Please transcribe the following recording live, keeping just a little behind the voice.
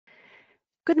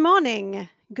Good morning,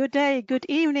 good day, good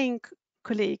evening,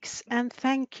 colleagues, and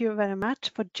thank you very much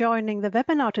for joining the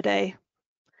webinar today.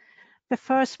 The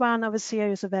first one of a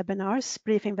series of webinars,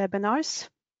 briefing webinars.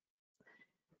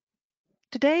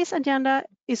 Today's agenda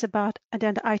is about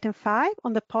agenda item 5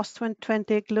 on the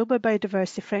Post-2020 Global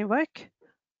Biodiversity Framework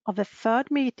of the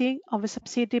third meeting of a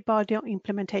subsidiary body on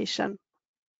implementation.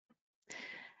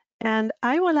 And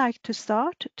I would like to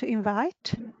start to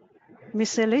invite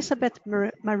Ms. Elizabeth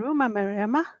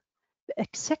Maruma, the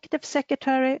Executive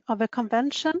Secretary of the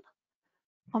Convention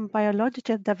on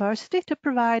Biological Diversity, to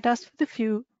provide us with a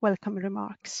few welcome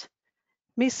remarks.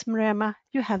 Ms. Maruma,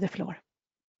 you have the floor.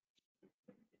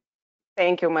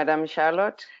 Thank you, Madam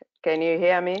Charlotte. Can you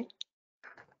hear me?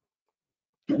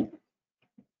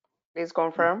 Please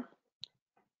confirm.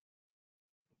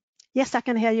 Yes, I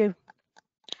can hear you.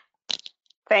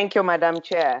 Thank you, Madam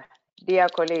Chair. Dear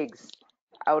colleagues,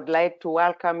 I would like to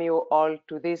welcome you all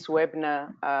to this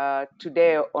webinar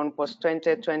today on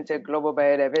Post-2020 Global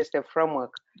Biodiversity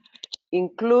Framework,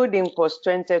 including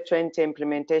Post-2020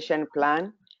 Implementation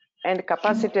Plan and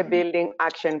Capacity Building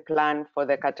Action Plan for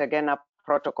the Cartagena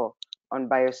Protocol on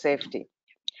Biosafety.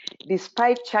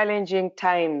 Despite challenging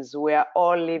times we are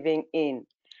all living in,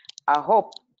 I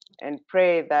hope and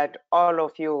pray that all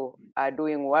of you are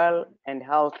doing well and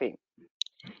healthy.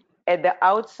 At the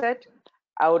outset,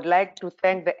 I would like to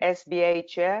thank the SBI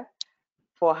Chair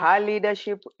for her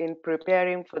leadership in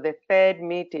preparing for the third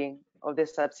meeting of the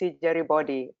subsidiary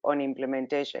body on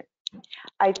implementation.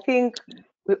 I think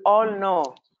we all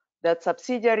know that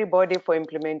subsidiary body for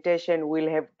implementation will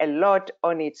have a lot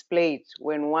on its plate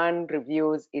when one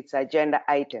reviews its agenda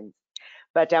items.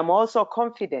 But I'm also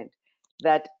confident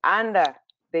that under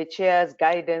the chair's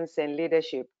guidance and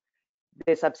leadership,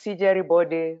 the subsidiary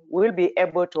body will be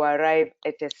able to arrive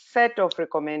at a set of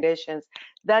recommendations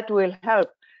that will help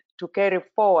to carry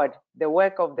forward the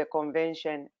work of the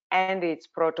convention and its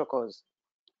protocols.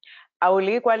 I would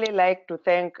equally like to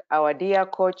thank our dear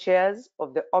co-chairs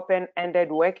of the open-ended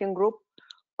working group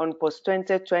on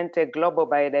Post-2020 Global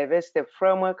Biodiversity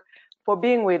Framework for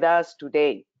being with us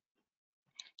today.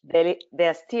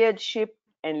 Their stewardship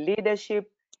and leadership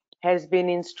has been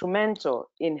instrumental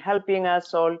in helping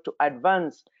us all to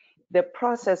advance the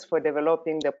process for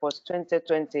developing the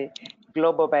Post-2020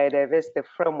 Global Biodiversity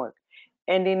Framework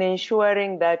and in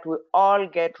ensuring that we all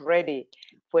get ready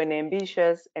for an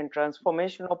ambitious and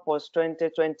transformational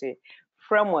Post-2020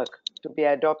 framework to be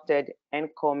adopted in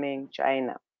coming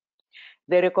China.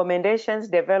 The recommendations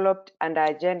developed under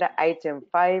Agenda Item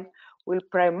 5 will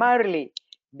primarily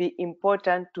be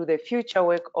important to the future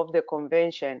work of the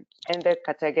Convention and the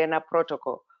Cartagena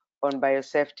Protocol on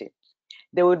Biosafety.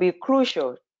 They will be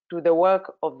crucial to the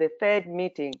work of the third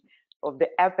meeting of the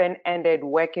open-ended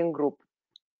working group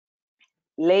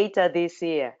later this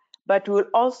year, but will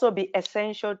also be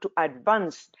essential to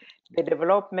advance the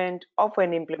development of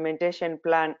an implementation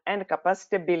plan and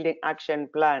capacity building action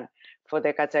plan for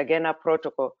the Cartagena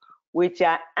Protocol, which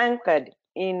are anchored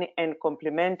in and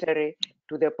complementary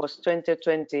to the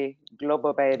Post-2020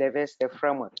 Global Biodiversity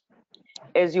Framework.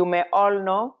 As you may all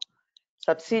know,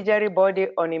 subsidiary body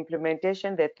on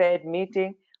implementation, the third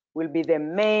meeting, will be the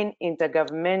main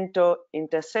intergovernmental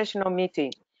intersessional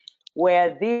meeting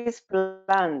where these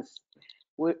plans,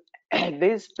 the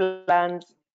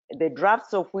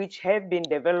drafts of which have been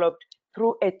developed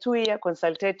through a 2-year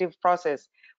consultative process,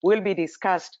 will be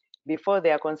discussed before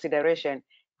their consideration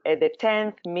at the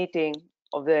 10th meeting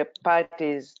of the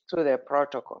parties to the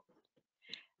protocol.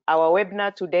 Our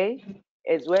webinar today,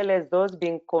 as well as those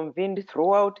being convened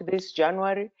throughout this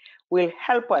January, will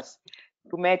help us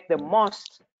to make the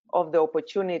most of the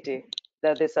opportunity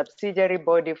that the subsidiary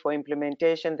body for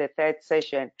implementation, the third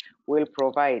session, will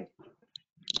provide.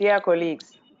 Dear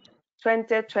colleagues,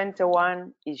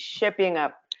 2021 is shaping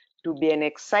up to be an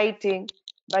exciting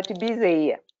but busy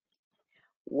year.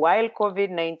 While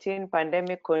COVID-19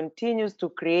 pandemic continues to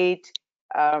create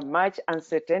much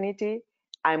uncertainty,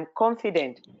 I'm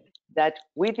confident that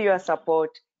with your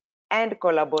support and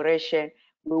collaboration,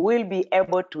 we will be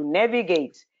able to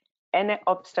navigate any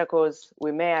obstacles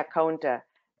we may encounter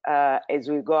as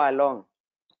we go along.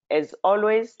 As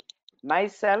always,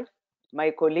 myself,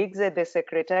 my colleagues at the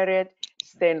Secretariat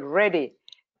stand ready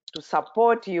to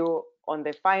support you on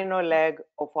the final leg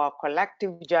of our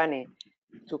collective journey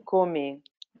to Kunming,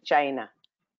 China.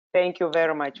 Thank you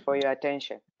very much for your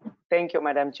attention. Thank you,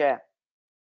 Madam Chair.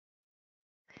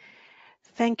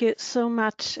 Thank you so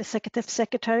much, Executive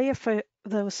Secretary, for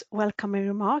those welcoming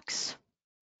remarks.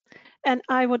 And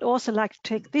I would also like to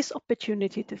take this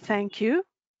opportunity to thank you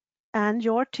and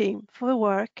your team for the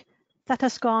work that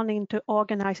has gone into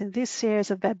organizing this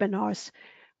series of webinars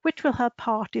which will help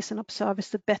parties and observers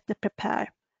to better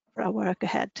prepare for our work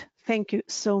ahead. Thank you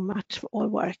so much for all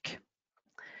work.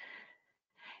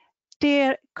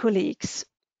 Dear colleagues,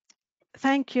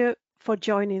 thank you for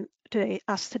joining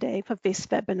us today for this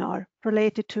webinar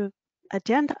related to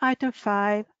Agenda Item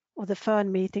 5 of the third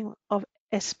meeting of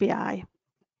SBI.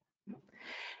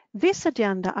 This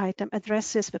agenda item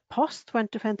addresses the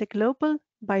Post-2020 Global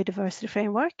Biodiversity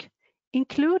Framework,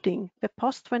 including the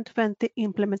Post-2020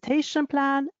 Implementation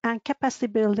Plan and Capacity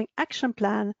Building Action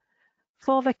Plan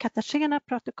for the Cartagena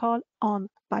Protocol on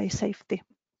Biosafety.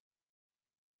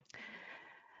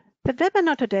 The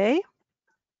webinar today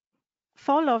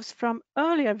follows from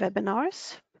earlier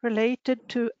webinars related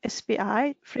to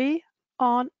SBI 3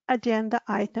 on Agenda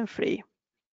Item 3.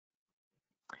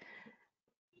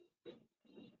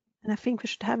 And I think we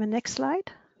should have a next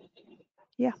slide.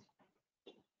 Yeah.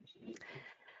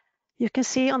 You can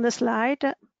see on the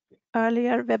slide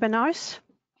earlier webinars.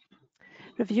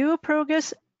 Review of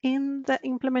progress in the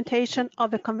implementation of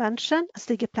the Convention, a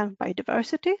Legal Plan for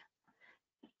Biodiversity,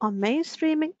 on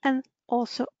mainstreaming and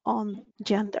also on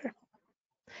gender.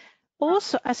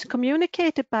 Also, as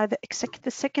communicated by the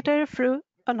Executive Secretary through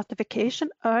a notification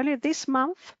earlier this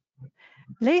month,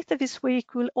 later this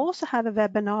week we'll also have a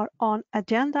webinar on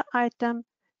Agenda Item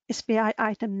SBI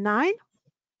Item 9,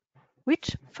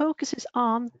 which focuses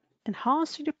on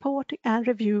enhancing reporting and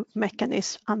review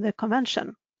mechanisms under the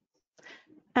Convention.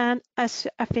 And as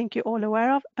I think you're all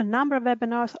aware of, a number of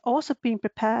webinars are also being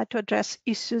prepared to address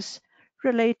issues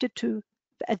related to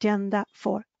the agenda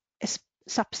for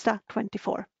SBSTTA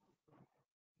 24.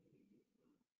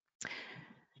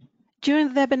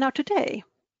 During the webinar today,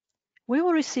 we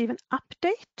will receive an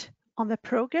update on the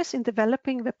progress in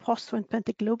developing the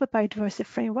Post-2020 Global Biodiversity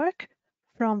Framework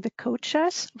from the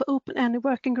co-chairs of the Open-Ended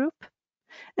Working Group.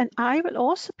 And I will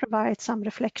also provide some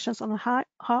reflections on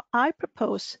how I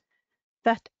propose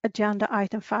that Agenda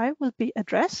Item 5 will be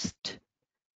addressed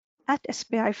at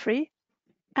SBI 3,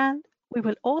 and we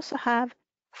will also have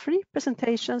 3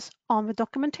 presentations on the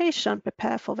documentation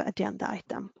prepared for the agenda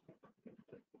item.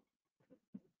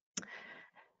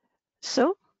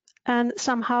 So, and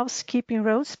some housekeeping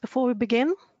rules before we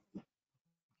begin.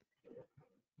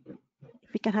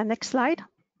 If we can have next slide.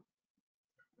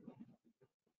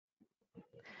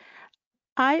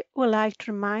 I would like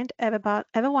to remind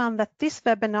everyone that this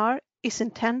webinar is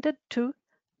intended to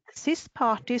assist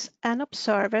parties and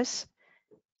observers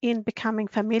in becoming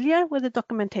familiar with the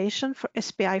documentation for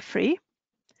SBI 3,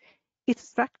 its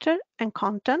structure and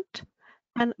content,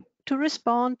 and to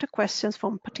respond to questions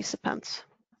from participants.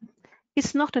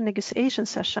 It's not a negotiation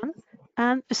session,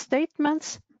 and the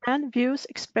statements and views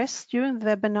expressed during the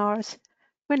webinars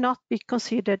will not be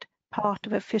considered part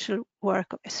of official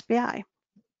work of SBI.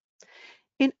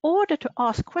 In order to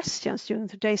ask questions during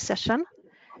today's session,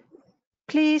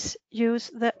 please use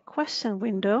the question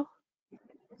window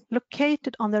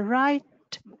located on the right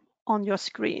on your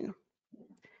screen.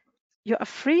 You are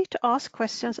free to ask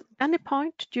questions at any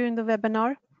point during the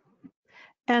webinar.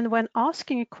 And when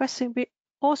asking a question, we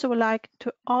also would like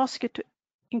to ask you to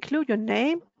include your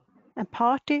name and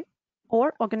party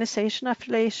or organization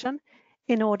affiliation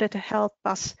in order to help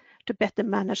us to better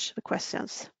manage the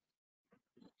questions.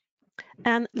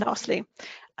 And lastly,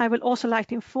 I would also like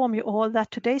to inform you all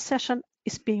that today's session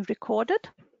is being recorded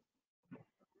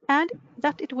and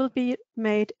that it will be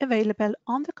made available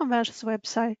on the Convention's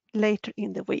website later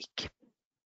in the week.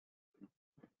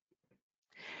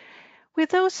 With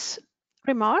those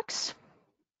remarks,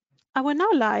 I would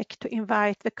now like to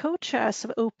invite the co-chairs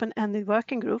of Open-Ended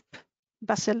Working Group,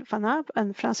 Basil van Aab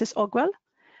and Francis Ogwell,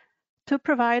 to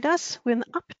provide us with an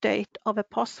update of the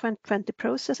post-2020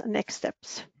 process and next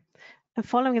steps. And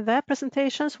following their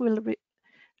presentations, we'll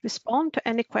respond to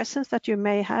any questions that you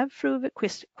may have through the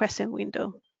question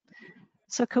window.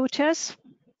 So co-chairs,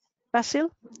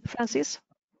 Basil, Francis,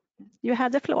 you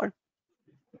have the floor.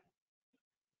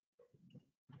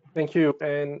 Thank you,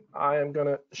 and I am going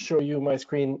to show you my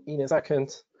screen in a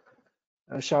second.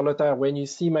 Charlotta, when you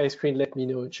see my screen, let me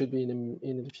know. It should be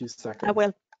in a few seconds. I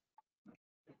will.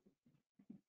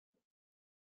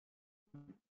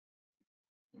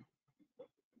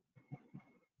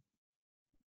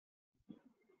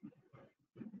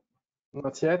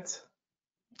 Not yet?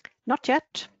 Not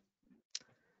yet.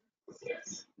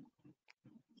 Yes.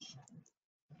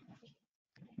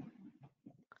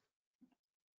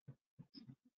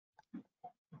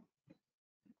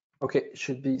 Okay,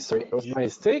 should be, sorry, it was my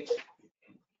mistake.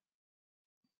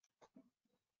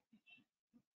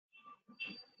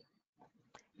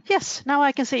 Yes, now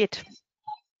I can see it.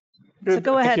 Good, so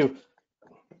go ahead. Thank you.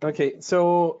 Okay,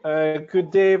 so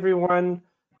good day, everyone.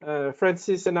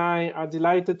 Francis and I are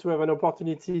delighted to have an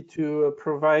opportunity to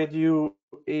provide you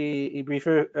a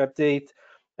briefer update.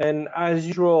 And as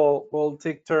usual, we'll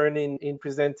take turn in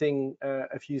presenting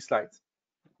a few slides.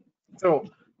 So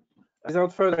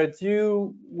without further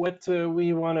ado, what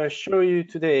we want to show you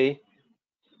today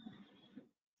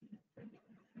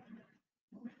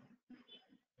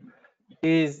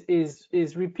is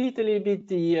repeat a little bit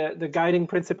the guiding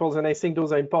principles, and I think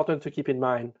those are important to keep in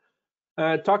mind.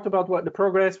 Talked about what the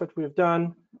progress, what we've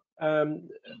done,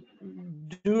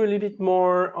 do a little bit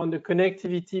more on the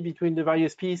connectivity between the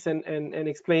various pieces and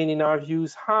explain in our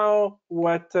views how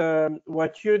what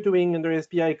you're doing under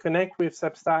SBI connect with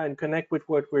SBSTTA and connect with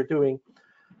what we're doing.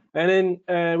 And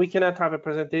then we cannot have a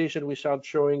presentation without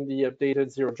showing the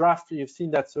updated zero draft. You've seen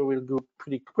that, so we'll go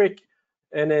pretty quick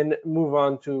and then move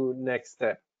on to next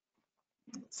step.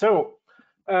 So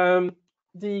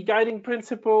the guiding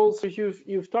principles, so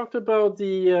you've talked about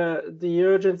the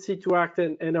urgency to act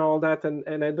and all that,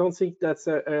 and I don't think that's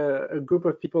a group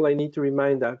of people I need to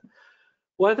remind that.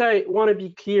 What I want to be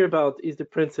clear about is the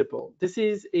principle. This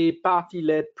is a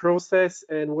party-led process,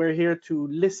 and we're here to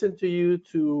listen to you,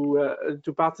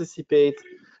 to participate,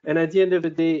 and at the end of the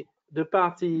day, the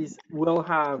parties will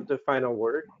have the final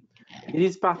word. It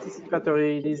is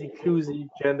participatory, it is inclusive,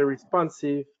 gender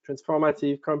responsive,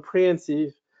 transformative,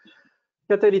 comprehensive,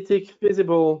 catalytic,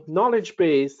 visible,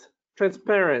 knowledge-based,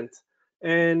 transparent,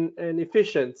 and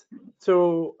efficient.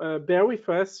 So bear with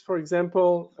us. For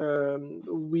example,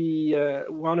 we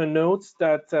want to note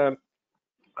that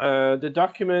the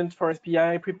document for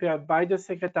SBI prepared by the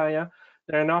Secretariat,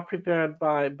 they're not prepared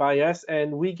by us,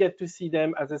 and we get to see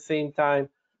them at the same time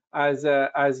as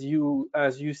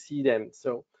you see them.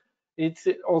 So it's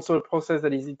also a process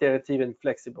that is iterative and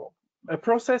flexible. A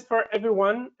process for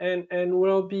everyone, and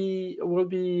we'll be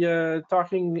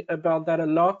talking about that a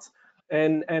lot.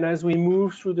 And as we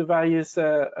move through the various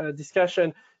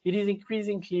discussion, it is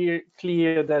increasingly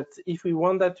clear that if we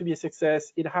want that to be a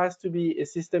success, it has to be a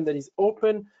system that is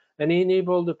open and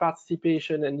enable the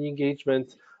participation and the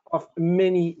engagement of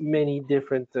many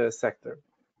different sectors.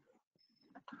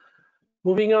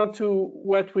 Moving on to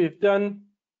what we've done.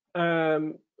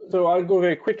 So I'll go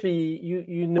very quickly.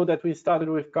 You know that we started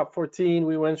with COP14.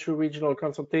 We went through regional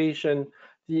consultation.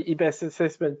 The EBS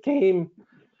assessment came.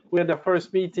 We had the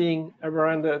first meeting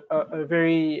around a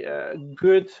very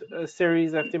good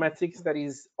series of thematics that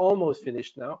is almost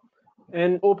finished now.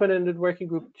 And open-ended working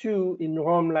group 2 in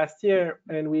Rome last year,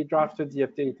 and we drafted the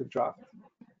updated draft.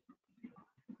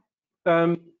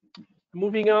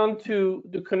 Moving on to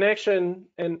the connection,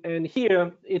 and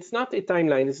here it's not a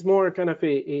timeline, it's more kind of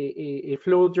a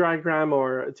flow diagram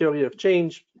or a theory of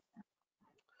change.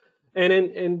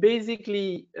 And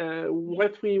basically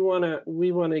what we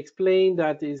wanna explain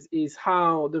that is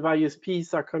how the various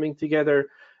pieces are coming together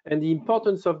and the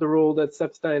importance of the role that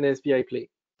SBSTTA and SBI play.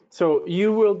 So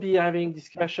you will be having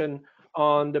discussion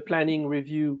on the planning,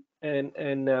 review, and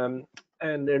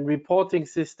reporting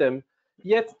system.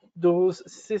 Yet those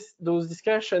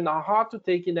discussions are hard to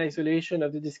take in isolation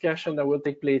of the discussion that will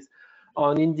take place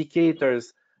on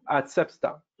indicators at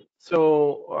SBSTTA.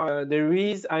 So there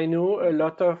is, I know, a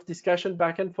lot of discussion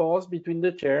back and forth between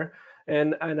the chair,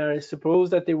 and I suppose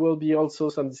that there will be also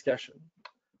some discussion.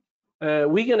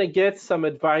 We're gonna get some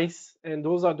advice, and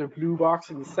those are the blue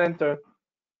box in the center.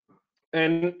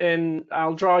 And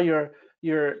I'll draw your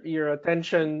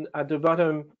attention at the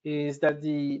bottom is that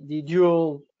the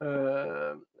dual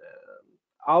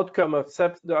outcome of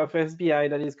SBI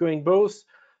that is going both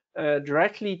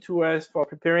directly to us for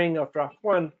preparing of draft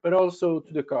 1, but also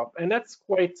to the COP, and that's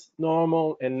quite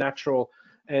normal and natural,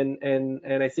 and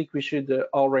I think we should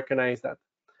all recognize that.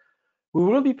 We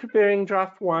will be preparing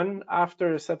draft 1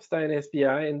 after SBSTTA and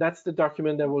SBI, and that's the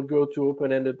document that will go to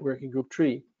open-ended working group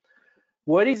 3.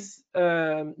 What is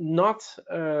not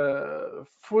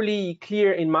fully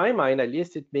clear in my mind, at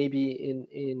least it may be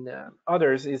in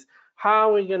others, is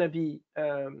how we're going to be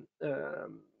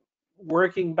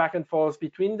working back and forth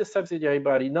between the subsidiary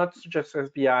body, not just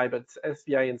SBI, but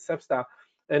SBI and SBSTTA,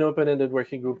 and open-ended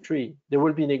working group 3. There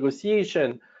will be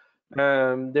negotiation.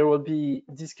 There will be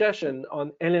discussion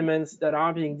on elements that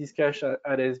are being discussed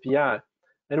at SBI.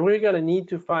 And we're going to need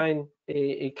to find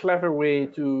a clever way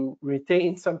to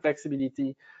retain some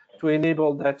flexibility to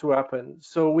enable that to happen.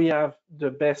 So we have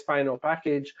the best final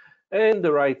package and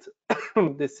the right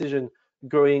decision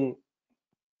going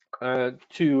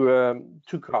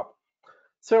to COP.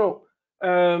 So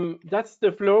that's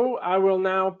the flow. I will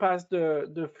now pass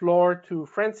the floor to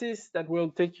Francis that will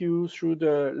take you through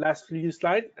the last few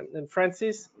slides. And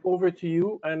Francis, over to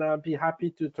you, and I'll be happy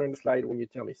to turn the slide when you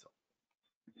tell me so.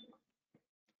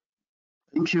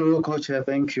 Thank you, Co-Chair.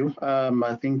 Thank you.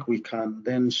 I think we can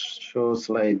then show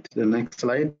the next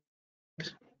slide.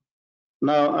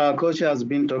 Now, Co-Chair has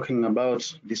been talking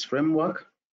about this framework,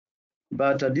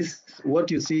 but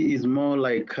what you see is more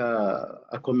like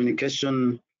a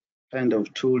communication kind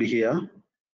of tool here,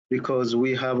 because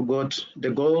we have got the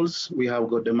goals, we have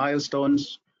got the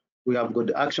milestones, we have got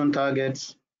the action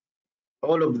targets,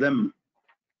 all of them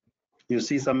you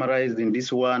see summarized in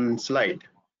this one slide.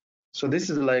 So this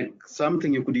is like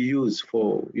something you could use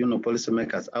for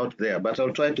policymakers out there, but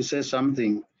I'll try to say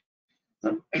something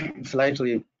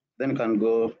slightly, then can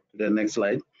go to the next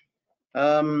slide.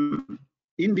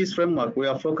 In this framework, we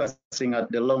are focusing at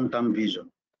the long-term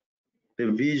vision, the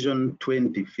Vision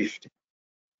 2050,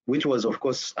 which was, of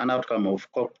course, an outcome of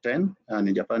COP10 and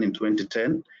in Japan in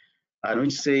 2010, and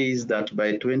which says that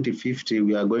by 2050,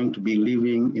 we are going to be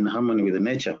living in harmony with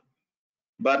nature.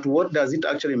 But what does it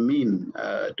actually mean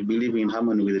to be living in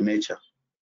harmony with nature?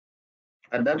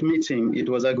 At that meeting, it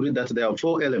was agreed that there are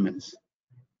 4 elements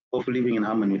of living in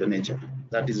harmony with nature.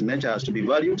 That is, nature has to be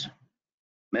valued,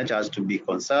 nature has to be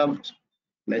conserved,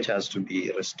 nature has to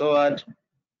be restored,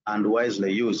 and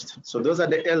wisely used. So those are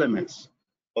the elements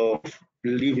of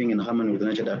living in harmony with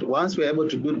nature, that once we're able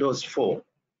to do those 4,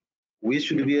 we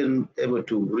should be able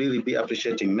to really be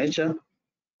appreciating nature.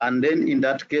 And then in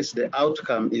that case, the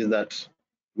outcome is that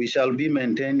we shall be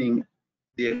maintaining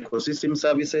the ecosystem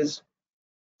services,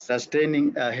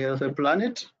 sustaining a healthy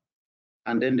planet,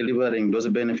 and then delivering those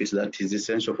benefits that is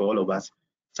essential for all of us.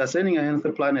 Sustaining a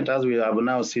healthy planet, as we have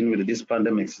now seen with this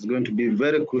pandemic, is going to be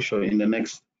very crucial in the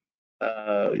next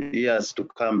years to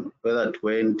come, whether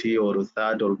 20 or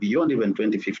 30 or beyond even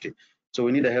 2050. So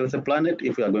we need a healthy planet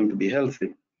if we are going to be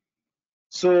healthy.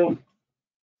 So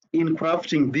in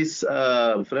crafting this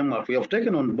framework, we have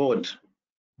taken on board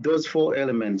those 4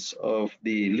 elements of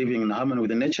the living in harmony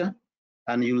with nature,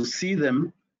 and you'll see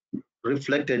them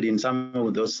reflected in some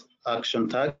of those action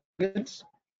targets.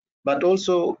 But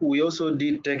also, we also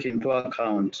did take into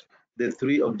account the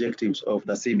 3 objectives of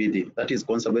the CBD, that is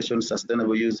conservation,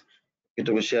 sustainable use,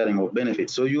 equitable sharing of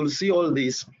benefits. So you'll see all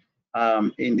this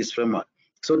in this framework.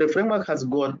 So the framework has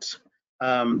got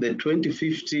the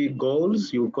 2050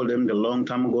 goals, you call them the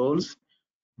long-term goals,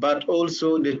 but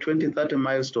also the 2030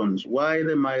 milestones. Why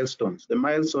the milestones? The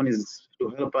milestone is to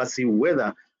help us see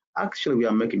whether actually we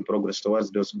are making progress towards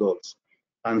those goals.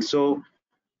 And so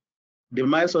the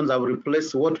milestones have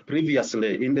replaced what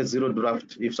previously in the 0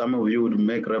 draft, if some of you would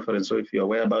make reference, so if you're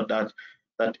aware about that,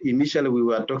 that initially we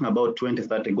were talking about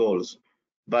 2030 goals.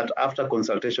 But after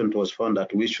consultation, it was found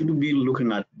that we should be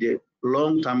looking at the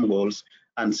long-term goals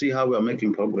and see how we are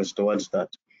making progress towards that.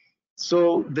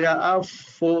 So there are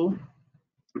 4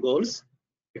 goals.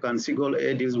 You can see goal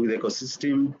A deals with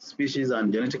ecosystem, species,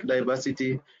 and genetic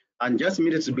diversity. And just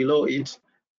immediately below it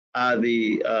are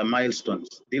the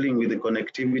milestones dealing with the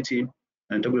connectivity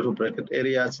and integrity of protected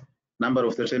areas, number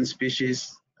of threatened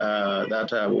species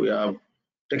that we have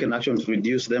taken action to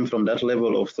reduce them from that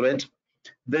level of threat.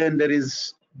 Then there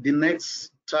is the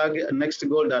next target, next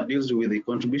goal that deals with the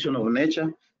contribution of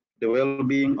nature, the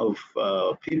well-being of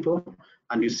people,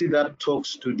 and you see that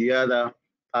talks to the other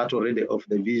part already of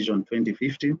the Vision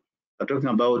 2050. We're talking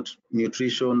about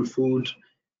nutrition, food.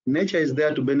 Nature is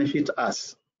there to benefit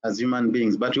us as human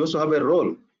beings, but we also have a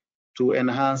role to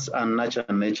enhance and nurture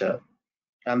nature.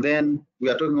 And then we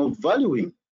are talking of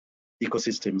valuing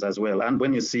ecosystems as well. And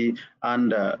when you see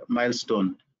under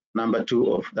milestone number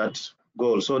 2 of that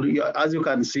goal. So as you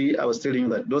can see, I was telling you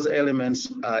that those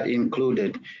elements are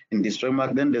included in this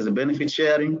framework. Then there's a benefit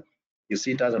sharing. You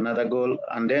see it as another goal.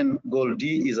 And then goal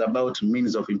D is about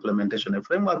means of implementation. A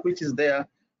framework which is there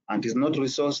and is not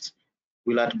resourced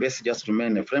will at best just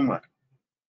remain a framework.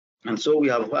 And so we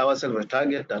have ourselves a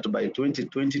target that by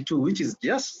 2022, which is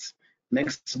just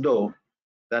next door,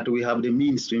 that we have the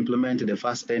means to implement the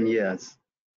first 10 years,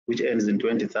 which ends in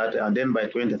 2030. And then by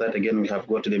 2030, again, we have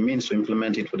got the means to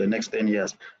implement it for the next 10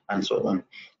 years and so on.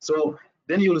 So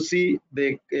then you'll see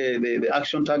the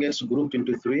action targets grouped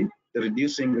into 3, the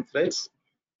reducing the threats,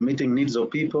 meeting needs of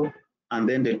people, and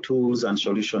then the tools and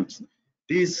solutions.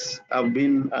 These have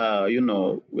been,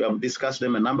 we have discussed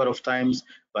them a number of times,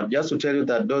 but just to tell you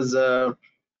that those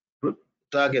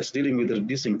targets dealing with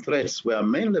reducing threats were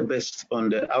mainly based on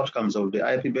the outcomes of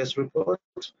the IP-based report.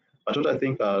 But what I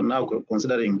think now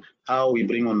considering how we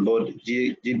bring on board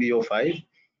GBO5,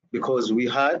 because we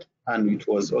had, and it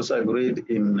was also agreed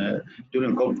in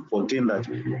during COP14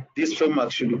 that this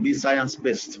framework should be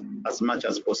science-based as much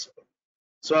as possible.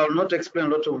 So I'll not explain a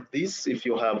lot of this. If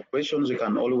you have questions, we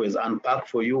can always unpack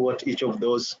for you what each of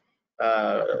those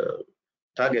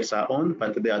targets are on,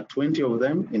 but there are 20 of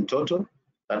them in total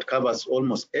that covers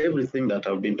almost everything that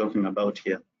I've been talking about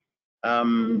here.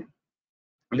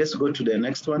 Let's go to the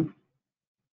next one.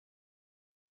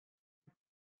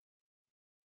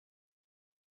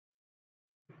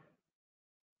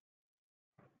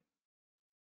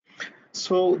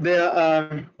 So there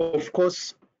are, of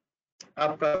course,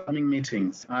 upcoming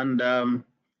meetings, and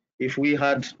if we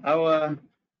had our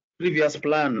previous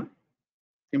plan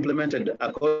implemented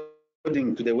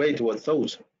according to the way it was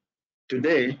thought,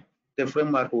 today the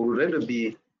framework will already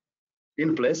be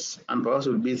in place and perhaps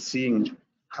we'll be seeing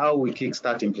how we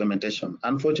kickstart implementation.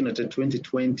 Unfortunately,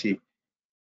 2020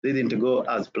 didn't go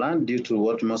as planned due to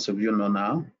what most of you know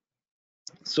now.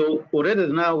 So already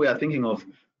now we are thinking of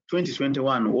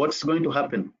 2021, what's going to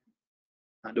happen?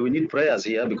 And we need prayers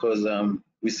here because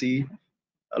we see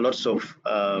lots of,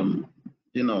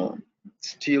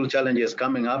 still challenges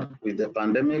coming up with the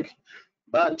pandemic.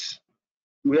 But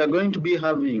we are going to be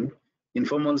having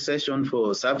informal session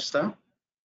for SBSTTA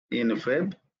in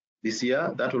Feb this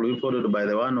year. That will be followed by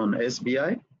the one on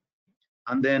SBI.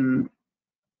 And then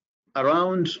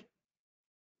around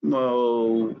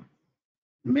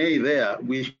May there,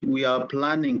 we are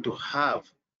planning to have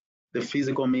the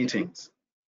physical meetings.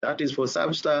 That is for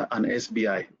SBSTTA and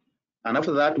SBI. And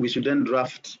after that, we should then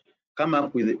come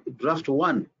up with draft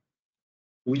one,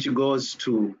 which goes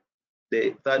to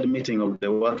the third meeting of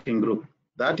the working group.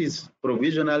 That is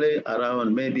provisionally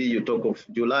around, maybe you talk of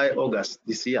July, August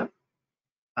this year.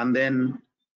 And then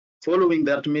following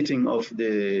that meeting of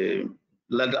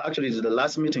actually it's the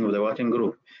last meeting of the working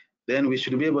group, then we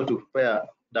should be able to prepare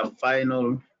the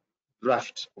final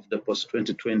draft of the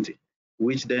post-2020,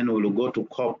 which then will go to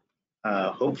COP,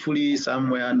 hopefully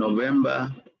somewhere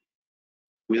November.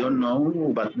 We don't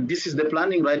know, but this is the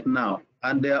planning right now,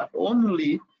 and they are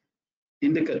only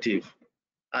indicative.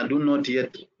 I do not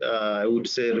yet, I would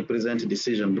say, represent a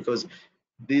decision, because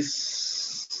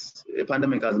this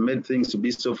pandemic has made things to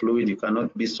be so fluid, you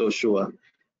cannot be so sure.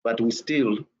 But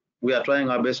we are trying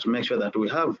our best to make sure that we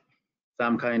have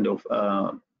some kind of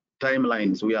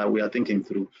timelines we are thinking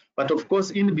through. But of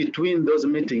course, in between those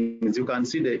meetings, you can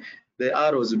see the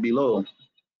arrows below.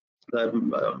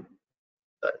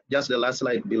 Just the last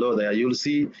slide below there, you'll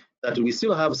see that we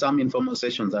still have some informal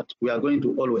sessions that we are going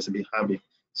to always be having.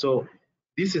 So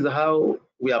this is how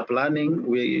we are planning.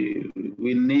 We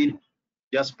need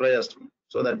just prayers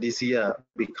so that this year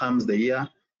becomes the year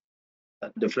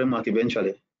that the framework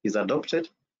eventually is adopted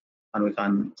and we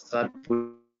can start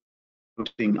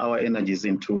putting our energies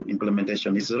into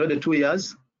implementation. It's already 2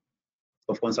 years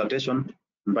of consultation,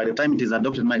 and by the time it is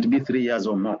adopted, it might be 3 years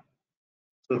or more.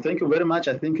 So thank you very much.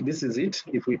 I think this is it.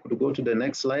 If we could go to the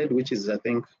next slide, which is, I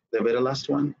think, the very last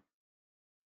one.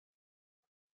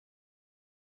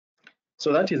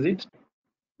 So that is it,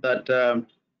 that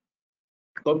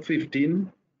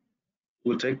COP15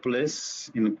 will take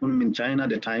place in Kunming, China.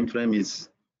 The time frame is,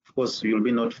 of course, you'll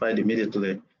be notified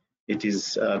immediately. It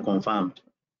is confirmed.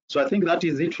 So I think that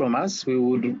is it from us. We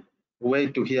would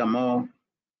wait to hear more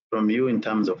from you in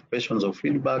terms of questions or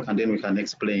feedback, and then we can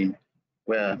explain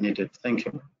where needed. Thank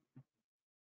you.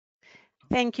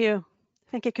 Thank you.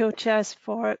 Thank you, co-chairs,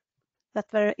 for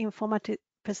that very informative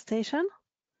presentation.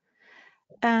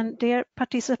 And dear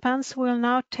participants, we'll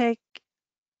now take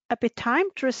a bit time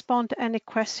to respond to any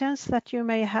questions that you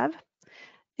may have.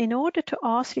 In order to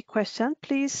ask a question,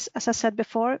 please, as I said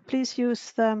before, please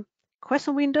use the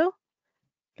question window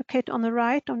located on the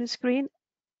right on the screen.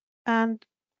 And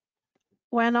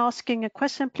when asking a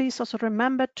question, please also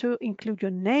remember to include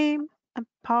your name and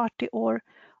party or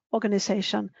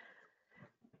organization.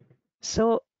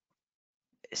 So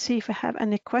see if we have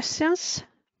any questions.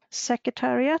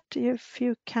 Secretariat, if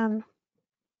you can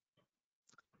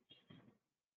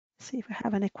see if we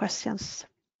have any questions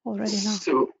already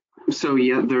now. So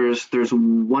yeah, there's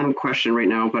one question right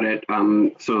now, but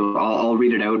so I'll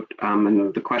read it out.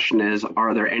 And the question is,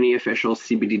 are there any official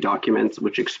CBD documents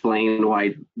which explain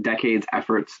why decades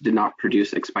efforts did not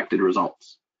produce expected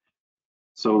results?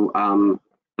 So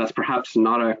that's perhaps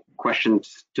not a question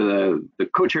to the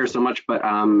co-chair so much, but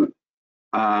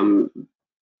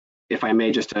if I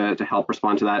may, just to help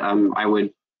respond to that, I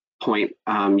would point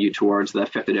you towards the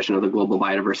 5th edition of the Global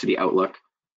Biodiversity Outlook,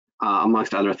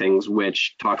 amongst other things,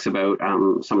 which talks about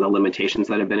some of the limitations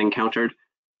that have been encountered.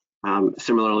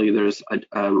 Similarly, there's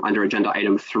under agenda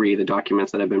item 3, the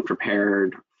documents that have been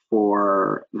prepared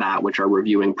for that, which are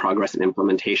reviewing progress and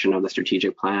implementation of the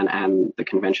strategic plan and the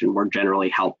convention more generally,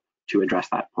 help to address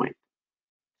that point.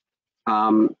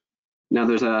 Now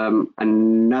there's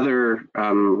another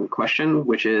question,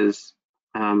 which is,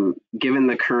 given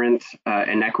the current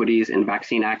inequities in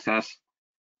vaccine access,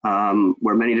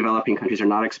 where many developing countries are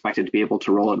not expected to be able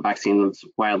to roll out vaccines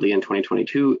widely in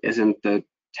 2022, isn't the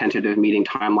tentative meeting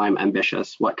timeline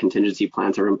ambitious? What contingency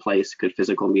plans are in place? Should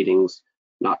physical meetings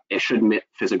not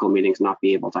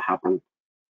be able to happen?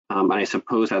 And I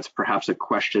suppose that's perhaps a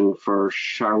question for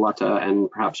Charlotta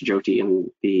and perhaps Jyoti and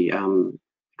the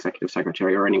Executive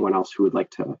Secretary, or anyone else who would like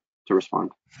to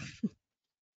respond.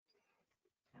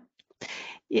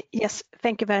 Yes,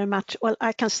 thank you very much. Well,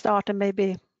 I can start, and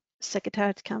maybe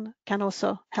Secretariat can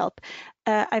also help.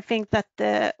 I think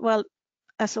that, well,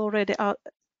 as already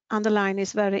underlined,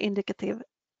 is very indicative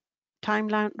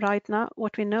timeline right now.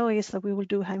 What we know is that we will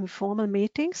do informal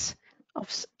meetings of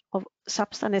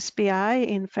SBSTTA and SBI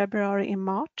in February, in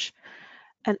March.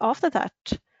 And after that,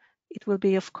 it will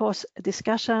be, of course, a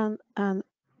discussion and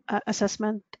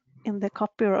assessment in the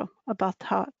COP Bureau about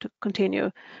how to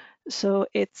continue. So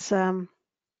it's, well,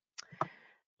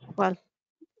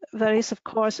 there is, of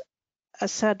course,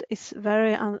 as said, it's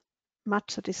very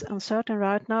much that is uncertain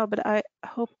right now, but I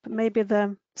hope maybe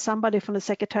somebody from the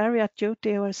Secretariat,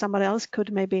 Jyoti, or somebody else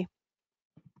could maybe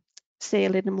say a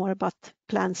little more about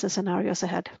plans and scenarios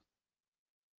ahead.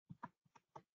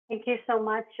 Thank you so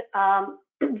much.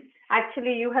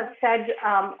 Actually, you have said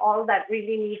all that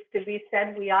really needs to be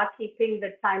said. We are keeping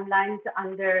the timelines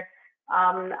under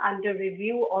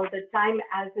review all the time,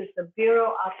 as is the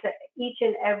Bureau, after each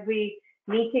and every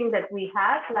meeting that we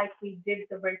have, like we did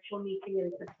the virtual meeting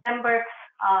in September,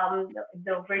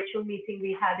 the virtual meeting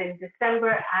we had in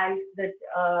December, and the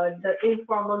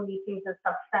informal meetings of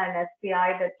SBSTTA and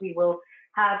SBI that we will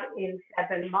have in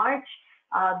 7 March.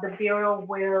 The Bureau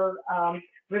will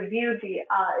review the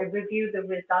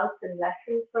results and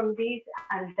lessons from these,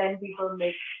 and then we will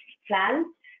make plans.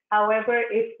 However,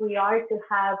 if we are to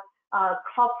have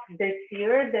COP this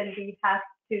year, then we have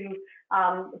to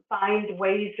find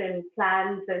ways and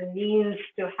plans and means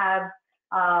to have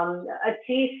at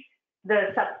least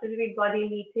the subsidiary body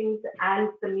meetings and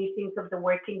the meetings of the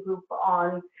working group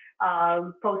on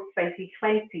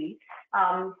post-2020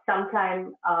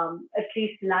 sometime at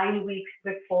least 9 weeks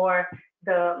before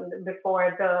the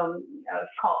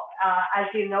COP.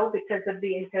 As you know, because of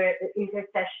the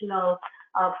intersessional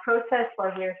process,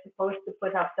 where we're supposed to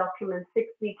put up documents 6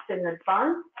 weeks in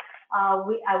advance,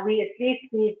 we at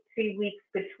least need 3 weeks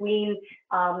between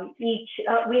each.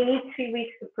 We need 3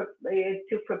 weeks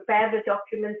to prepare the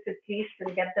documents at least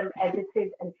and get them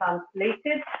edited and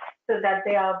translated, so that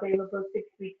they are available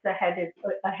 6 weeks ahead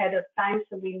of time.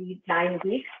 So we need 9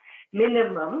 weeks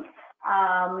minimum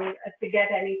to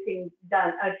get anything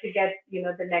done, to get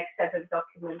the next set of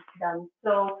documents done.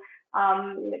 So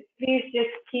please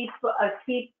just keep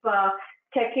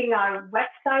checking our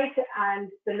website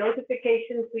and the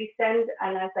notifications we send.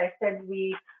 And as I said,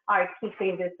 we are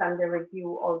keeping this under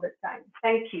review all the time.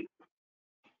 Thank you.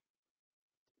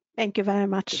 Thank you very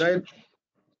much.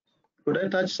 Could I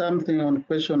touch something on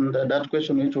that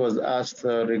question which was asked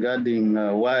regarding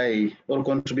why, or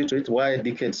contribute to it, why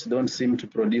decades don't seem to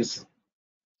produce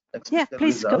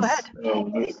please results, go ahead.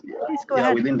 Please go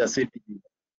ahead. Within the CPD.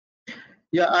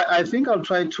 Yeah, I think I'll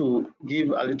try to give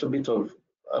a little bit of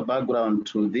a background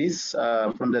to this.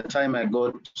 From the time I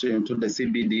got into the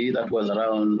CBD, that was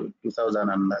around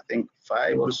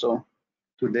 2005 or so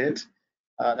to date.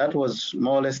 That was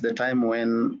more or less the time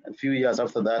when, a few years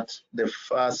after that, the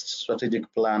first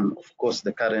strategic plan, of course,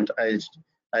 the current Aichi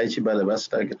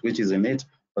Biodiversity target, which is in it,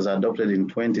 was adopted in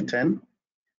 2010.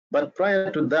 But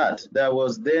prior to that, there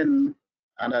was then,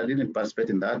 and I didn't participate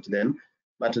in that then,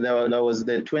 but there was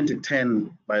the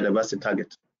 2010 biodiversity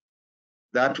target.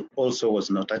 That also was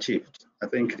not achieved. I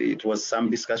think it was some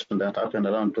discussion that happened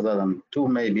around 2002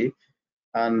 maybe.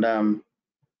 And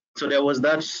so there was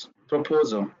that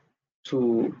proposal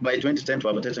to, by 2010, to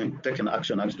have taken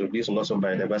action actually to reduce loss of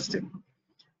biodiversity.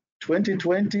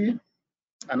 2020,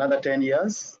 another 10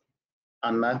 years,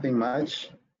 and nothing much.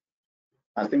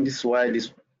 I think this is why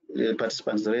these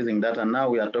participants are raising that, and now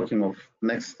we are talking of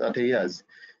next 30 years.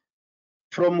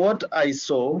 From what I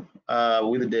saw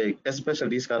with especially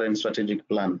this current strategic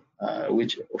plan,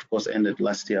 which of course ended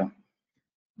last year,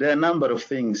 there are a number of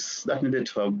things that needed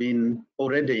to have been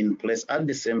already in place at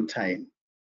the same time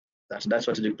that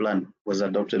strategic plan was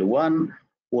adopted. One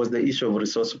was the issue of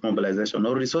resource mobilization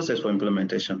or resources for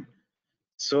implementation.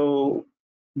 So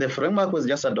the framework was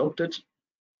just adopted,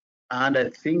 and I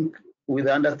think with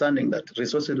the understanding that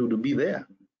resources would be there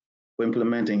for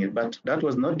implementing it, but that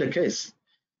was not the case.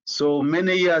 So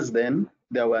many years then,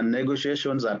 there were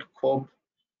negotiations at COP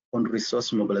on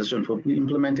resource mobilization for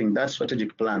implementing that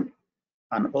strategic plan,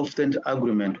 and often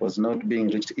agreement was not being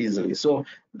reached easily. So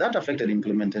that affected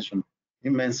implementation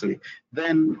immensely.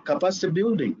 Then capacity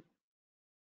building.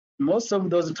 most of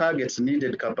those targets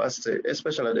needed capacity,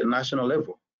 especially at the national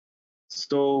level.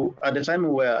 So at the time we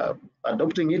were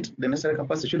adopting it, the necessary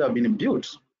capacity should have been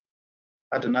built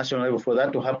at the national level for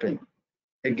that to happen.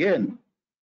 Again,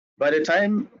 by the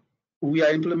time we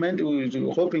are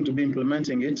hoping to be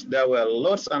implementing it, there were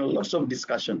lots and lots of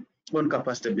discussion on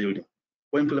capacity building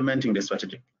for implementing the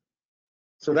strategy.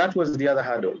 So that was the other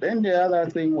hurdle. Then the other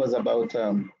thing was about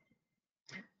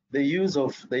the use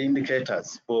of the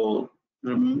indicators for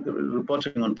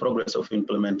reporting on progress of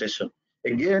implementation.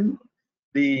 Again,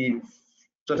 the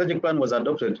strategic plan was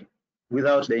adopted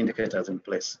without the indicators in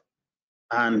place.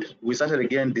 And we started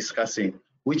again discussing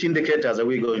which indicators are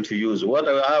we going to use?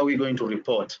 How are we going to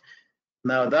report?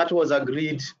 Now that was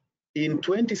agreed in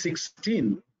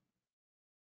 2016,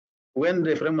 when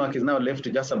the framework is now left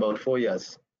to just about 4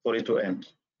 years for it to end.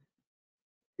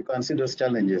 You can see those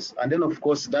challenges. And then of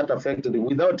course that affected,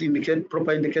 without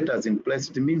proper indicators in place,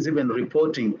 it means even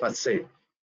reporting per se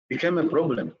became a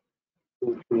problem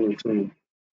to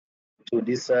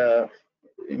this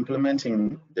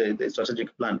implementing the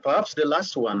strategic plan. Perhaps the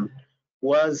last one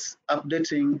was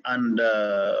updating and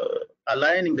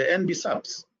aligning the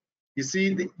NBSAPs. You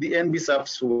see, the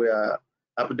NBSAPs were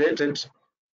updated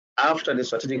after the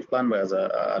strategic plan was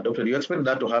adopted. You expect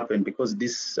that to happen because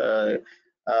this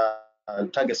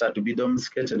targets are to be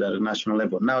domesticated at a national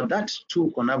level. Now that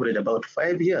took on average about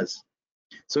 5 years.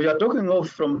 So you're talking of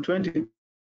from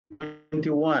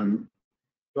 2021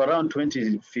 to around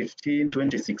 2015,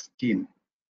 2016,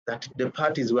 that the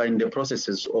parties were in the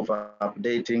processes of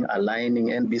updating, aligning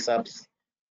NBSAPs.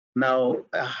 Now,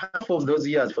 half of those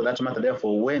years, for that matter,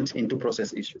 therefore, went into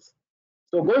process issues.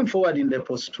 So going forward in the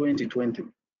post-2020,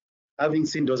 having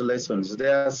seen those lessons,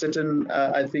 there are certain,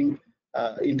 I think,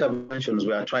 interventions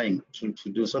we are trying to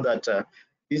do so that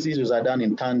these issues are done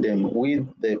in tandem with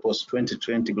the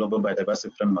Post-2020 Global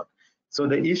Biodiversity Framework. So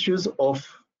the issues of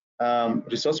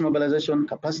resource mobilization,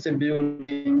 capacity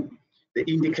building, the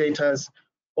indicators,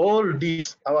 all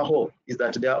these, our hope is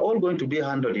that they are all going to be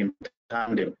handled in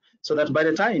tandem, so that by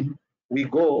the time we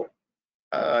go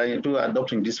into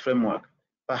adopting this framework,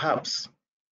 perhaps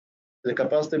the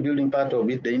capacity building part of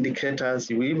it, the indicators,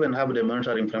 we even have the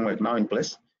monitoring framework now in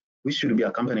place, we should be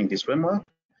accompanying this framework.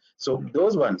 So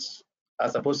those ones are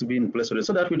supposed to be in place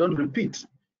so that we don't repeat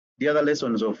the other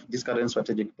lessons of this current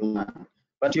strategic plan.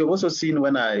 But you've also seen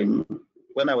when I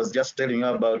was just telling you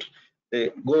about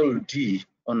the goal D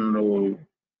on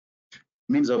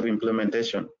means of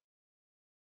implementation.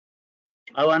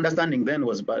 Our understanding then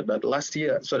was that last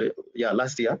year,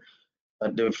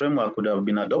 that the framework could have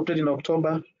been adopted in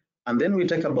October, and then we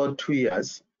take about 2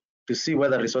 years to see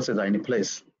whether resources are in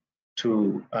place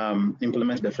to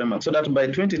implement the framework, so that by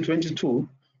 2022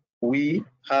 we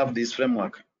have this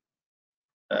framework,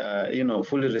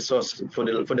 fully resourced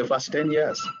for the first 10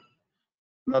 years.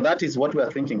 Now that is what we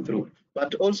are thinking through.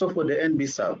 But also for the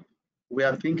NBSAP, we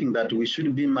are thinking that we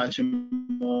should be much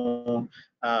more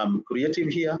creative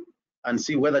here and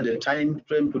see whether the time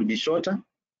frame could be shorter,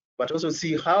 but also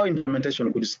see how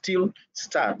implementation could still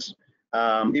start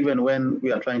even when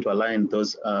we are trying to align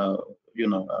those,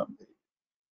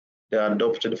 the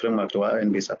adopted framework to our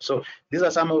NBSAP. So these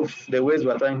are some of the ways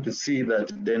we are trying to see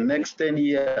that the next 10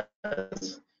 years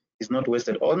is not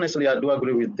wasted. Honestly, I do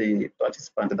agree with the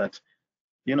participant that,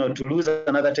 to lose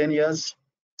another 10 years,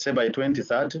 say by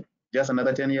 2030, just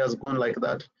another 10 years gone like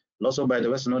that, loss of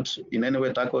biodiversity not in any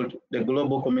way tackled, the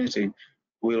global community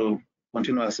will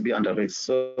continuously be under risk.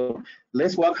 So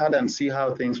let's work hard and see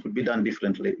how things could be done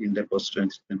differently in the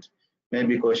post-2020.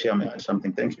 Maybe Koshia may add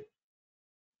something. Thank you.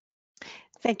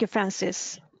 Thank you,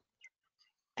 Francis.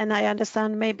 And I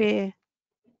understand maybe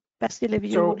Basil, if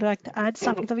you would like to add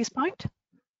something to this point.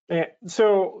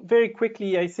 So very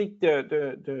quickly, I think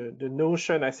the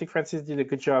notion, I think Francis did a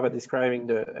good job at describing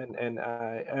and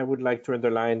I would like to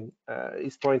underline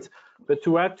his points. But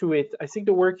to add to it, I think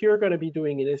the work you're going to be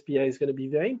doing in SBI is going to be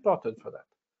very important for that.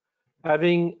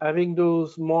 Having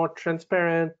those more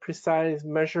transparent, precise,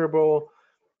 measurable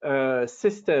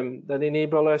system that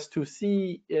enable us to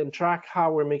see and track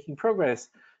how we're making progress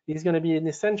is going to be an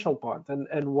essential part.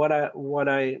 And what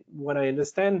I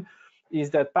understand is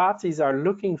that parties are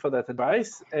looking for that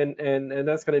advice, and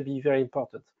that's going to be very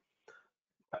important.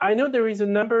 I know there is a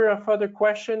number of other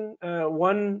questions.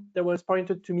 One that was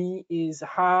pointed to me is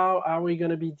how are we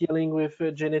going to be dealing with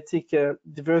genetic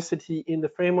diversity in the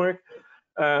framework?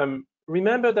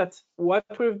 Remember that what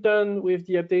we've done with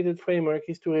the updated framework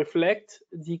is to reflect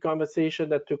the conversation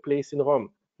that took place in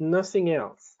Rome, nothing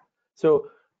else. So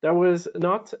there was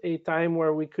not a time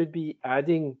where we could be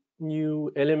adding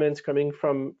new elements coming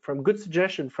from good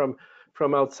suggestion from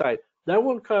outside. That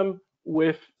will come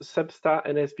with SBSTTA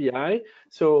and SBI.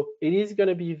 So it is going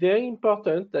to be very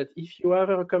important that if you have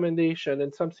a recommendation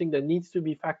and something that needs to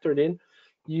be factored in,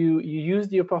 you use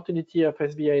the opportunity of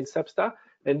SBI and SBSTTA,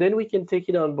 and then we can take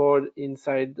it on board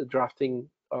inside the drafting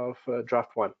of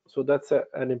draft 1. So that's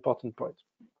an important point.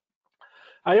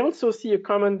 I also see a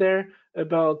comment there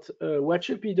about what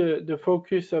should be the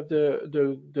focus of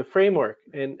the framework,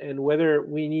 and whether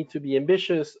we need to be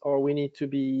ambitious or we need to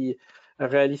be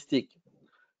realistic.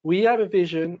 We have a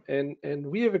vision, and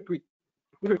we have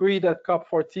agreed at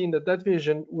COP14 that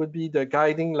vision would be the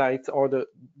guiding light or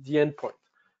the end point.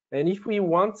 And if we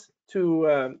want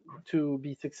to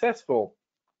be successful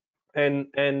and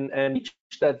reach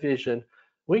that vision,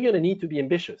 we're going to need to be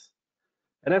ambitious.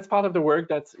 And that's part of the work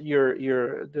that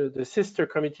the sister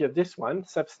committee of this one,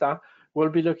 SBSTTA, will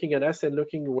be looking at us and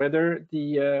looking whether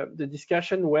the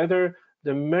discussion, whether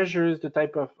the measures, the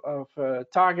type of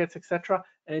targets, etc.,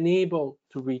 enable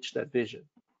to reach that vision.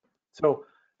 So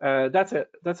that's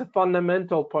a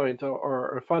fundamental point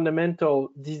or a fundamental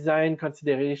design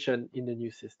consideration in the new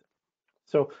system.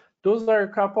 So those are a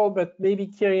couple, but maybe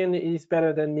Kieran is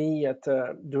better than me at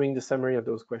doing the summary of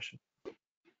those questions.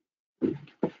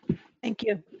 Thank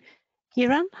you.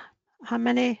 Kieran, how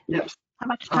much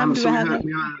time do so we have?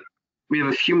 We have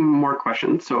a few more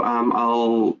questions. So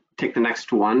I'll take the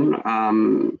next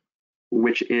one,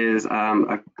 which is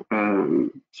sorry,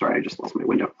 I just lost my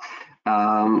window.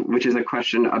 Which is a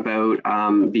question about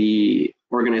the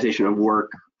organization of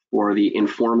work for the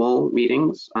informal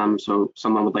meetings. So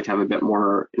someone would like to have a bit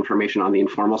more information on the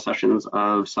informal sessions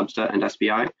of SBSTTA and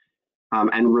SBI.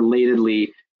 And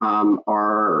relatedly,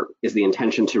 is the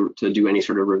intention to do any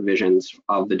sort of revisions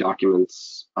of the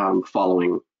documents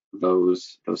following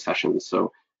those sessions?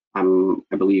 So I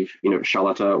believe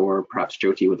Charlotta or perhaps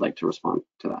Jyoti would like to respond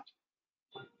to that.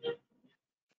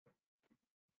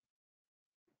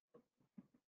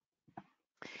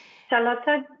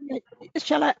 Charlotta?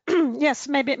 Shall I? Yes,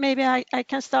 maybe I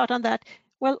can start on that.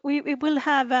 Well, we will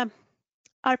have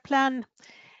our plan.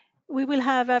 We will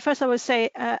have, first I will say,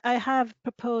 I have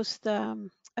proposed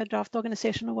a draft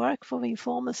organizational work for the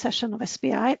informal session of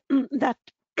SBI that,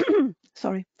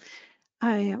 sorry,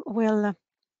 I will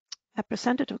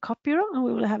present it to COP Bureau, and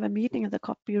we will have a meeting at the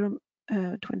COP Bureau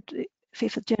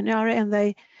 25th of January, and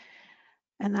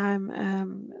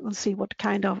we'll see what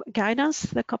kind of guidance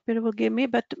the COP Bureau will give me.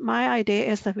 But my idea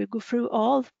is that we go through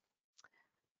all.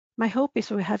 My hope is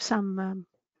we have some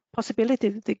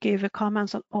possibility to give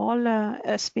comments on all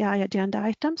SBI agenda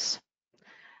items.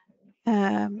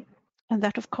 And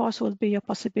that, of course, will be a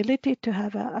possibility to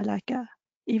have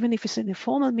even if it's an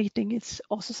informal meeting, it's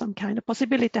also some kind of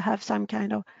possibility to have some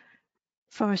kind of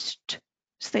first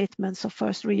statements or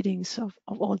first readings of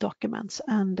all documents.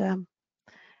 And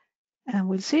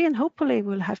we'll see, and hopefully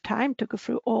we'll have time to go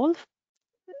through all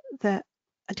the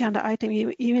agenda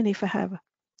items, even if I have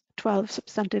 12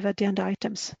 substantive agenda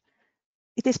items.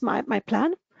 It is my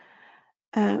plan.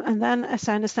 And then, as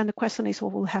I understand, the question is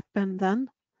what will happen then?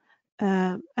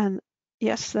 And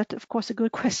yes, that of course a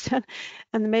good question,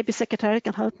 and maybe Secretary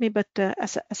can help me. But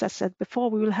as I said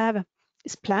before, we will have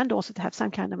it's planned also to have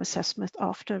some kind of assessment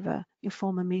after the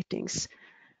informal meetings.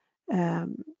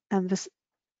 And this,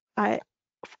 I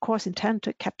of course intend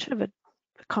to capture the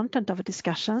content of the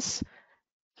discussions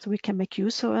so we can make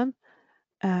use of them.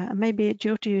 Maybe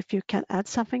Jyoti, if you can add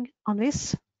something on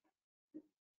this.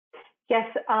 Yes,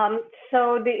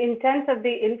 so the intent of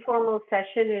the informal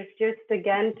session is just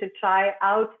again to try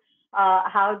out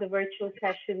how the virtual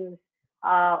sessions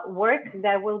work.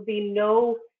 There will be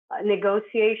no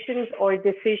negotiations or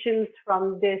decisions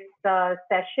from this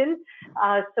session.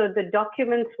 So the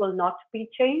documents will not be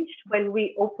changed. When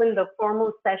we open the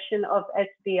formal session of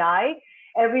SBI,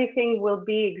 everything will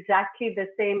be exactly the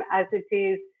same as it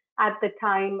is at the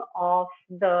time of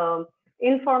the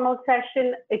informal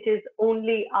session. It is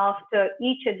only after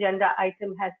each agenda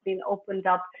item has been opened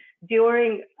up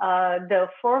during the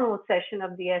formal session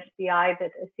of the SBI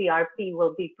that a CRP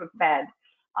will be prepared.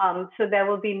 So there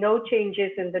will be no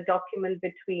changes in the document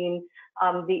between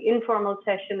the informal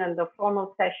session and the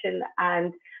formal session,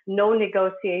 and no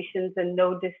negotiations and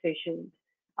no decisions.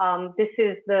 This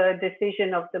is the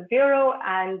decision of the Bureau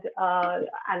and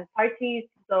parties.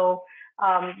 So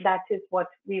that is what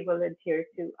we will adhere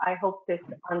to. I hope this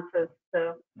answers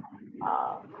the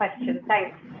question.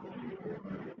 Thanks.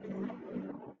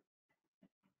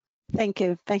 Thank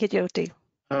you, Jyoti.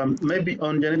 Maybe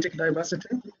on genetic diversity?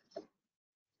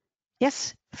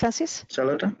 Yes, Francis?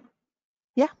 Charlotta?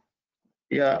 Yeah.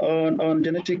 Yeah, on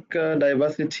genetic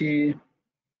diversity,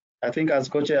 I think as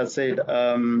Co-Chair has said,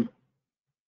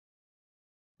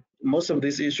 most of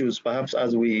these issues, perhaps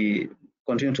as we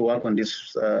continue to work on this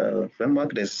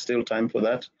framework. There's still time for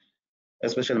that,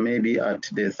 especially maybe at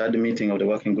the third meeting of the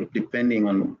working group, depending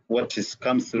on what is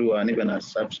come through and even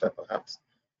as SBSTTA perhaps.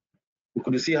 We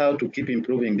could see how to keep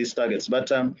improving these targets.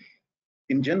 But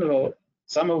in general,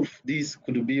 some of these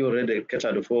could be already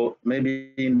catered for,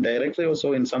 maybe indirectly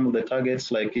also in some of the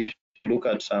targets, like if you look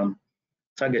at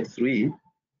target 3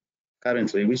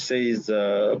 currently, which says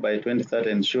by 2030,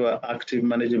 ensure active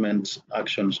management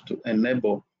actions to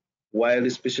enable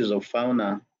wild species of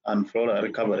fauna and flora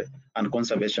recovery and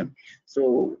conservation.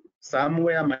 So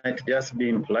somewhere might just be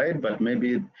implied, but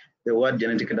maybe the word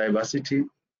genetic diversity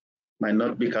might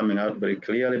not be coming out very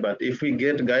clearly. But if we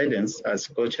get guidance, as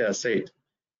co-chair said,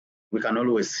 we can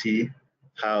always see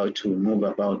how to move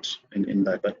about in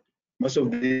that. But most of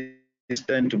these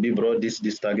tend to be broad,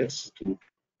 these targets to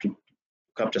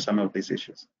capture some of these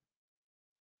issues.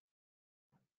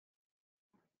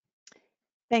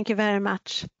 Thank you very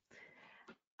much.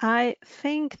 I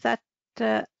think that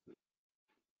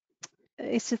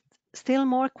is it still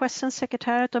more questions,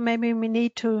 Secretariat, or maybe we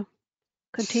need to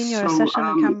continue our session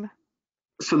and come?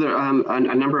 So there a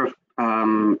number of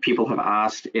people have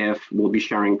asked if we'll be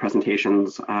sharing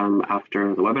presentations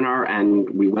after the webinar, and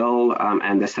we will,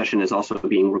 and this session is also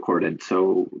being recorded,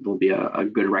 so there'll be a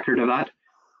good record of that.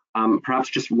 Perhaps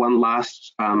just one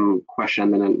last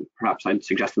question, and then perhaps I'd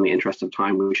suggest in the interest of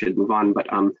time we should move on, but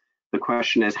the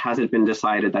question is, has it been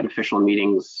decided that official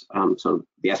meetings, so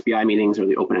the SBI meetings or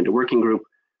the open-ended working group,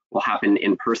 will happen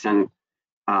in person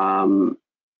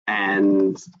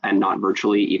and not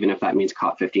virtually, even if that means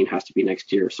COP15 has to be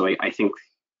next year? So I think,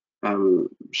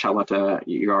 Charlotte,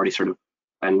 you already sort of,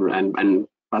 and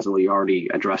Basil, you already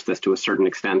addressed this to a certain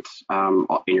extent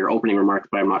in your opening remarks,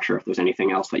 but I'm not sure if there's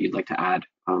anything else that you'd like to add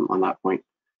on that point.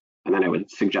 And then I would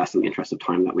suggest, in the interest of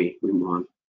time, that we move on.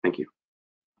 Thank you.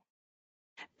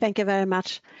 Thank you very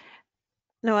much.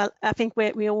 No, I think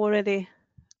we already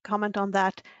comment on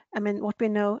that. I mean, what we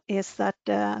know is that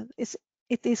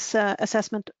it is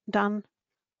assessment done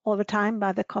all the time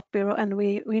by the COP Bureau, and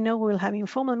we know we'll have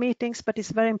informal meetings, but it's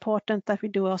very important that we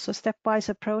do also stepwise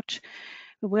approach.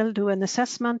 We will do an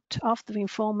assessment after the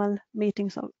informal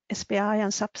meetings of SBI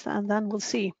and SBSTTA, and then we'll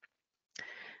see.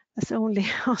 That's the only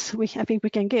answer I think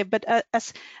we can give. But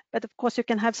of course you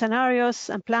can have scenarios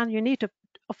and plan. You need to,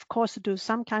 of course, do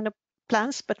some kind of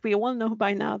plans, but we all know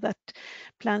by now that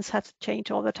plans have to change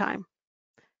all the time.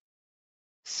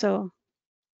 So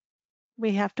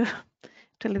we have to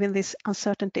live in this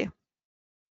uncertainty.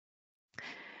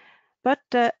 But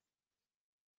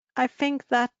I think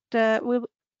that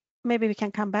maybe we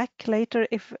can come back later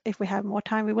if we have more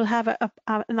time. We will have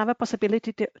another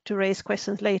possibility to raise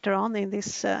questions later on in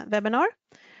this webinar.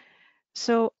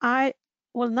 So I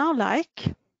will now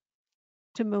like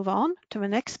to move on to the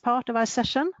next part of our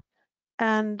session,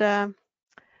 and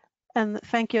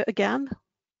thank you again,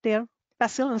 dear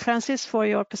Basil and Francis, for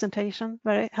your presentation.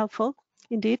 Very helpful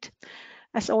indeed,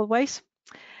 as always.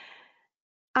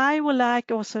 I would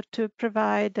like also to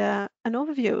provide an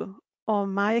overview of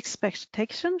my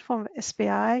expectation from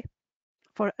SBI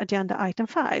for agenda item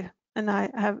 5, and I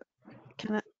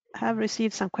have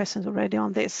received some questions already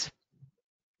on this.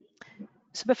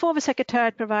 So before the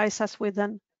Secretariat provides us with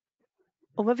an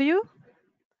overview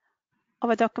of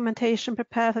a documentation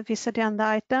prepared for this agenda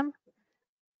item,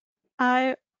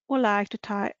 I would like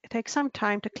to take some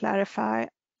time to clarify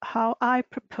how I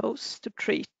propose to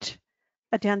treat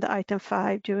agenda item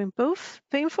 5 during both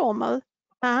the informal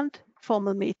and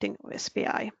formal meeting of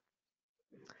SBI.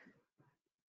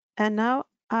 And now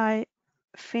I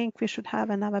think we should have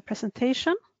another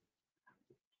presentation.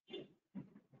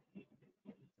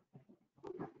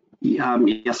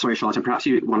 Yes, sorry, Charlotte. Perhaps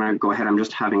you want to go ahead. I'm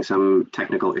just having some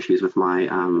technical issues with my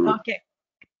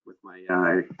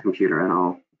computer,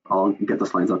 and I'll get the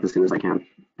slides up as soon as I can.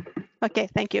 Okay,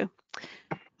 thank you.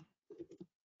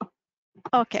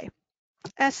 Okay,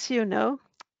 as you know,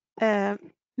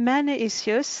 many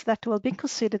issues that will be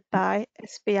considered by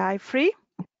SBI3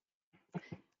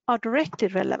 are directly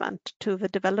relevant to the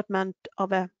development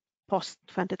of a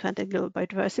post-2020 Global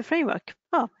Biodiversity Framework.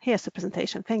 Oh, here's the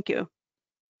presentation. Thank you.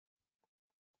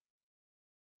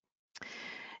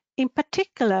 In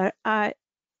particular,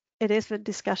 it is the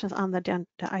discussions on the agenda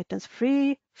items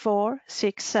 3, 4,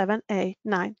 6, 7, 8,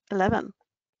 9, 11.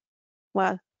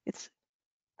 Well, it's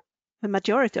the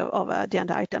majority of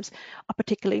agenda items are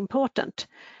particularly important.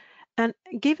 And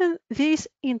given these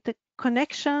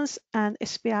interconnections and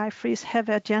SBI3's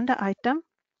heavy agenda item,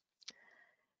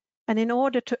 and in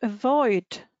order to avoid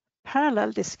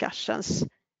parallel discussions,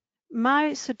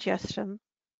 my suggestion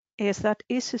is that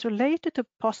issues related to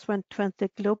Post-2020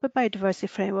 Global Biodiversity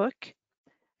Framework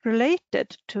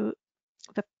related to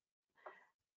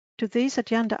to these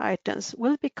agenda items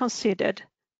will be considered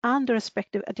under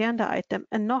respective agenda item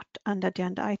and not under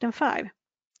agenda item 5.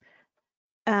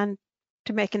 And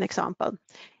to make an example,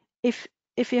 if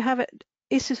you have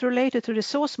issues related to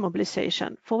resource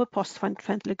mobilization for the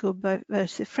Post-2020 Global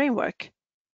Biodiversity Framework,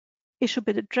 it should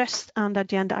be addressed under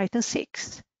agenda item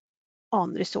 6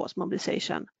 on resource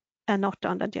mobilization and not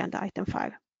under agenda item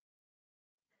 5.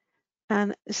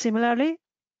 And similarly,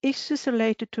 issues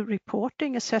related to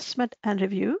reporting, assessment and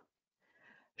review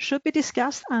should be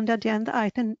discussed under agenda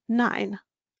item 9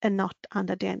 and not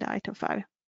under agenda item 5.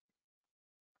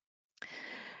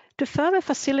 To further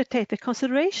facilitate the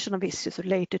consideration of issues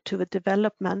related to the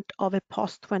development of a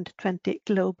post-2020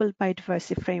 Global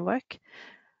Biodiversity Framework,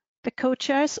 the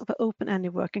co-chairs of the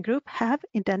open-ended working group have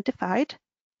identified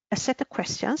a set of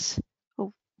questions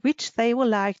of which they would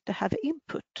like to have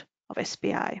input of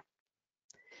SBI.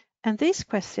 And these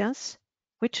questions,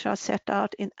 which are set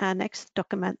out in Annex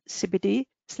Document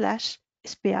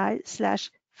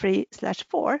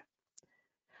CBD/SBI/3/4,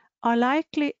 are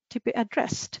likely to be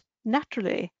addressed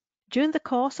naturally during the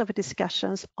course of the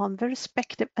discussions on the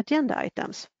respective agenda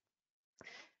items.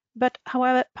 But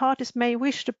however, parties may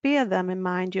wish to bear them in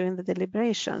mind during the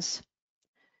deliberations.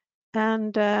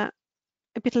 And a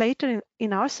bit later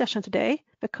in our session today,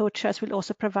 the co-chairs will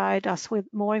also provide us with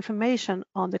more information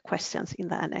on the questions in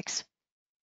the annex.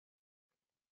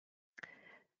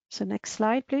 So next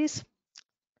slide, please.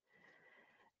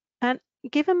 And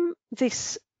given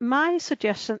this, my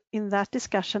suggestion in that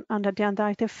discussion under agenda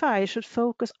item 5 should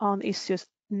focus on issues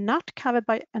not covered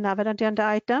by another agenda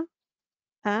item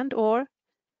and/or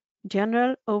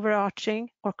general,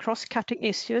 overarching or cross-cutting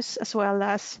issues, as well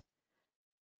as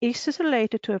issues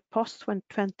related to a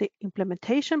post-2020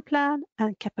 implementation plan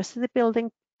and capacity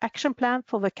building action plan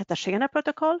for the Cartagena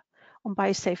Protocol on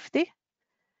biosafety,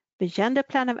 the gender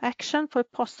plan of action for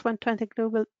post-2020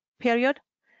 global period,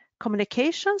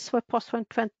 communications for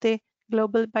post-2020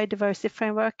 Global Biodiversity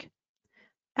Framework,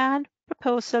 and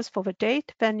proposals for the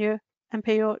date, venue, and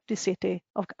periodicity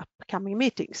of upcoming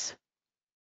meetings.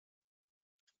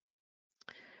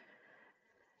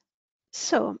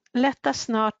 So let us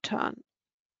now turn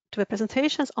to the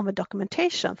presentations on the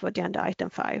documentation for agenda item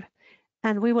 5,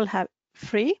 and we will have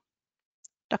three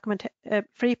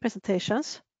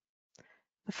presentations.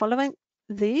 Following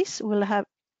these, we'll have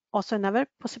also another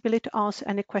possibility to answer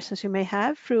any questions you may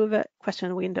have through the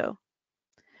question window.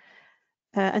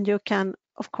 And you can,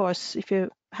 of course, if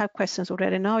you have questions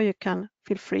already now, you can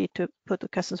feel free to put the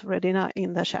questions already now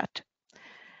in the chat.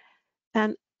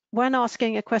 And when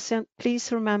asking a question,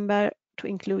 please remember to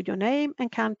include your name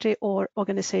and country or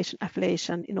organization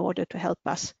affiliation in order to help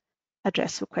us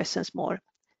address the questions more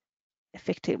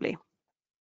effectively.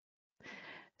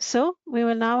 So we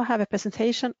will now have a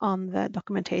presentation on the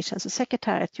documentation. So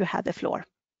Secretariat, you have the floor.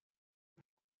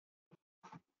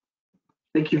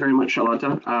 Thank you very much,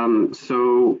 Charlotta.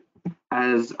 So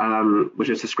as was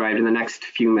just described, in the next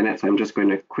few minutes, I'm just going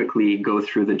to quickly go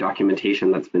through the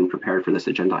documentation that's been prepared for this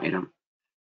agenda item.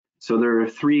 So there are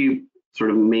three sort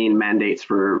of main mandates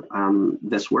for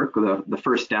this work. The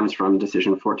first stems from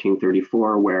Decision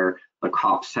 1434, where the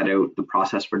COP set out the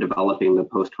process for developing the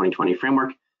post-2020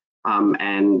 framework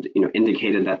and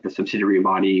indicated that the subsidiary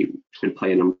body should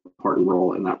play an important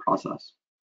role in that process.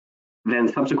 Then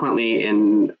subsequently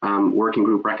in working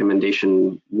group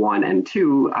recommendation 1 and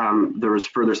 2, there was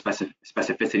further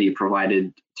specificity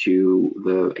provided to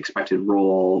the expected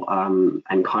role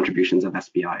and contributions of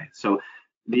SBI. So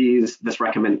this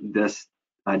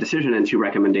decision and 2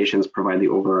 recommendations provide the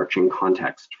overarching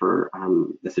context for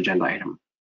this agenda item.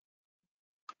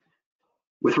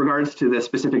 With regards to the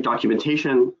specific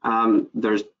documentation,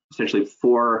 there's essentially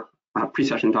 4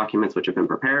 pre-session documents which have been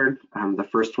prepared. The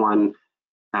first one,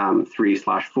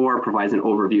 3/4, provides an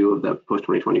overview of the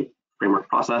post-2020 framework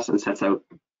process and sets out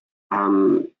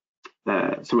some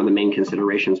of the main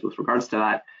considerations with regards to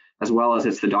that, as well as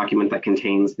it's the document that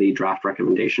contains the draft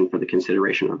recommendation for the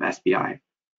consideration of SBI.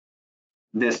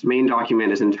 This main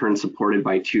document is in turn supported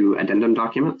by 2 addendum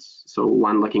documents, so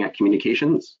one looking at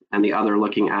communications and the other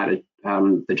looking at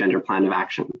the gender plan of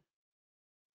action.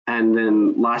 And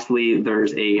then lastly,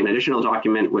 there's an additional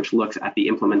document which looks at the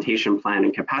implementation plan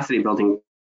and capacity building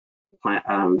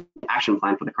plan, action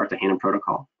plan for the Cartagena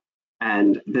Protocol.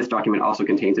 And this document also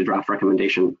contains a draft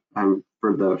recommendation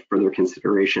for the further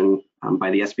consideration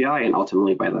by the SBI and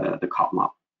ultimately by the COP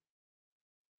MOP.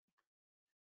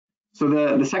 So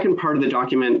the second part of the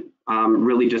document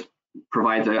really just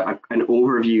provides an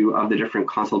overview of the different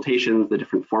consultations, the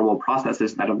different formal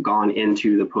processes that have gone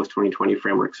into the post-2020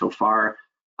 framework so far.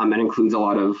 It includes a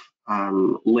lot of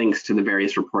links to the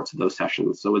various reports of those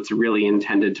sessions. So it's really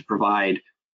intended to provide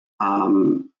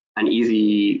an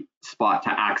easy spot to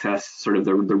access sort of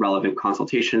the relevant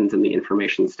consultations and the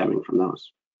information stemming from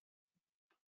those.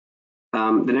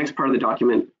 The next part of the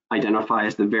document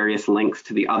identifies the various links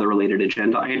to the other related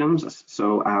agenda items.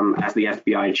 So as the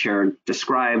SBI chair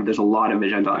described, there's a lot of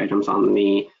agenda items on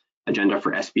the agenda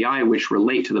for SBI which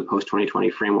relate to the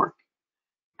post-2020 framework.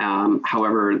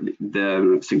 However,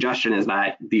 the suggestion is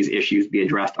that these issues be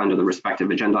addressed under the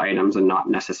respective agenda items and not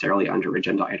necessarily under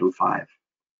agenda item 5.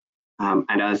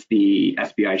 And as the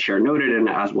SBI chair noted, and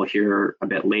as we'll hear a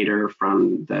bit later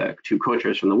from the two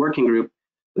co-chairs from the working group,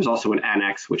 there's also an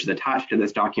annex which is attached to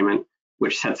this document,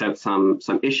 which sets out some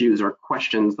issues or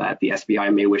questions that the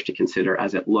SBI may wish to consider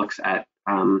as it looks at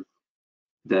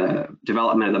the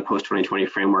development of the post-2020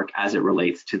 framework as it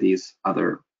relates to these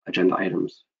other agenda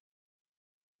items.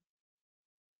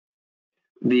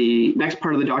 The next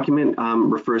part of the document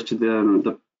refers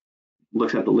to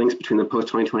looks at the links between the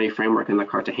post-2020 framework and the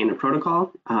Cartagena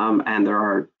Protocol, and there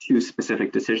are two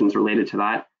specific decisions related to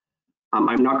that.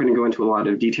 I'm not going to go into a lot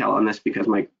of detail on this because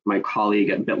my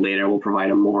colleague a bit later will provide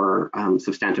a more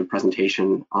substantive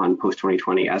presentation on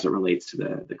post-2020 as it relates to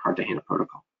the Cartagena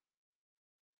Protocol.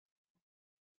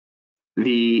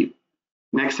 The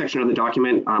next section of the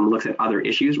document looks at other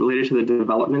issues related to the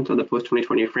development of the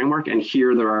post-2020 framework, and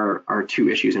here there are two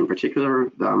issues in particular.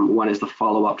 One is the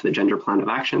follow-up to the Gender Plan of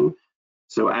Action.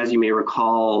 So as you may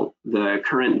recall, the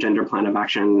current Gender Plan of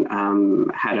Action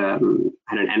had an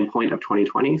endpoint of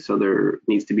 2020, so there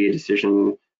needs to be a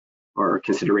decision or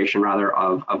consideration rather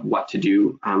of what to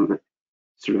do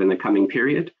sort of in the coming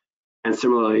period. And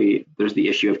similarly, there's the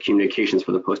issue of communications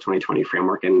for the post-2020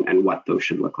 framework and what those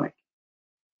should look like.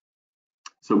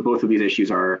 So both of these issues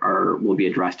will be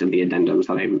addressed in the addendums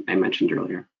that I mentioned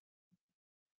earlier.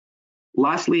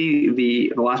 Lastly,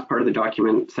 the last part of the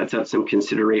document sets out some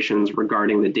considerations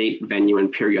regarding the date, venue,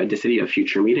 and periodicity of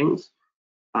future meetings.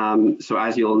 So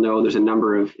as you'll know, there's a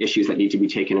number of issues that need to be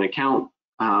taken into account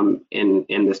in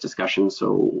this discussion.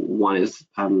 So one is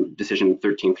decision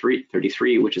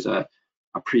 1333, which is a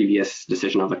previous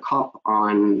decision of the COP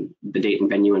on the date and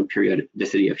venue and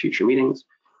periodicity of future meetings.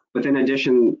 But in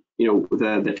addition,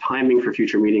 the timing for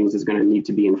future meetings is going to need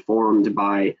to be informed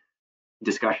by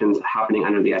discussions happening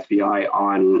under the SBI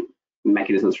on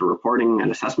mechanisms for reporting and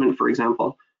assessment, for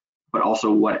example, but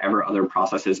also whatever other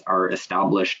processes are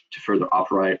established to further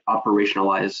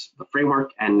operationalize the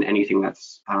framework and anything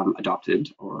that's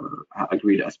adopted or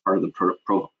agreed as part of the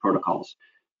protocols.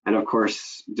 And of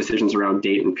course, decisions around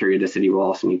date and periodicity will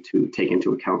also need to take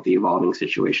into account the evolving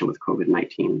situation with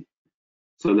COVID-19.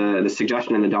 So the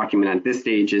suggestion in the document at this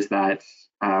stage is that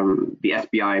the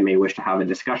SBI may wish to have a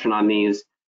discussion on these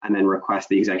and then request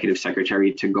the executive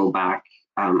secretary to go back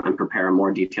and prepare a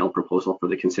more detailed proposal for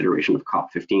the consideration of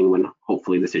COP15 when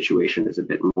hopefully the situation is a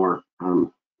bit more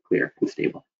clear and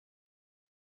stable.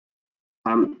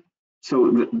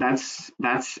 So that's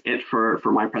it for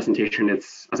my presentation.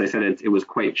 It's, as I said, it was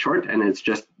quite short, and it's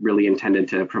just really intended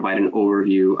to provide an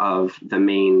overview of the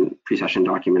main pre-session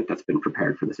document that's been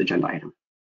prepared for this agenda item.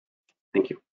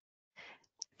 Thank you.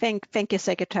 Thank you,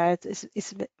 Secretary.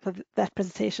 For that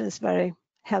presentation is very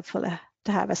helpful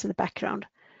to have as in the background.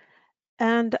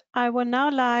 And I would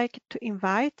now like to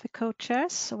invite the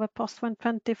co-chairs of a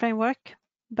post-2020 framework,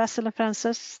 Basil and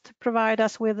Francis, to provide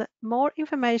us with more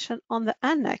information on the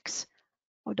annex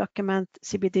of document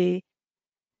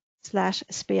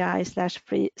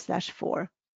CBD/SBI/3/4.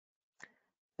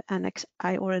 The annex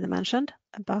I already mentioned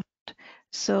about.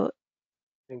 So,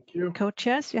 thank you.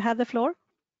 Co-chairs, you have the floor.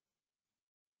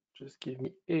 Just give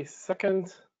me a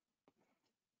second.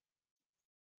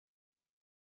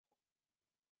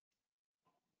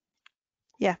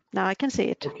 Yeah, now I can see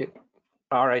it. Okay,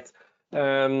 all right.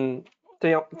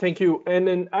 Thank you. And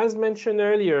then, as mentioned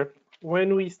earlier,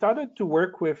 when we started to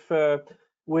work with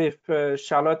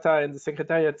Charlotta and the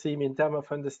Secretariat team in terms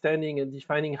of understanding and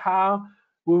defining how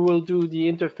we will do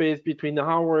the interface between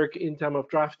our work in terms of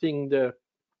drafting the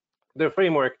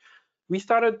framework, we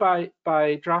started by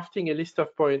drafting a list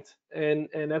of points, and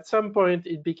at some point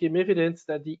it became evident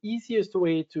that the easiest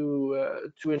way to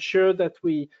ensure that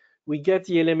we get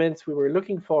the elements we were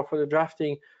looking for the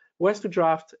drafting was to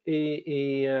draft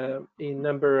a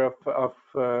number of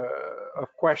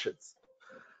questions.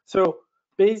 So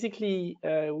basically,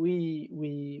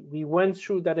 we went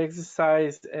through that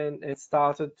exercise and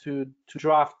started to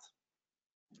draft.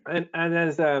 And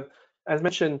as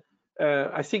mentioned,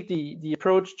 I think the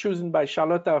approach chosen by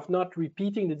Charlotta of not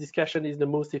repeating the discussion is the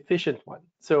most efficient one.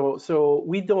 So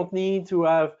we don't need to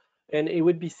have, and it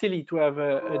would be silly to have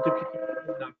a duplication of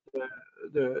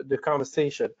the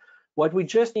conversation. What we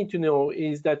just need to know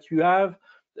is that you have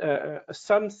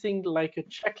something like a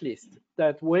checklist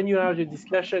that when you have your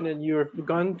discussion and you've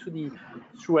gone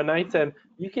through an item,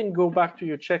 you can go back to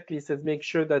your checklist and make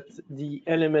sure that the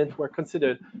elements were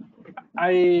considered.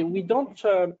 We don't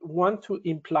want to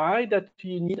imply that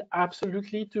you need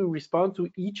absolutely to respond to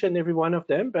each and every one of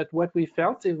them, but what we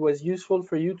felt it was useful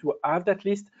for you to have that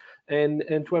list and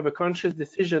to have a conscious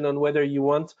decision on whether you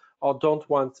want or don't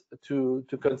want to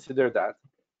consider that.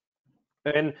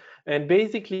 And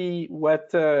basically what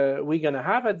we're going to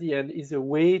have at the end is a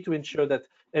way to ensure that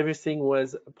everything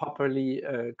was properly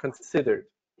considered.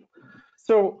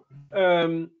 So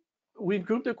we've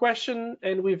grouped the question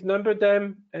and we've numbered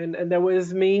them, and that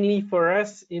was mainly for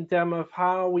us in terms of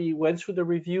how we went through the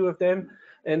review of them,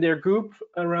 and they're grouped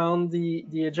around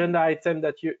the agenda item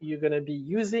that you're going to be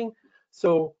using.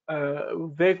 So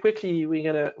very quickly we're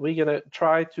gonna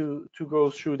try to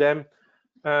go through them.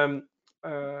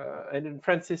 And then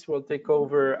Francis will take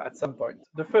over at some point.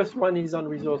 The first one is on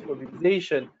resource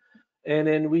mobilization, and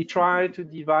then we try to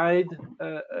divide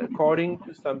according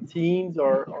to some themes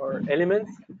or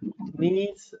elements,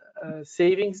 needs,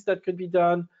 savings that could be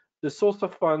done, the source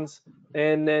of funds,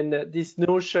 and then this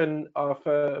notion of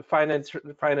finance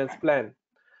plan.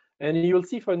 And you'll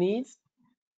see for needs,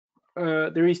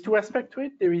 there is two aspects to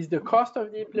it. There is the cost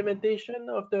of the implementation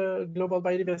of the Global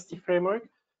Biodiversity Framework,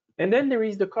 and then there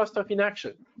is the cost of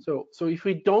inaction. So if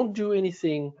we don't do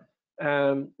anything,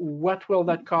 what will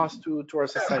that cost to our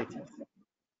societies?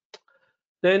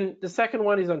 Then the second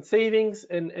one is on savings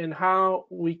and how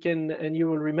we can, and you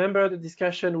will remember the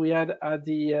discussion we had at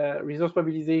the resource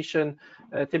mobilization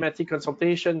thematic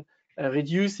consultation,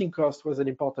 reducing cost was an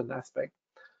important aspect.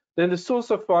 Then the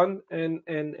source of fund, and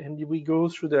we go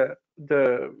through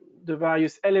the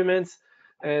various elements,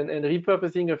 and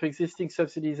repurposing of existing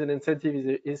subsidies and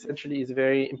incentives essentially is a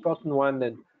very important one.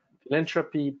 Then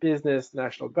philanthropy, business,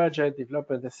 national budget,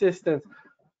 development assistance,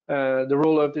 the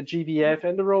role of the GBF,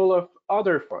 and the role of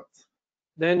other funds.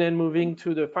 Then moving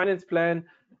to the finance plan,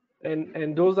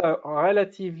 and those are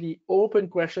relatively open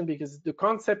questions because the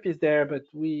concept is there, but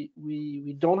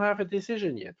we don't have a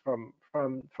decision yet from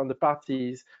the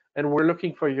parties, and we're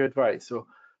looking for your advice. So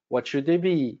what should they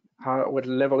be? What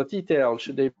level of detail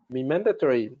should they be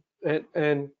mandatory?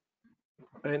 And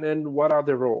what are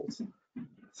the roles?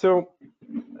 So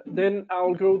then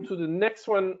I'll go to the next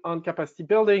one on capacity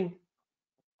building.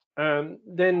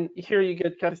 Then here you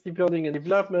get capacity building and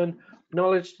development,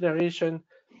 knowledge generation,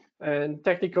 and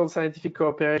technical scientific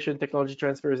cooperation, technology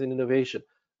transfers, and innovation.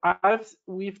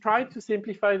 We've tried to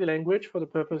simplify the language for the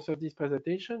purpose of this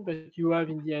presentation, but you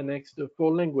have in the annex the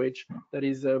full language that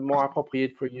is more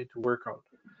appropriate for you to work on.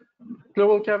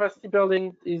 Global capacity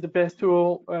building is the best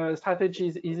tool.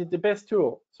 Strategies, is it the best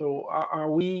tool? So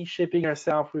are we shaping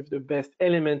ourselves with the best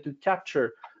element to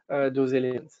capture those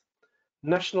elements?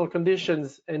 National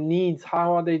conditions and needs,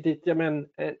 how are they determined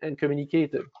and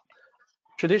communicated?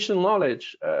 Traditional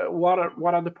knowledge, what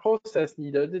are the process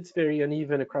needed? It's very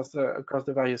uneven across the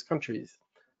various countries.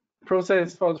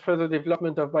 Process for further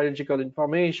development of biological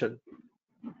information.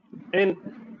 And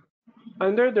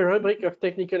under the rubric of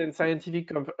technical and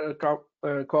scientific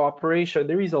cooperation,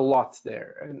 there is a lot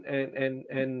there,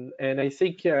 and I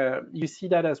think you see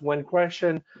that as one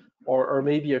question, or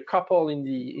maybe a couple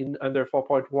in under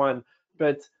 4.1,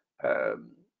 but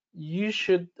you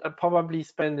should probably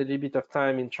spend a little bit of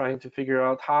time in trying to figure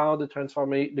out how the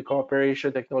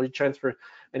cooperation, technology transfer,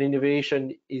 and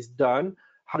innovation is done.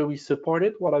 How do we support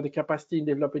it? What are the capacity in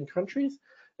developing countries,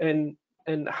 and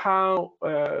how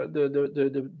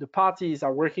the parties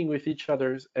are working with each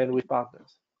other and with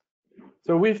partners.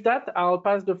 So with that, I'll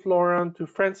pass the floor on to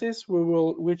Francis, who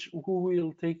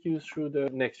will take you through the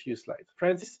next few slides.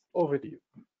 Francis, over to you.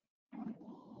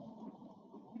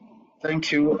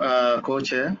 Thank you,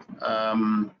 Co-Chair.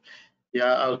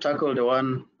 Yeah, I'll tackle the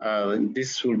one.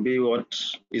 This will be what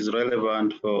is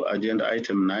relevant for agenda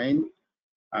item 9,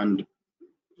 and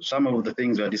some of the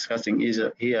things we're discussing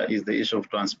here is the issue of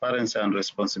transparency and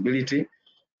responsibility.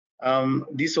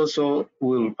 This also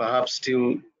will perhaps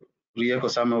still re-echo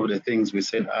some of the things we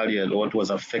said earlier, what was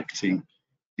affecting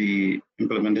the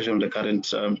implementation of the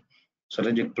current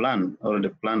strategic plan, or the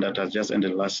plan that has just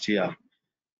ended last year.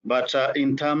 But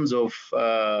in terms of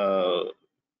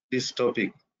this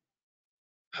topic,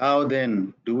 how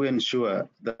then do we ensure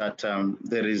that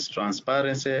there is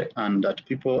transparency and that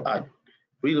people are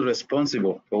really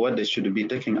responsible for what they should be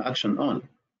taking action on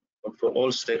for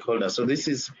all stakeholders? So this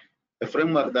is a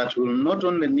framework that will not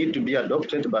only need to be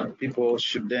adopted, but people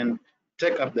should then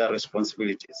take up their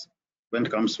responsibilities when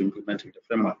it comes to implementing the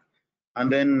framework.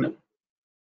 And then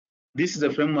This is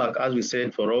a framework, as we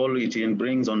said, for all. It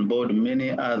brings on board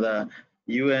many other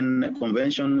UN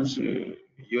conventions,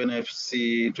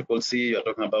 UNFC, CCC, you're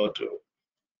talking about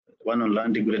one on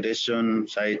land degradation,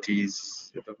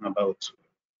 CITES, you're talking about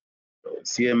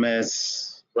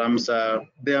CMS, Ramsar.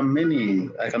 There are many,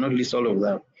 I cannot list all of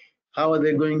them. How are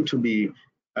they going to be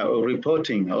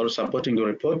reporting or supporting the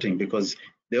reporting? Because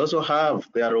they also have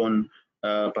their own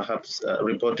perhaps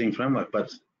reporting framework,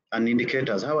 and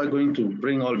indicators. How are we going to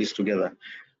bring all this together?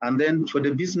 And then for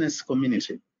the business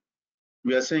community,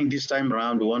 we are saying this time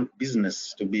around we want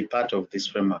business to be part of this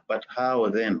framework, but how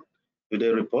then do they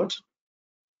report?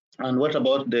 And what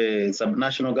about the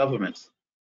subnational governments?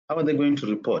 How are they going to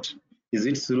report? Is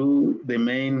it through the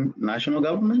main national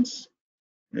governments?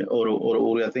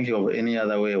 Or we are thinking of any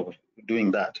other way of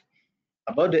doing that?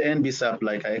 About the NBSAP,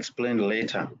 like I explained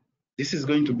later, this is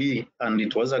going to be, and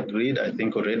it was agreed, I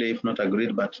think already, if not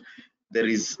agreed, but there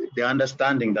is the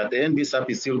understanding that the NBSAP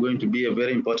is still going to be a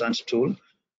very important tool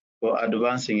for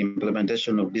advancing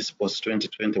implementation of this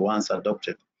post-2020 once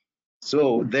adopted.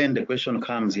 So then the question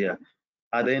comes here,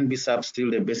 are the NBSAP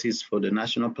still the basis for the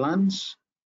national plans?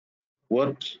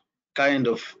 What kind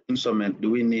of instrument do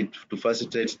we need to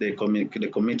facilitate the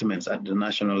commitments at the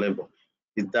national level?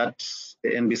 Is that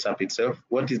the NBSAP itself?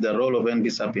 What is the role of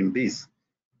NBSAP in this?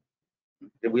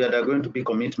 We are going to be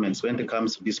commitments when it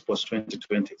comes to this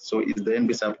post-2020. So is the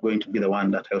NBSAP going to be the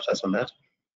one that helps us on that?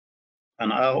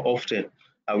 And how often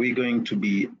are we going to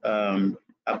be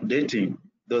updating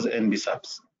those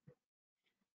NBSAPs?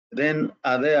 Then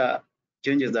are there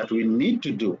changes that we need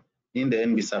to do in the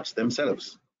NBSAPs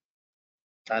themselves?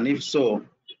 And if so,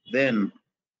 then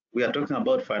we are talking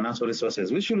about financial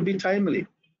resources, which should be timely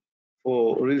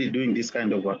for really doing this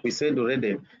kind of work. We said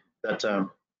already that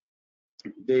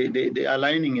the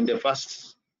aligning in the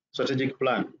first strategic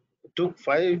plan took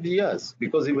 5 years,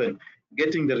 because even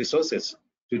getting the resources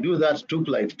to do that took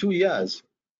like 2 years,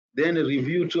 then a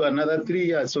review to another 3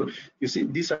 years. So you see,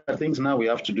 these are things now we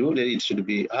have to do. It should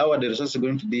be, how are the resources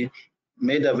going to be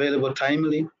made available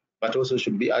timely, but also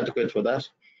should be adequate for that?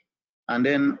 And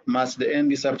then must the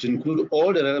NBSAP include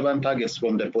all the relevant targets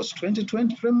from the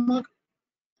post-2020 framework?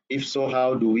 If so,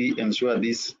 how do we ensure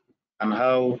this, and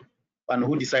how, and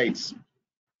who decides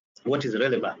what is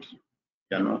relevant?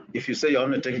 You know, if you say you're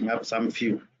only taking up some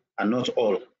few and not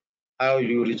all, how do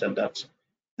you reach at that?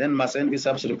 Then must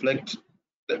NBSAPs reflect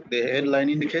the headline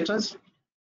indicators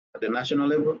at the national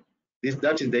level?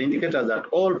 That is the indicator that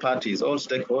all parties, all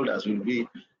stakeholders will be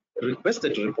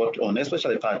requested to report on,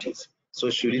 especially parties. So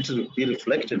should it be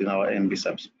reflected in our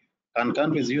NBSAPs? Can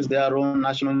countries use their own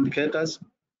national indicators,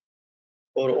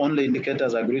 or only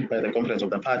indicators agreed by the conference of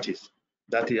the parties?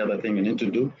 That's the other thing we need to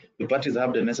do. The parties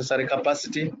have the necessary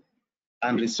capacity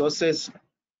and resources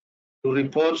to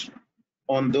report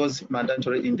on those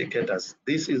mandatory indicators.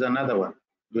 This is another one.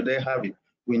 Do they have it?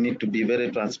 We need to be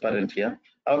very transparent here.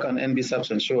 How can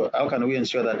NBSAPs ensure, how can we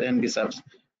ensure that NBSAPs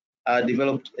are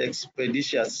developed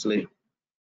expeditiously?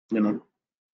 You know,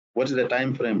 what is the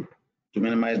time frame to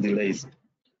minimize delays?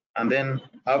 And then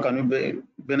how can we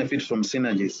benefit from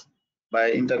synergies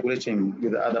by integrating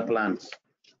with other plans?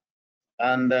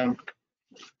 And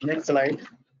next slide,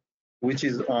 which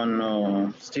is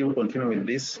on still continuing with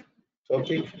this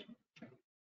topic.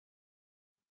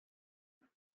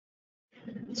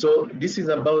 So this is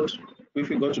about, if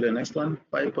we go to the next one,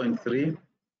 5.3.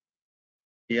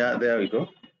 Yeah, there we go.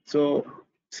 So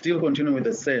still continuing with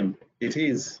the same. It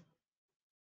is,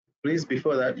 please,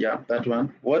 before that, yeah, that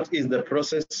one. What is the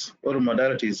process or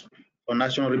modalities for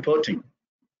national reporting?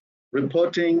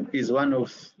 Reporting is one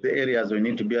of the areas we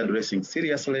need to be addressing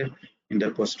seriously in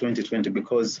the post-2020,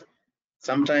 because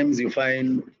sometimes you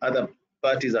find other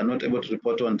parties are not able to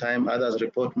report on time, others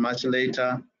report much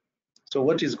later. So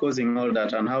what is causing all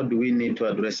that, and how do we need to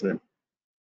address them?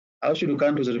 How should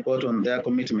countries report on their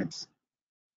commitments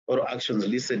or actions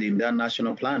listed in their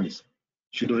national plans?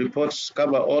 Should reports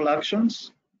cover all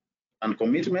actions and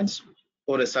commitments,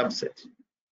 or a subset?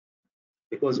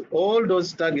 Because all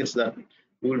those targets that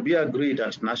will be agreed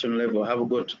at national level have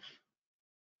got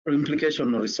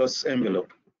implication on resource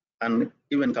envelope and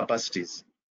even capacities,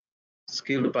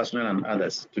 skilled personnel and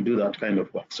others to do that kind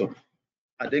of work. So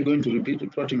are they going to repeat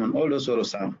reporting on all those, or a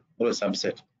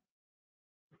subset?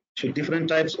 Should different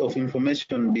types of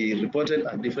information be reported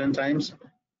at different times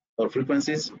or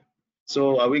frequencies?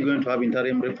 So are we going to have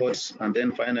interim reports, and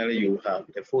then finally you have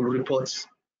the full reports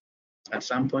at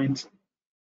some point?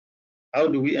 How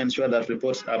do we ensure that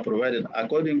reports are provided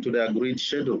according to the agreed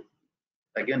schedule?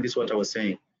 Again, this is what I was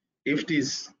saying. If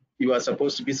this, you are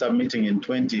supposed to be submitting in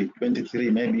 2023,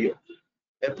 maybe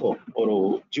April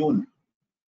or June,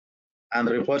 and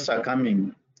reports are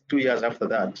coming 2 years after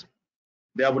that,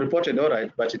 they have reported all right,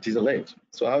 but it is late.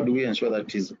 So how do we ensure that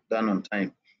it is done on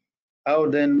time? How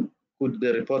then could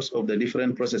the reports of the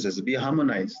different processes be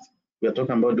harmonized? We are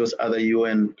talking about those other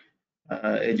UN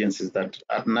agencies that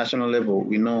at national level,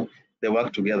 we know they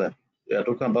work together. We are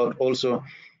talking about also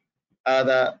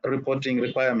other reporting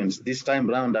requirements this time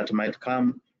round that might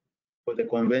come for the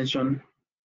convention,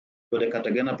 for the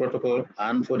Cartagena Protocol,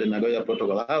 and for the Nagoya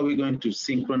Protocol. How are we going to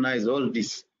synchronize all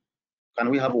this? Can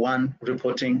we have one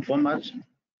reporting format,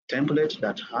 template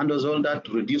that handles all that,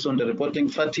 reduce on the reporting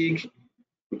fatigue?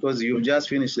 Because you've just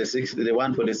finished the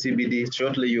one for the CBD,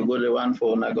 shortly you go the one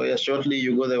for Nagoya, shortly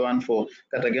you go the one for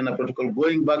Cartagena Protocol,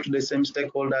 going back to the same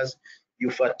stakeholders,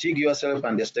 you fatigue yourself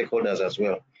and the stakeholders as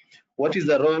well. What is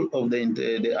the role of the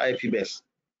IP base,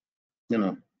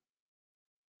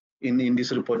 in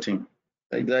this reporting?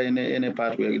 Like there any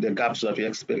part where the gaps that we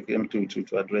expect them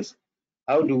to address?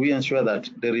 How do we ensure that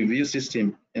the review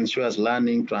system ensures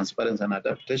learning, transparency, and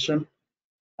adaptation?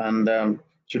 And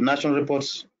should national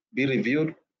reports be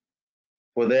reviewed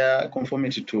for their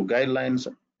conformity to guidelines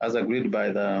as agreed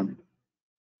by the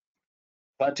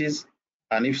parties?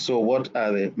 And if so, what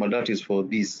are the modalities for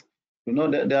this?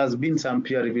 That there has been some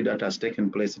peer review that has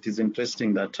taken place. It is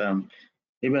interesting that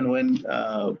even when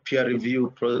the peer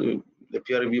review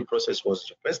process was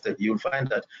requested, you'll find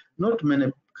that not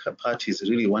many parties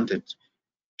really wanted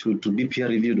to be peer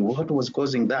reviewed. What was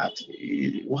causing that?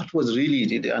 What was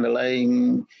really the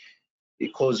underlying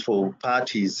cause for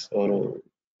parties or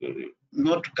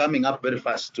not coming up very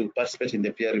fast to participate in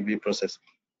the peer review process?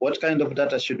 What kind of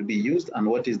data should be used, and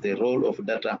what is the role of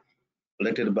data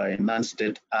collected by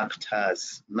non-state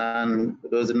actors,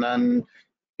 those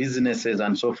non-businesses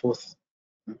and so forth?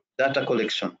 Data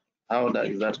collection, how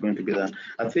is that going to be done?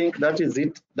 I think that is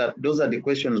it, that those are the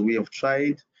questions we have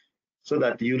tried so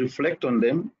that you reflect on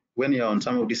them when you're on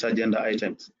some of these agenda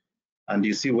items and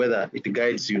you see whether it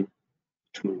guides you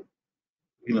to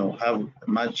have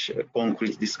much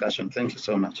concrete discussion. Thank you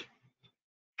so much.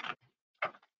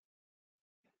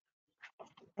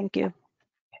 Thank you.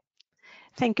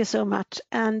 Thank you so much.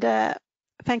 And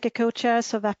thank you,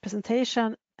 co-chairs, for that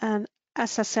presentation. And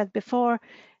as I said before,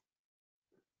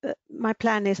 my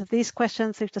plan is that these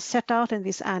questions, which are set out in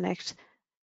this annex,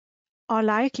 are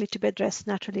likely to be addressed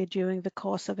naturally during the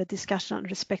course of a discussion on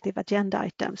respective agenda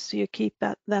items. So you keep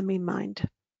them in mind.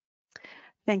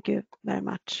 Thank you very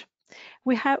much.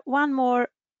 We have one more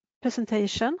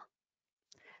presentation,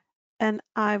 and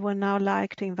I would now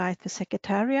like to invite the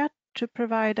Secretariat to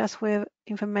provide us with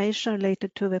information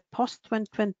related to the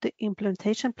Post-2020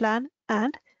 Implementation Plan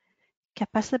and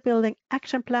Capacity Building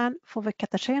Action Plan for the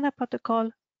Cartagena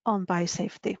Protocol on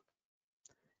Biosafety.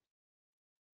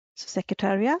 So,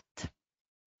 Secretariat,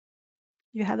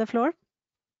 you have the floor.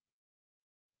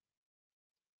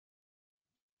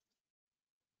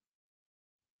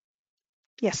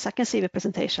 Yes, I can see the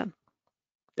presentation.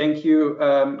 Thank you,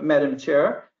 Madam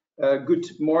Chair. Good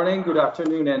morning, good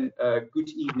afternoon, and good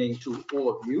evening to all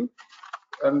of you.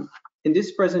 In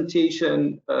this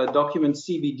presentation, document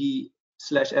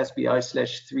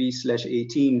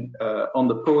CBD/SBI/3/18 on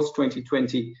the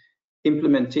Post-2020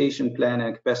 Implementation Plan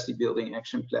and Capacity Building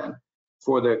Action Plan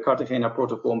for the Cartagena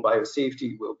Protocol on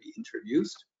Biosafety will be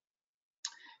introduced.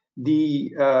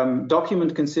 The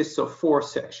document consists of 4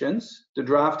 sections. The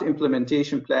draft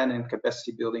implementation plan and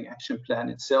capacity building action plan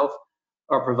itself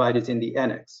are provided in the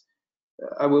annex.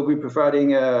 I will be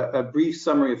providing a brief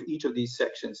summary of each of these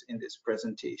sections in this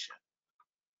presentation.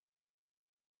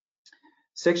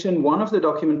 Section 1 of the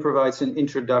document provides an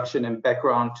introduction and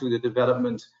background to the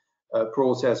development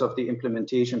process of the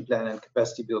implementation plan and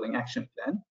capacity building action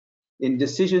plan. In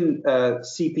decision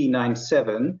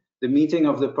CP97, the meeting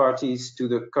of the parties to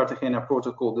the Cartagena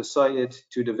Protocol decided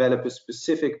to develop a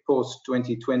specific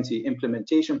post-2020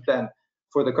 implementation plan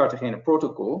for the Cartagena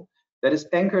Protocol that is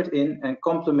anchored in and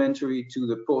complementary to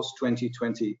the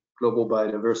Post-2020 Global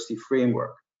Biodiversity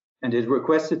Framework, and it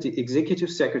requested the Executive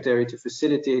Secretary to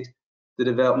facilitate the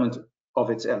development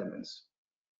of its elements.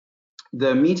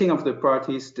 The meeting of the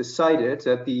parties decided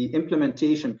that the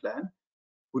implementation plan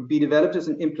would be developed as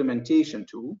an implementation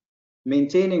tool,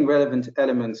 maintaining relevant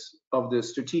elements of the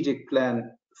strategic plan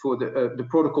for the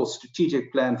protocol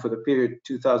strategic plan for the period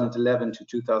 2011 to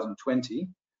 2020,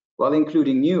 while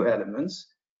including new elements,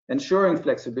 ensuring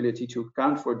flexibility to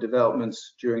account for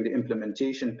developments during the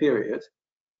implementation period,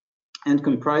 and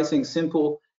comprising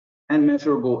simple and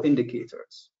measurable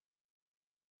indicators.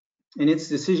 In its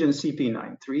decision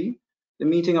CP93, the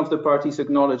meeting of the parties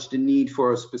acknowledged the need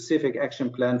for a specific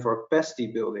action plan for capacity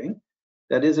building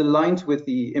that is aligned with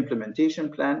the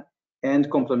implementation plan and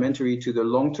complementary to the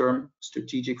long-term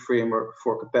strategic framework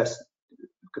for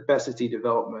capacity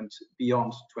development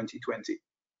beyond 2020.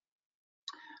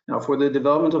 Now, for the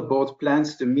development of both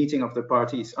plans, the meeting of the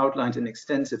parties outlined an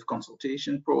extensive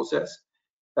consultation process,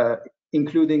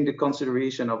 including the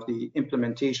consideration of the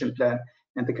implementation plan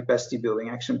and the capacity building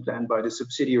action plan by the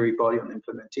subsidiary body on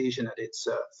implementation at its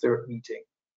third meeting.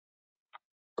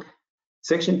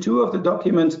 Section 2 of the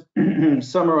document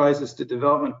summarizes the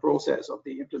development process of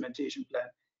the implementation plan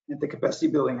and the capacity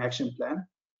building action plan.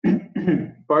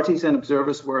 Parties and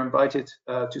observers were invited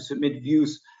to submit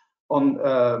views on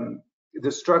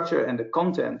the structure and the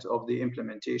content of the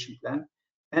implementation plan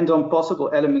and on possible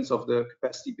elements of the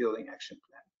capacity building action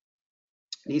plan.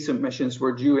 These submissions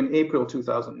were due in April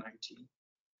 2019.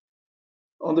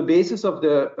 On the basis of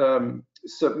the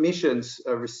submissions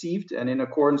received and in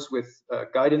accordance with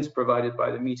guidance provided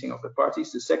by the meeting of the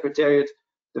parties, the Secretariat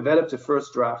developed a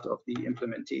first draft of the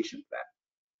implementation plan.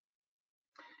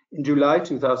 In July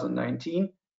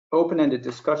 2019, open-ended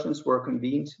discussions were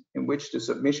convened in which the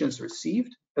submissions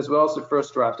received, as well as the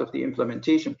first draft of the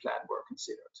implementation plan, were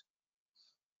considered.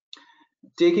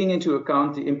 Taking into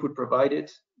account the input provided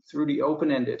through the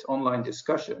open-ended online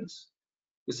discussions,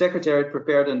 the Secretariat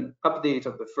prepared an update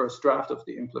of the first draft of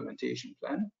the implementation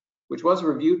plan, which was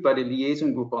reviewed by the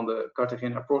liaison group on the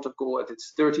Cartagena Protocol at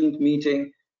its 13th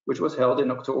meeting, which was held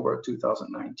in October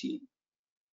 2019.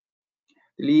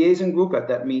 The liaison group at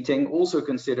that meeting also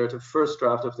considered a first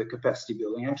draft of the capacity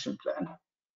building action plan,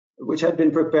 which had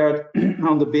been prepared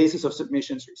on the basis of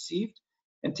submissions received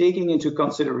and taking into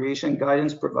consideration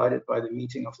guidance provided by the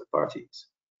meeting of the parties.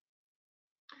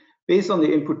 Based on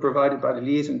the input provided by the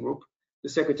liaison group, the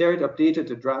Secretariat updated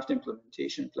the draft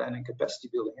implementation plan and capacity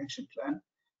building action plan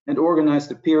and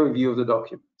organized a peer review of the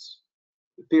documents.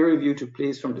 The peer review took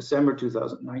place from December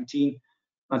 2019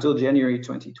 until January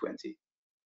 2020.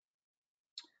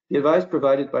 The advice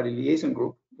provided by the liaison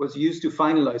group was used to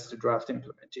finalize the draft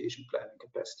implementation plan and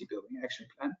capacity building action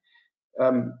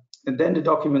plan. And then the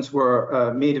documents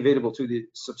were made available to the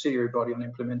subsidiary body on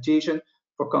implementation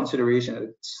for consideration at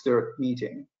its third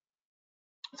meeting.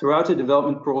 Throughout the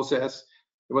development process,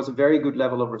 there was a very good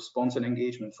level of response and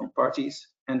engagement from parties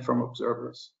and from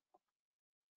observers.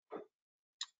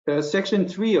 Section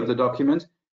 3 of the document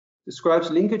describes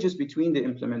linkages between the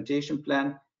implementation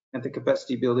plan and the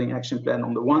capacity building action plan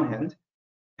on the one hand,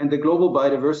 and the global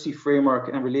biodiversity framework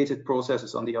and related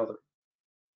processes on the other.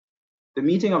 The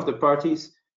meeting of the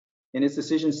parties in its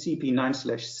decision CP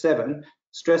 9/7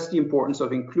 stressed the importance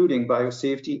of including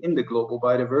biosafety in the global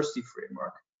biodiversity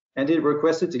framework, and it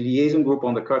requested the liaison group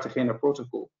on the Cartagena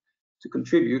Protocol to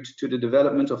contribute to the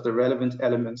development of the relevant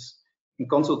elements in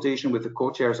consultation with the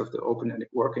co-chairs of the open-ended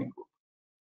working group.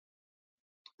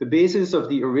 The basis of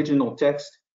the original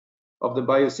text of the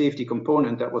biosafety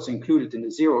component that was included in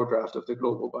the zero draft of the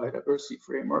Global Biodiversity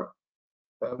Framework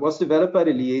was developed by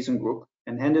the liaison group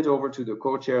and handed over to the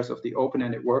co-chairs of the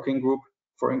open-ended working group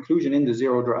for inclusion in the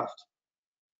zero draft.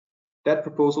 That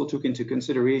proposal took into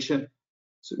consideration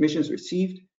submissions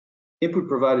received, input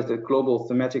provided at global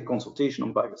thematic consultation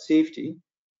on biosafety,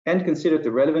 and considered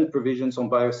the relevant provisions on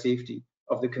biosafety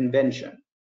of the convention.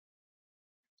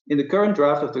 In the current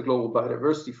draft of the Global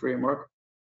Biodiversity Framework,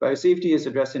 biosafety is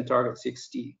addressed in Target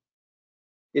 6D.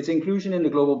 Its inclusion in the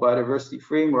Global Biodiversity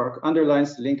Framework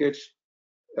underlines the linkage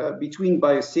between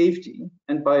biosafety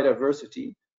and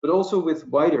biodiversity, but also with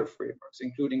wider frameworks,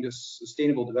 including the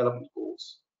Sustainable Development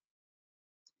Goals.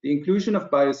 The inclusion of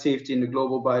biosafety in the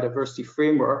Global Biodiversity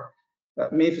Framework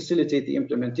may facilitate the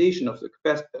implementation of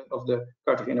the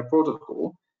Cartagena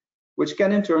Protocol, which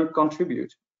can in turn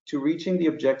contribute to reaching the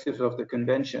objectives of the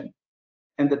Convention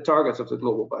and the targets of the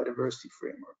Global Biodiversity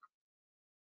Framework.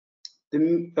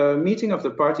 The meeting of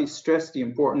the parties stressed the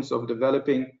importance of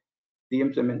developing the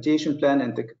implementation plan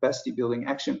and the capacity building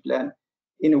action plan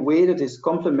in a way that is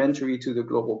complementary to the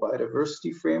Global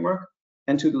Biodiversity Framework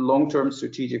and to the long-term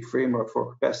strategic framework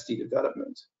for capacity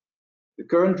development. The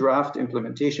current draft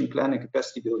implementation plan and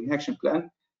capacity building action plan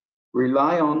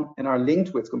rely on and are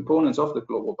linked with components of the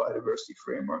Global Biodiversity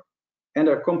Framework and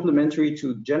are complementary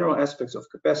to general aspects of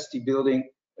capacity building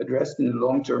addressed in the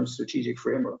long-term strategic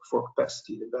framework for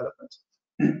capacity development.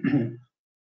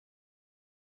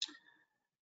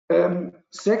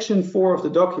 Section 4 of the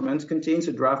document contains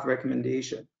a draft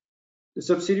recommendation. The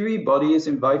subsidiary body is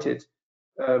invited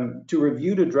to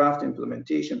review the draft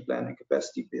implementation plan and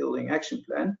capacity building action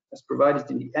plan as provided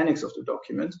in the annex of the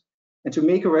document, and to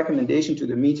make a recommendation to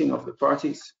the meeting of the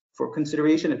parties for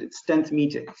consideration at its 10th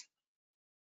meeting.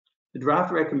 The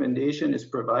draft recommendation is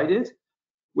provided,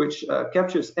 which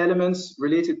captures elements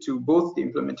related to both the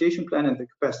implementation plan and the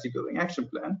capacity building action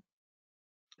plan,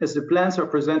 as the plans are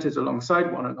presented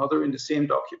alongside one another in the same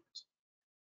document.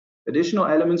 Additional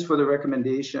elements for the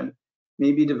recommendation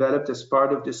may be developed as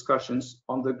part of discussions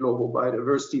on the Global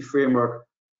Biodiversity Framework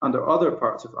under other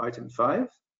parts of item 5,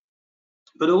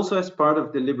 but also as part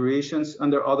of deliberations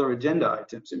under other agenda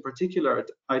items, in particular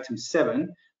at item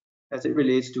 7, as it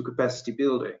relates to capacity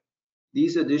building.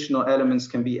 These additional elements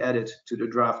can be added to the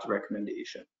draft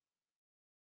recommendation.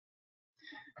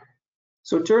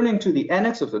 So turning to the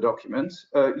annex of the document,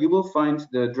 you will find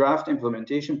the draft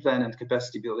implementation plan and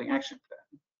capacity building action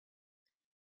plan.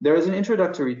 There is an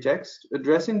introductory text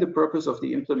addressing the purpose of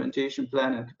the implementation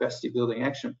plan and capacity building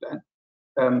action plan,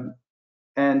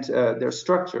 and their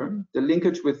structure, the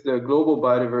linkage with the Global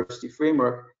Biodiversity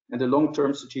Framework and the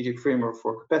long-term strategic framework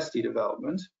for capacity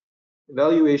development,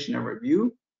 evaluation and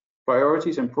review,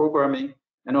 priorities and programming,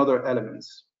 and other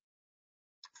elements.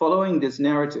 Following this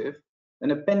narrative, an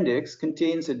appendix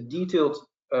contains a detailed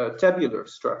tabular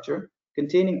structure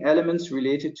containing elements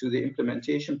related to the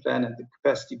implementation plan and the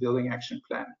capacity building action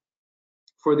plan.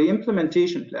 For the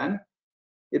implementation plan,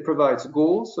 it provides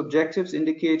goals, objectives,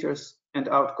 indicators, and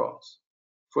outcomes.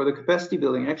 For the capacity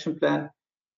building action plan,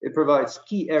 it provides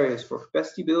key areas for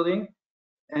capacity building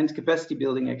and capacity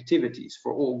building activities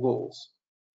for all goals.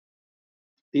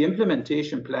 The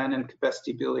implementation plan and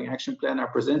capacity building action plan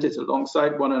are presented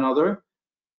alongside one another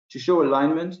to show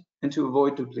alignment and to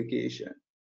avoid duplication.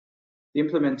 The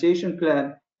implementation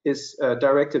plan is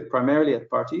directed primarily at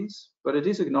parties, but it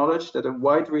is acknowledged that a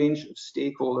wide range of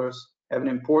stakeholders have an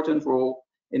important role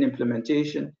in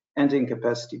implementation and in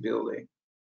capacity building.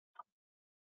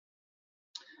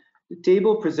 The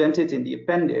table presented in the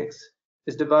appendix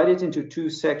is divided into two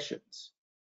sections.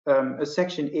 A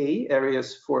section A,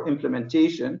 areas for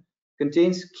implementation,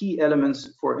 contains key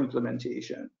elements for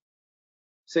implementation.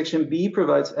 Section B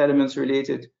provides elements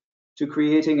related to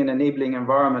creating an enabling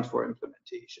environment for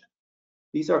implementation.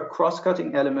 These are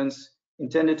cross-cutting elements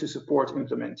intended to support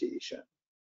implementation.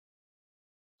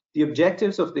 The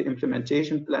objectives of the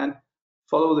implementation plan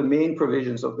follow the main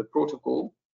provisions of the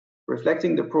protocol,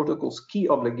 reflecting the protocol's key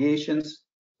obligations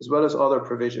as well as other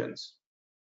provisions.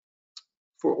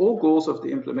 For all goals of the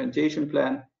implementation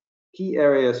plan, key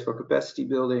areas for capacity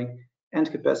building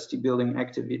and capacity building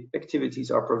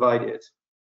activities are provided.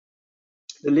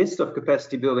 The list of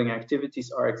capacity building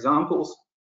activities are examples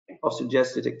of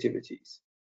suggested activities.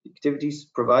 The activities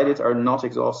provided are not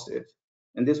exhaustive,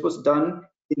 and this was done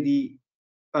in the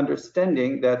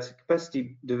understanding that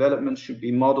capacity development should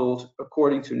be modeled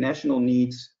according to national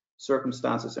needs,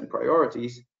 circumstances, and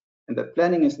priorities, and that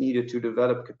planning is needed to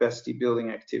develop capacity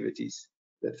building activities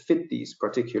that fit these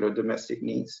particular domestic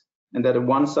needs, and that a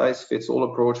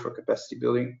one-size-fits-all approach for capacity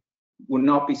building would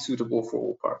not be suitable for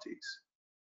all parties.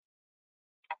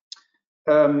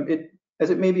 As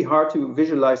it may be hard to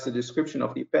visualize the description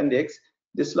of the appendix,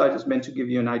 this slide is meant to give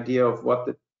you an idea of what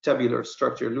the tabular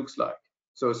structure looks like.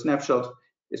 So a snapshot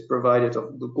is provided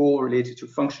of the goal related to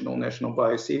functional national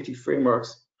biosafety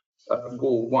frameworks,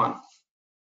 goal 1.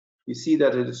 You see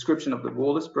that a description of the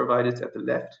goal is provided at the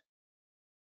left,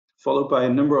 followed by a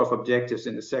number of objectives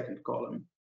in the second column,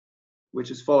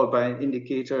 which is followed by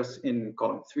indicators in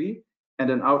column 3 and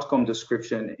an outcome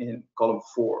description in column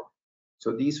 4.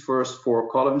 So these first 4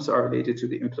 columns are related to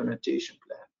the implementation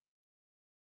plan.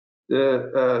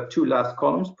 The 2 last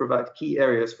columns provide key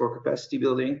areas for capacity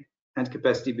building and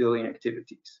capacity building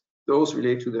activities. Those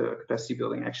relate to the capacity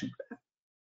building action plan.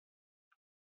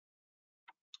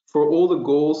 For all the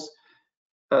goals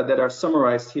that are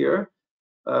summarized here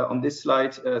on this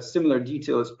slide, similar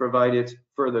detail is provided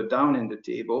further down in the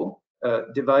table,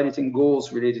 divided in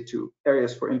goals related to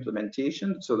areas for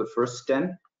implementation, so the first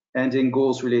 10, and in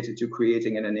goals related to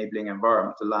creating an enabling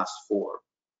environment, the last 4.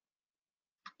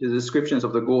 The descriptions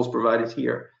of the goals provided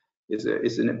here is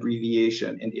an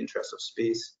abbreviation in the interest of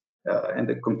space, and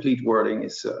the complete wording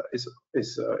is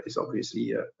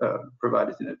obviously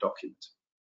provided in a document.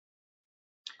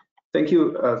 Thank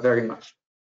you very much.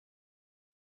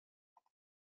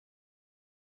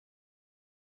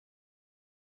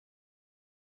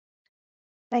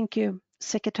 Thank you,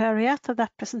 Secretariat, for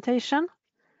that presentation.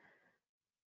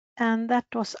 And that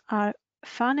was our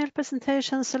final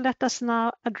presentation. So let us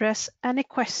now address any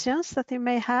questions that you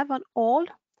may have on all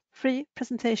 3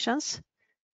 presentations.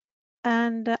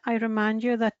 And I remind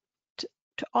you that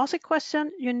to ask a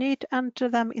question, you need to enter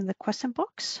them in the question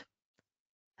box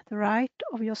at the right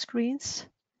of your screens.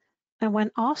 And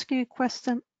when asking a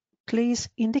question, please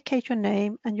indicate your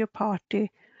name and your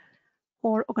party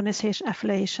or organization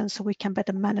affiliation so we can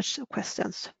better manage the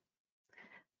questions.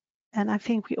 And I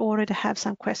think we already have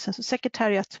some questions. So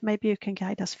Secretariat, maybe you can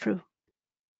guide us through.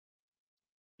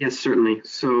 Yes, certainly.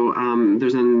 So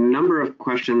there's a number of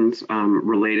questions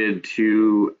related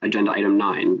to agenda item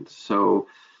 9. So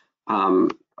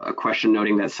a question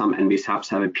noting that some NBSAPs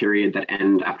have a period that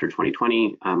end after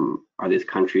 2020. Are these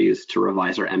countries to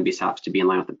revise their NBSAPs to be in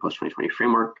line with the post-2020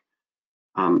 framework?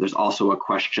 There's also a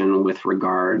question with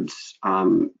regards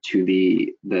to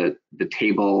the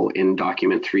table in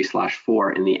document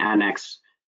 3/4 in the annex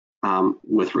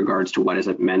with regards to what is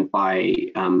it meant by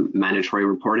mandatory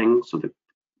reporting. So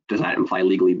does that imply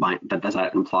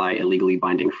a legally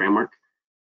binding framework?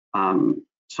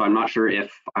 So I'm not sure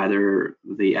if either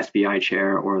the SBI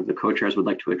chair or the co-chairs would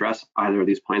like to address either of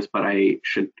these points, but I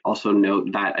should also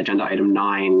note that agenda item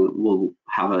 9 will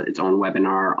have its own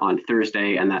webinar on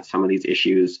Thursday, and that some of these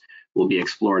issues will be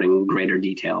explored in greater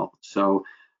detail. So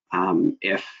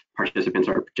if participants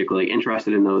are particularly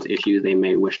interested in those issues, they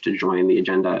may wish to join the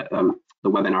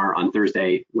the webinar on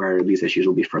Thursday, where these issues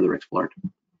will be further explored.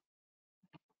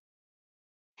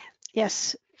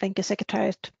 Yes, thank you,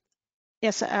 Secretariat.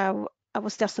 Yes, I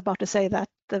was just about to say that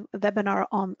the webinar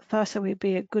on Thursday will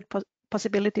be a good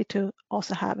possibility to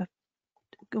also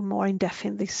go more in depth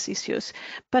in these issues.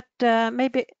 But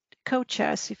maybe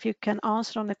co-chairs, if you can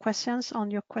answer on the questions on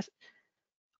your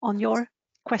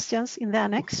questions in the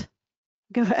annex.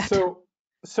 Go ahead.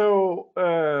 So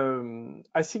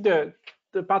I see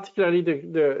particularly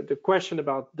the question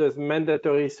about does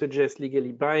mandatory suggest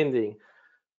legally binding.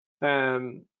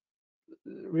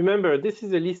 Remember, this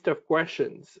is a list of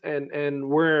questions, and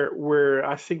where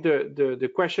I think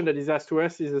the question that is asked to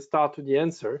us is a start to the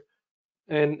answer,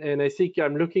 and I think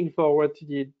I'm looking forward to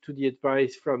the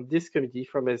advice from this committee,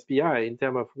 from SBI, in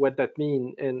terms of what that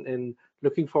means, and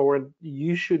looking forward.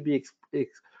 You should be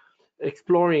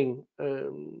exploring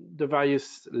the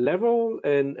various level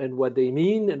and what they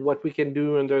mean and what we can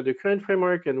do under the current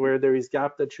framework and where there is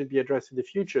gap that should be addressed in the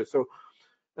future. So.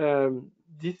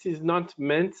 This is not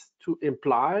meant to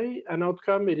imply an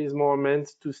outcome. It is more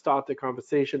meant to start a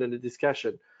conversation and a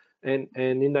discussion. And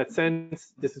in that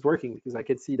sense, this is working because I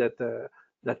can see that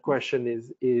that question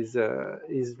is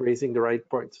raising the right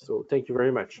points. So thank you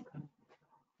very much.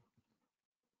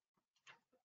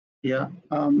 Yeah,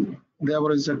 there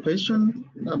was a question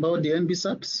about the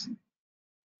NBSAPs,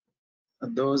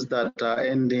 those that are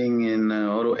ending in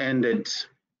or ended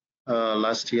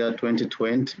last year,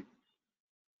 2020.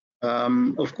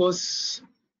 Of course,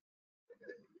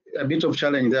 a bit of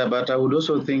challenge there, but I would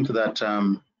also think that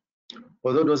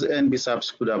although those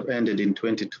NBSAPs could have ended in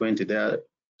 2020, their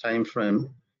time frame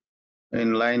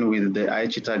in line with the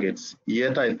Aichi targets,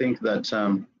 yet I think that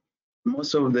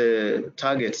most of the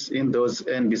targets in those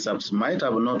NBSAPs might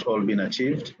have not all been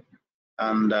achieved,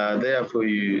 and therefore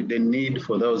the need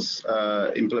for those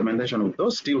implementation of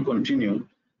those still continue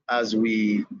as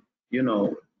we,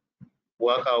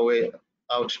 work our way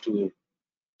out to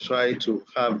try to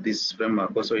have this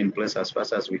framework also in place as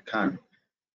fast as we can.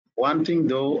 One thing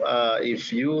though,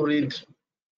 if you read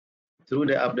through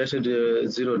the updated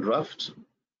zero draft,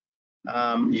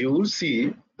 you will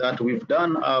see that we've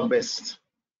done our best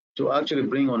to actually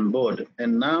bring on board a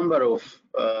number of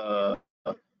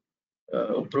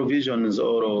provisions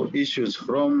or issues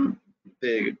from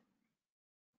the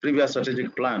previous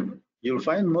strategic plan. You'll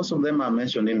find most of them are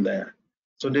mentioned in there.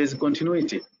 So there's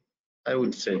continuity, I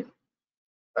would say,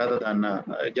 rather than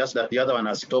just that the other one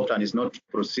has stopped and is not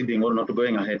proceeding or not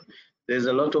going ahead. There's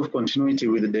a lot of continuity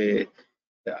with the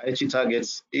Aichi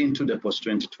targets into the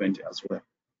post-2020 as well.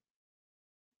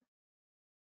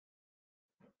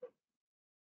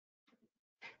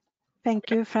 Thank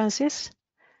you, Francis.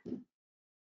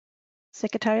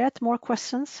 Secretariat, more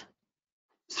questions?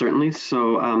 Certainly.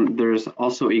 So there's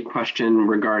also a question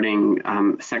regarding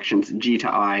sections G to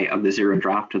I of the zero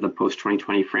draft of the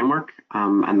post-2020 framework.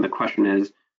 And the question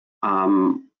is,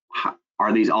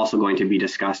 are these also going to be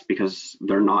discussed because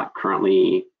they're not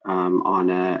currently on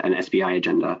an SBI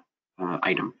agenda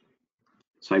item?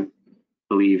 So I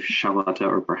believe Charlotte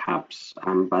or perhaps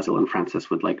Basil and Francis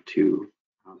would like to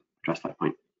address that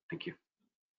point. Thank you.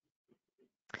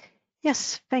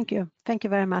 Yes, thank you. Thank you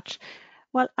very much.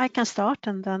 Well, I can start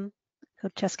and then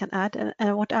co-chairs can add.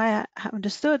 And what I have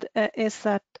understood is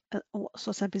that,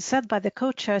 so has been said by the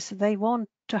co-chairs, they want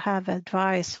to have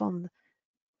advice on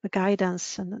the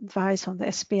guidance and advice on the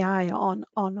SBI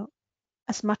on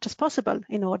as much as possible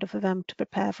in order for them to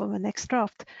prepare for the next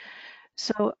draft.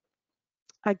 So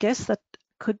I guess that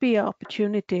could be an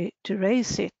opportunity to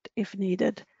raise it if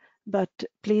needed, but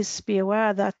please be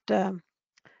aware that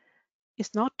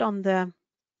it's not on the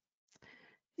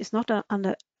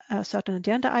under a certain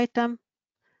agenda item,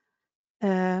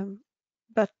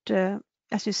 but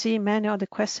as you see, many of the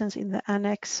questions in the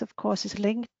annex, of course, is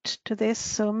linked to this.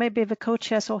 So maybe the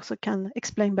co-chairs also can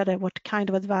explain better what kind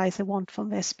of advice they want from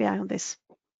the SBI on this.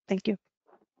 Thank you.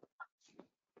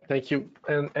 Thank you.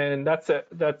 And that's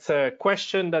a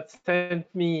question that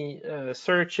sent me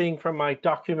searching from my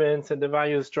documents and the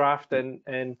various draft,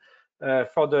 and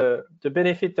for the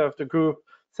benefit of the group,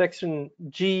 section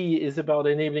G is about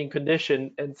enabling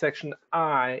condition, and section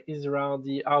I is around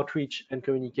the outreach and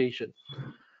communication.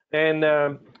 And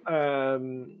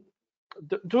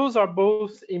those are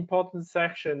both important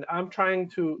sections. I'm trying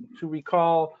to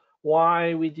recall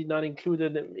why we did not include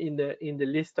it in the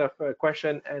list of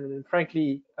questions, and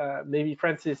frankly, maybe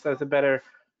Francis has a better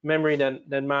memory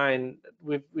than mine.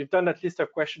 We've done that list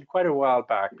of questions quite a while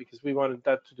back because we wanted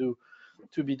that to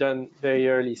be done very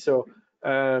early. So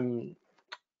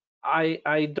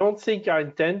I don't think our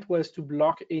intent was to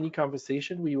block any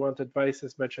conversation. We want advice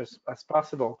as much as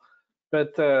possible.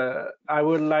 But I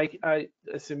would like,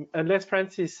 unless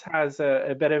Francis has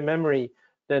a better memory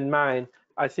than mine,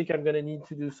 I think I'm going to need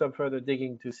to do some further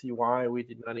digging to see why we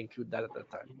did not include that at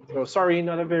that time. So sorry,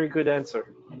 not a very good answer.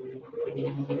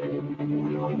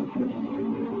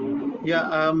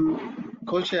 Yeah,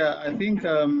 Co-Chair, I think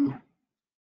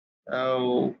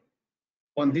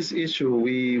on this issue,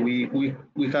 we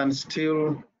can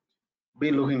still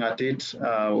be looking at it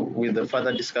with the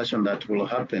further discussion that will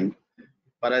happen.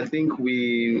 But I think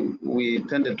we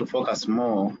tended to focus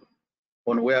more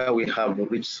on where we have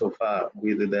reached so far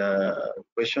with the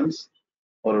questions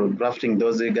or drafting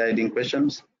those guiding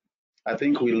questions. I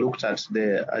think we looked at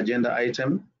the agenda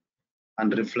item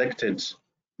and reflected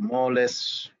more or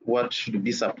less what should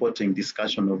be supporting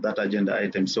discussion of that agenda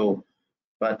item. So,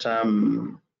 but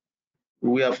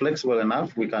we are flexible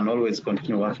enough. We can always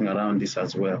continue working around this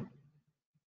as well.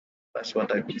 That's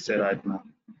what I could say right now.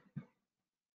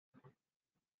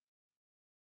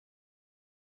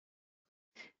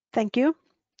 Thank you.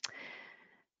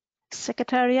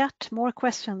 Secretariat, more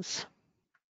questions?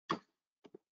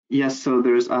 Yes, so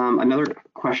there's another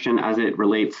question as it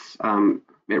relates to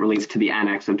the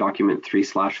annex of document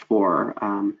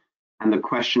 3/4. And the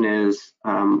question is,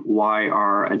 why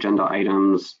are agenda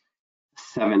items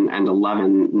 7 and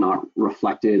 11 not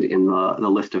reflected in the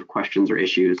list of questions or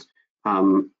issues?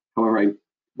 However,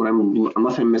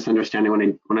 unless I'm misunderstanding,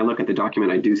 when I look at the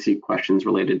document, I do see questions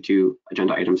related to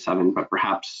agenda item 7, but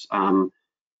perhaps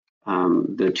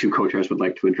the two co-chairs would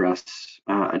like to address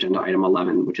agenda item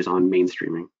 11, which is on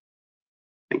mainstreaming.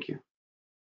 Thank you.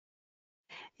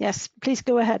 Yes, please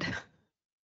go ahead.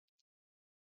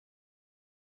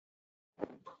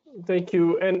 Thank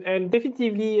you. And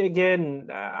definitively, again,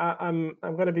 I'm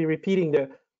going to be repeating the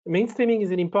mainstreaming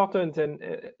is an important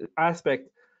aspect,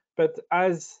 but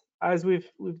as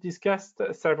we've discussed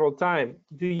several times,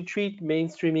 do you treat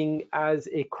mainstreaming as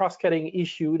a cross-cutting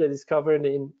issue that is covered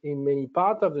in many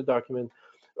parts of the document,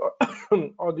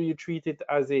 or do you treat it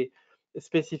as a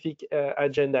specific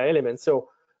agenda element? So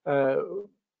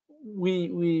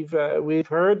we've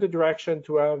heard the direction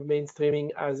to have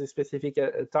mainstreaming as a specific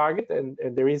target, and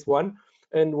there is one,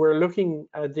 and we're looking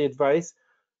at the advice.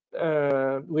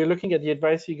 You're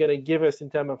going to give us in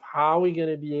terms of how we're going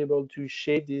to be able to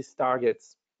shape these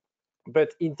targets.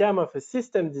 But in terms of a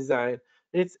system design,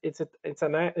 it's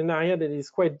an area that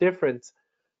is quite different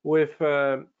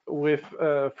from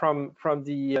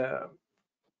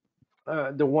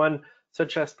the one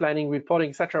such as planning, reporting,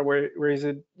 etc., where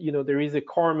there is a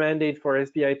core mandate for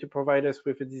SBI to provide us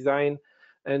with a design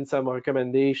and some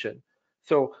recommendation.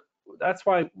 So that's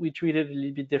why we treat it a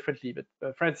little bit differently. But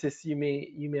Francis, you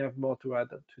may have more to add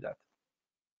to that.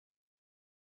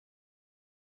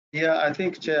 Yeah, I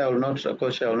think Chair will not,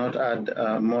 Co-Chair will not add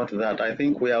more to that. I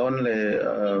think we are only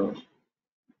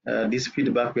this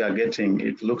feedback we are getting.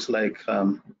 It looks like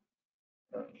the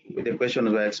questions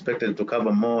were expected to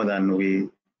cover more than we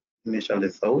initially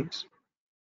thought.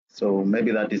 So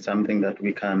maybe that is something that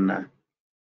we can,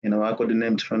 in our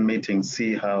coordination meeting,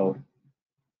 see how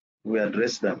we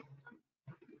address them.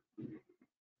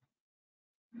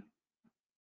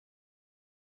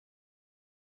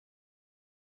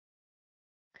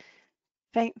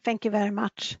 Thank you very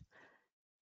much.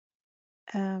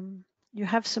 You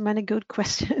have so many good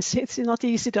questions. It's not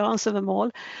easy to answer them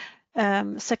all.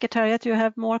 Secretariat, you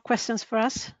have more questions for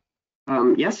us?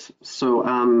 Yes. So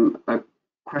a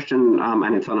question,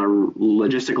 and it's on a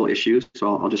logistical issue,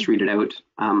 so I'll just read it out.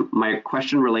 My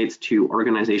question relates to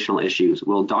organizational issues.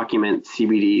 Will document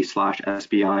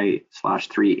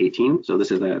CBD/SBI/318, so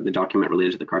this is the document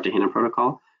related to the Cartagena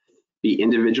Protocol, be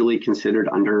individually considered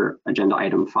under agenda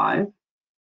item 5?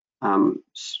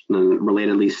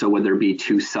 Relatedly, so would there be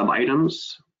 2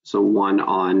 sub-items? So one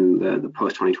on the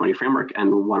Post-2020 framework and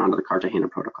one under the Cartagena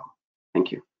protocol.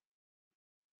 Thank you.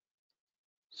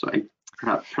 So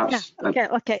perhaps. Yeah,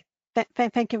 okay.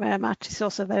 Thank you very much. It's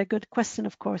also a very good question,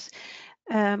 of course.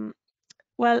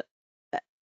 Well,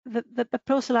 the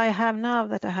proposal I have now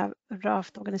that I have a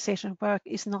draft organization work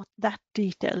is not that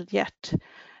detailed yet.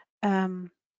 As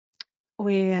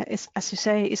you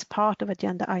say, is part of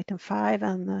agenda item 5,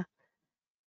 and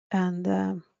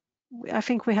I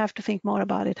think we have to think more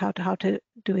about it, how to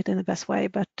do it in the best way.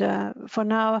 But for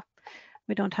now,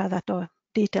 we don't have that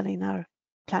detail in our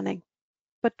planning.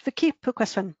 But the key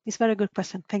question is a very good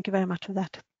question. Thank you very much for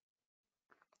that.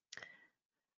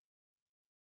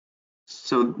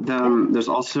 So there's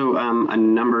also a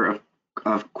number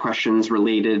of questions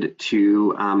related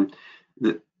to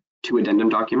the 2 addendum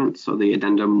documents. So the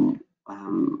addendum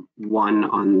 1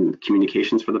 on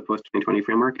communications for the Post-2020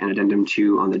 framework and addendum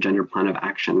 2 on the gender plan of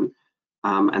action.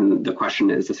 And the question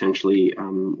is essentially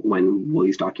when will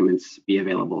these documents be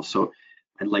available? So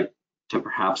I'd like to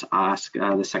perhaps ask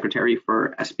the Secretary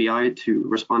for SBI to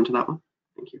respond to that one.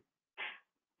 Thank you.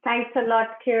 Thanks a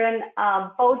lot, Kieran.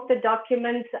 Both the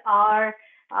documents are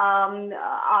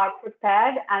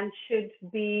prepared and should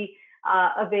be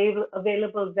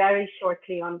available very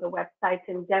shortly on the website,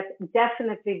 and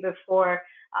definitely before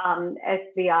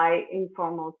SBI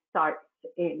informal starts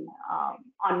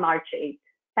on March 8th.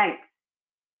 Thanks.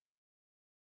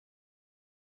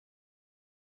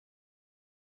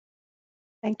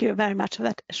 Thank you very much for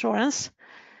that assurance.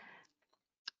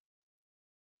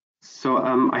 So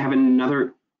I have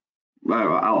another.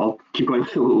 I'll keep going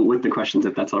with the questions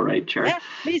if that's all right, Chair. Yeah,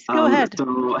 please go ahead.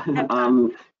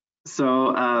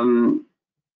 So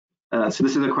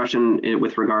this is a question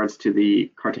with regards to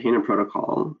the Cartagena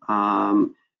protocol,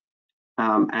 and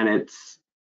it's.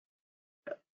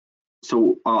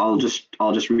 So I'll just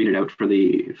read it out for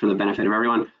the benefit of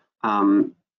everyone.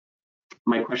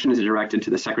 My question is directed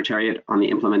to the Secretariat on the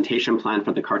implementation plan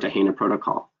for the Cartagena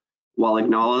protocol. While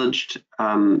acknowledged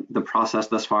the process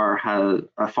thus far has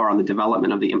far on the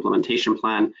development of the implementation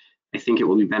plan, I think it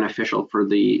will be beneficial for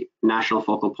the national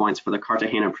focal points for the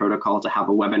Cartagena protocol to have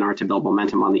a webinar to build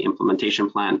momentum on the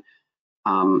implementation plan,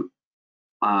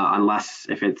 unless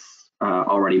if it's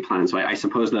already planned. So I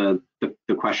suppose the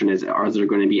question is, are there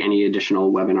going to be any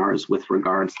additional webinars with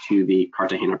regards to the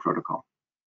Cartagena protocol?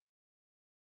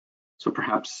 So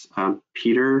perhaps,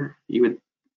 Peter, you would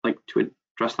like to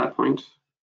address that point?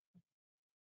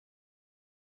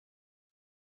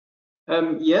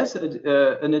 Yes,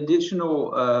 an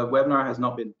additional webinar has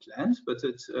not been planned, but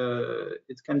it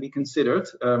can be considered.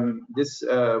 This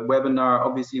webinar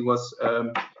obviously was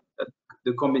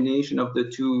the combination of the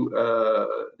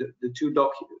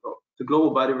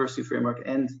Global Biodiversity Framework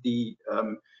and the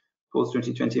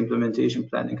Post-2020 Implementation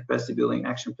Plan and Capacity Building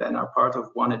Action Plan are part of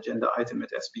one agenda item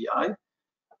at SBI,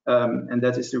 and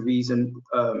that is the reason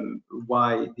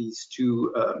why these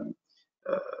two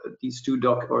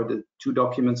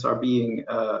documents are being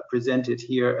presented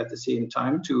here at the same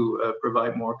time to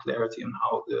provide more clarity on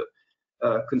how the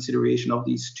consideration of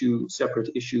these 2 separate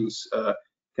issues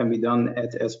can be done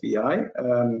at SBI.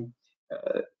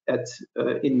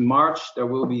 In March, there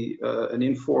will be the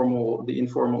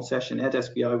informal session at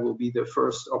SBI will be the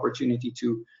first opportunity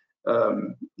to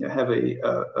have a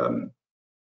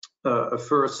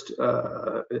first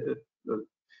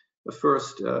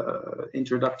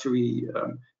introductory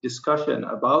discussion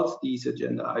about these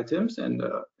agenda items, and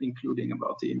including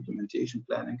about the implementation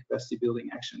plan and capacity building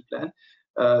action plan.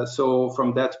 So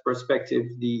from that perspective,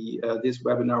 this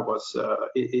webinar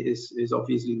is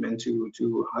obviously meant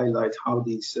to highlight how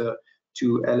these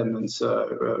 2 elements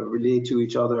relate to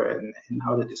each other, and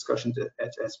how the discussions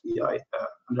at SBI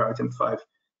under item 5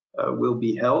 will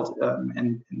be held,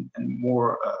 and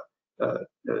more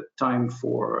time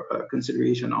for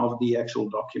consideration of the actual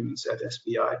documents at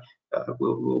SBI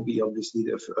will be obviously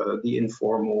the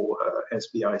informal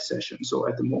SBI session. So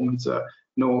at the moment,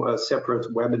 no separate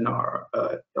webinar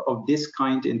of this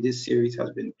kind in this series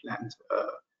has been planned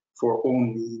for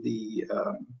only the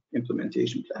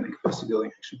implementation plan and capacity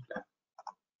building action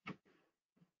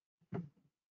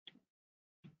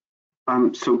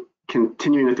plan. So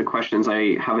continuing with the questions,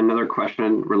 I have another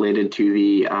question related to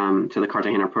the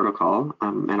Cartagena protocol,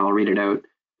 and I'll read it out.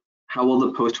 How will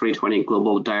the Post-2020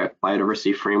 Global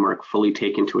Biodiversity Framework fully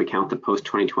take into account the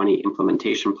Post-2020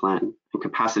 Implementation Plan and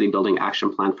Capacity Building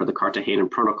Action Plan for the Cartagena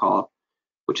protocol,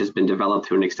 which has been developed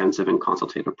through an extensive and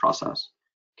consultative process?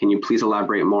 Can you please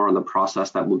elaborate more on the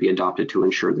process that will be adopted to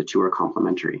ensure the 2 are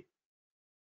complementary?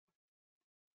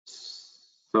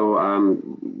 So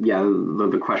yeah,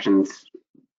 the questions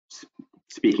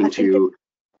speaking to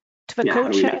the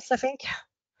co-chairs, I think.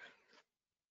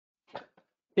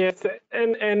 Yes,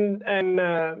 and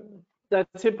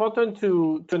that's important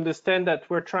to understand that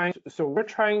we're trying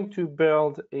to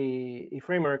build a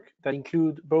framework that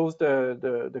includes both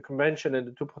the convention and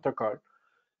the two protocols.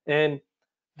 And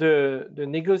the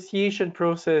negotiation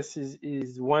process is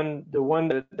the one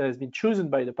that has been chosen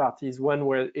by the parties, one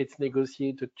where it's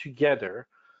negotiated together.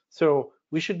 So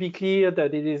we should be clear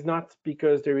that it is not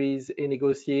because there is a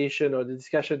negotiation or the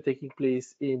discussion taking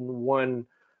place in one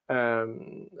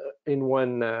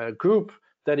group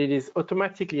that it is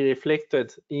automatically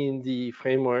reflected in the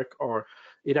framework, or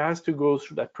it has to go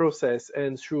through that process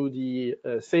and through the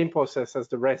same process as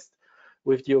the rest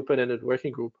with the open-ended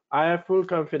working group. I have full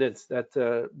confidence that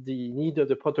the need of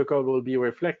the protocol will be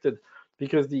reflected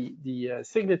because the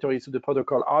signatories to the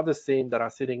protocol are the same that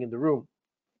are sitting in the room.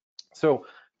 So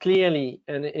clearly,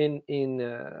 and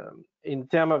in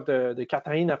terms of the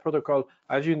Cartagena protocol,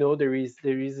 as you know, there is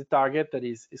a target that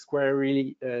is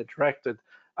squarely directed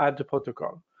at the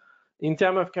protocol. In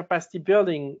terms of capacity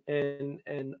building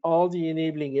and all the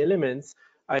enabling elements,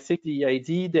 I think the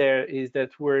idea there is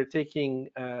that we're taking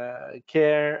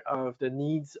care of the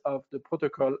needs of the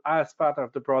protocol as part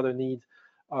of the broader need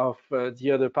of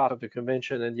the other part of the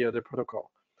convention and the other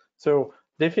protocol. So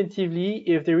definitively,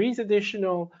 if there is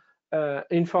additional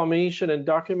information and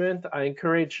document, I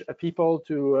encourage people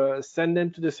to send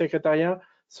them to the Secretariat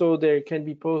so they can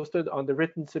be posted on the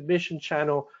written submission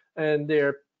channel, and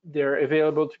they're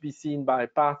available to be seen by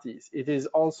parties. It is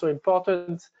also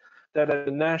important that at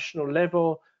the national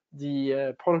level,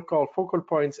 the protocol focal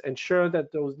points ensure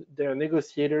that their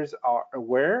negotiators are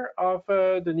aware of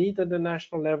the need at the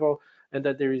national level and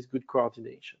that there is good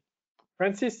coordination.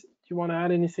 Francis, do you want to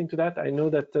add anything to that? I know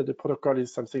that the protocol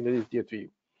is something that is dear to you.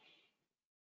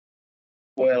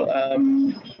 Well,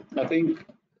 I think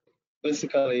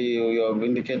basically you have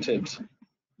indicated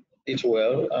it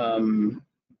well.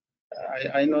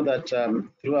 I know that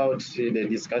throughout the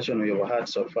discussion we have had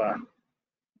so far,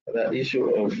 the issue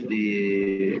of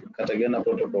the Cartagena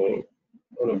protocol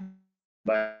of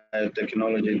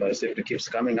biotechnology and biosafety keeps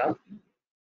coming up.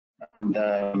 And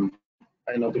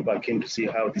I know people are keen to see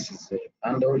how this is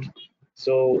handled.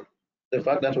 So the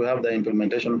fact that we have the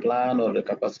implementation plan or the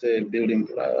capacity building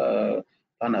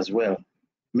plan as well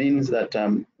means that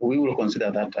we will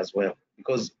consider that as well.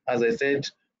 Because as I said,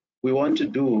 we want to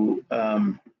do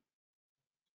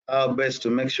our best to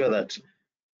make sure that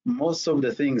most of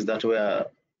the things that were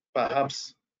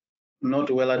perhaps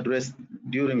not well addressed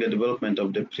during the development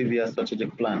of the previous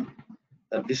strategic plan,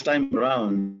 that this time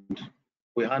around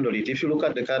we handle it. If you look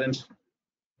at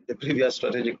the previous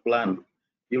strategic plan,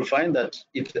 you'll find that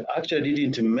it actually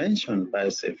didn't mention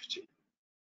biosafety.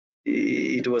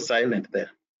 It was silent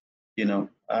there, you know,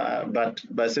 but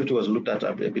biosafety was looked at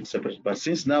a bit separate. But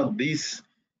since now these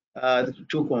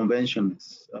two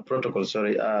conventions, protocols,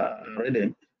 sorry, are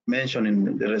already mentioned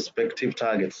in the respective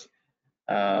targets,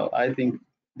 I think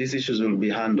these issues will be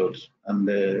handled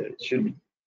and should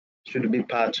be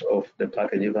part of the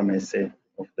package, if I may say,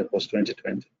 of the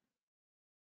post-2020.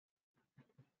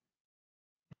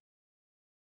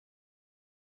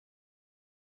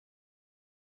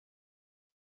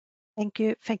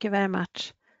 Thank you very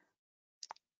much.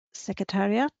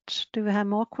 Secretariat, do we have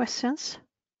more questions?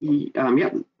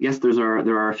 Yes,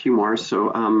 there are a few more.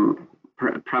 So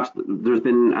perhaps there's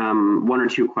been one or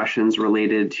two questions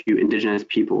related to Indigenous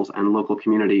peoples and local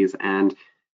communities, and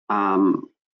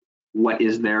what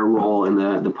is their role in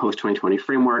the post-2020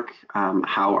 framework?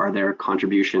 How are their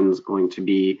contributions going to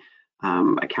be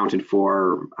accounted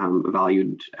for,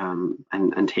 valued,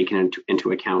 and taken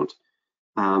into account?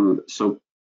 So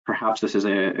perhaps this is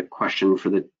a question for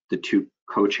the two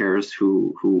co-chairs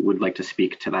who would like to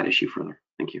speak to that issue further.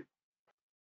 Thank you.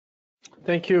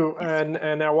 Thank you,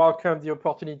 and I welcome the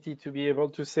opportunity to be able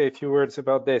to say a few words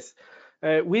about this.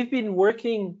 We've been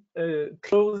working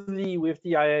closely with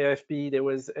the IIFB. There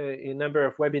was a number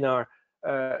of webinars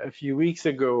a few weeks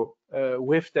ago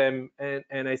with them,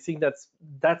 and I think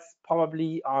that's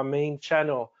probably our main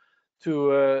channel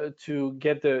to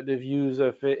get the views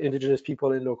of Indigenous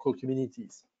people in local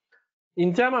communities.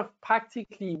 In terms of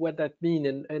practically what that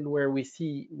means and where we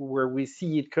see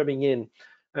it coming in,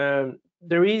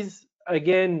 there is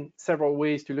again several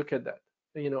ways to look at that.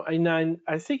 You know,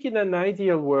 I think in an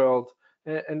ideal world,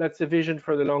 and that's a vision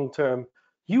for the long term,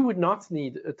 you would not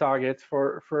need a target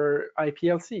for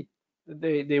IPLC.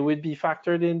 They would be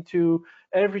factored into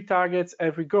every target,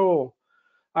 every goal.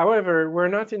 However, we're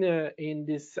not in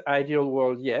this ideal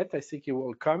world yet. I think it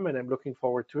will come, and I'm looking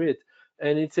forward to it.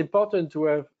 And it's important to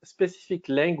have specific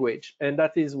language, and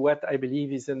that is what I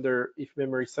believe is under, if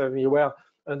memory serves me well,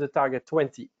 under target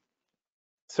 20.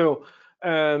 So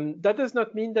That does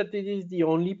not mean that it is the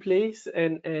only place,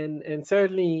 and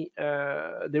certainly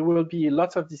there will be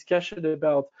lots of discussion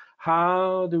about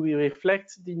how do we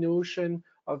reflect the notion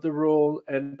of the role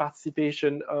and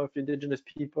participation of indigenous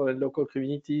people and local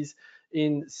communities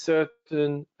in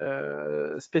certain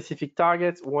specific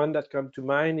targets. One that comes to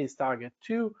mind is target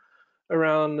 2,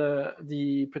 around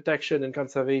the protection and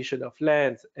conservation of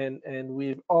land, and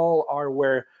we all are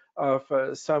aware of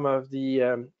some of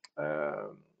the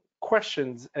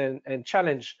questions and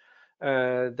challenge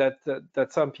that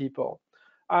some people.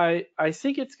 I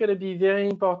think it's going to be very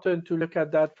important to look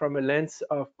at that from a lens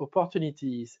of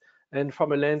opportunities and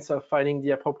from a lens of finding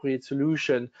the appropriate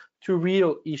solution to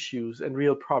real issues and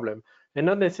real problems, and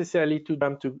not necessarily to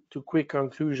jump to quick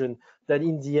conclusion that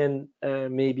in the end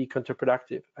may be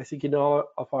counterproductive. I think in all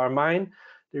of our mind,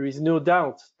 there is no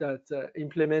doubt that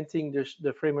implementing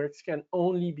the frameworks can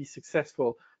only be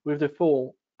successful with the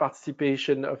full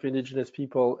participation of indigenous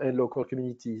people and local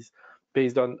communities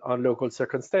based on local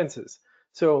circumstances.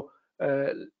 So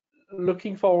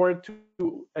looking forward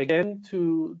to, again,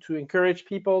 to encourage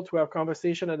people to have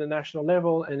conversation at the national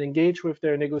level and engage with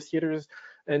their negotiators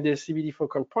and their CBD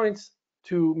focal points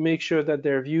to make sure that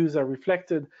their views are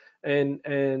reflected,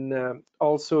 and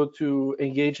also to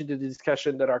engage in the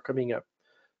discussion that are coming up.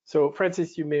 So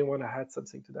Francis, you may want to add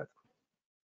something to that.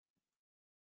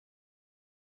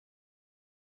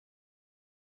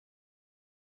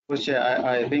 Which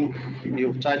I think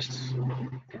you've touched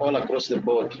all across the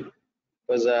board,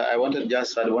 because I wanted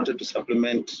to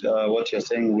supplement what you're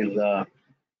saying with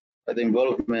the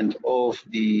involvement of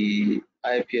the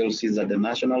IPLCs at the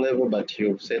national level, but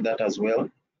you've said that as well.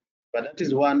 But that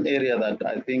is one area that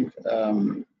I think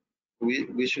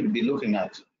we should be looking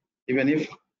at, even if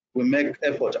we make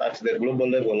effort at the global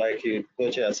level, like you,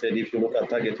 Co-Chair, said. If you look at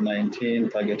target 19,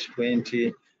 target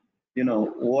 20, you know,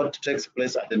 what takes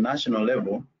place at the national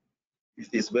level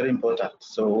is very important.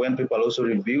 So when people are also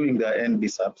reviewing their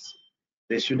NBSAPs,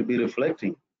 they should be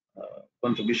reflecting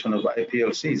contribution of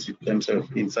IPLCs themselves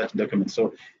in such documents.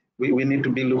 So we need to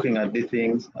be looking at these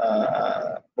things,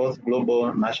 both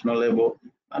global, national level,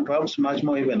 and perhaps much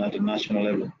more even at the national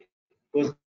level.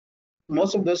 Because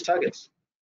most of those targets,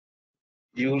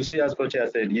 you will see, as Co-Chair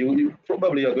said, you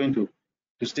probably are going to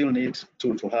still need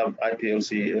to have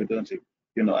IPLC going to,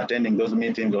 you know, attending those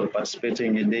meetings or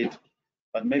participating in it.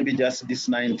 But maybe just this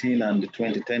 19 and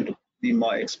 2010 to be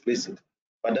more explicit,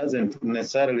 but doesn't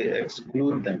necessarily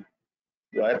exclude them,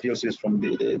 the IPLCs, from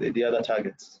the other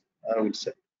targets, I would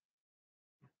say.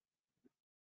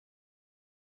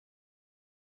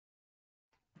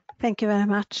 Thank you very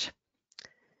much.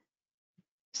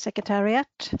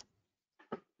 Secretariat.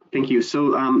 Thank you.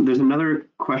 So there's another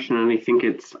question, and I think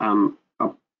it's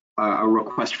a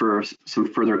request for some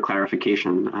further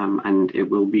clarification, and it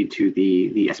will be to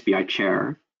the SBI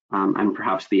chair and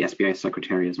perhaps the SBI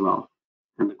secretary as well.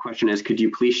 And the question is, could you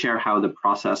please share how the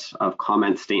process of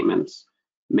comment statements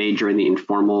made during the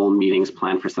informal meetings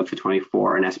planned for SBSTTA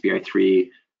 24 and SBI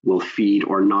 3 will feed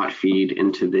or not feed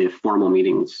into the formal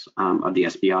meetings of the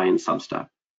SBI and SBSTTA,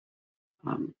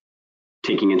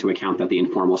 taking into account that the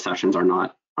informal sessions are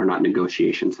not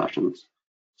negotiation sessions.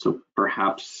 So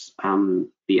perhaps the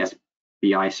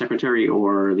SBI secretary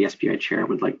or the SBI chair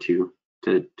would like to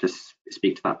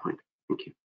speak to that point. Thank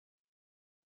you.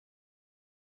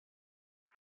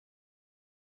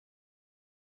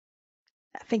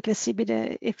 I think the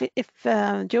CBD, if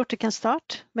Jyoti can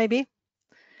start, maybe.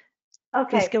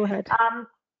 Okay. Please go ahead.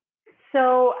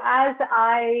 So as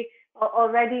I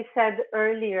already said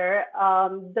earlier,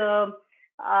 the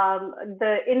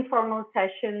informal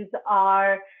sessions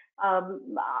are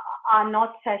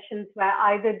not sessions where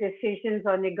either decisions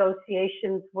or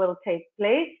negotiations will take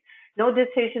place. No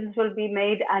decisions will be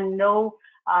made and no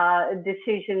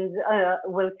decisions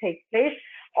will take place.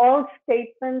 All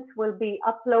statements will be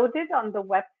uploaded on the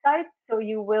website, so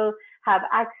you will have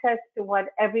access to what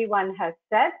everyone has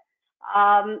said.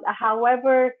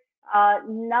 However,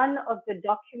 none of the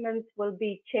documents will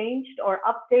be changed or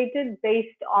updated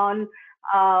based on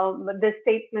the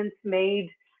statements made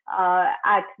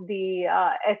at the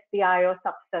SBI or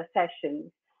SBSTTA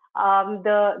sessions.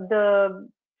 The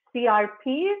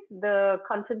CRPs, the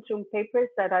conference room papers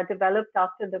that are developed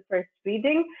after the first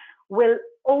reading, will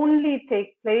only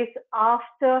take place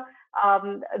after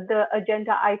the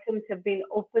agenda items have been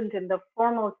opened in the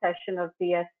formal session of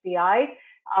the SBI.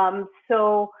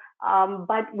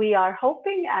 But we are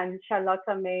hoping, and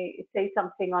Charlotta may say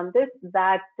something on this,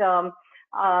 that the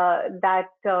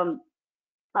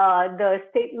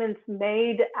statements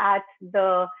made at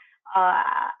the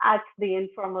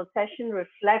informal session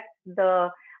reflect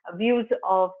the views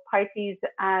of parties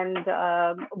and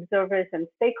observers and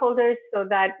stakeholders, so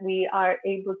that we are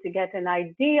able to get an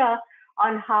idea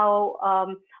on how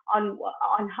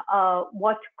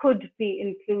what could be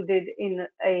included in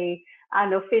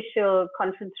an official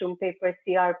conference room paper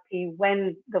CRP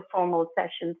when the formal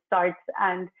session starts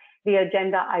and the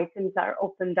agenda items are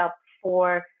opened up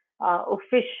for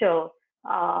official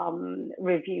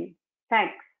review.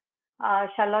 Thanks.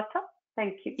 Charlotta,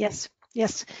 thank you. Yes.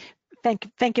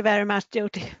 Thank you very much,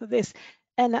 Jyoti, for this.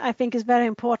 And I think it's very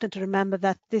important to remember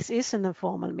that this is an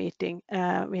informal meeting.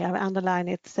 We have underlined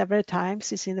it several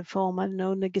times. It's informal,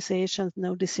 no negotiations,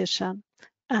 no decision,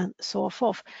 and so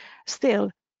forth.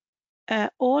 Still,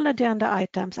 all agenda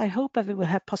items, I hope that we will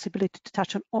have possibility to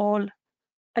touch on all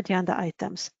agenda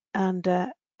items. And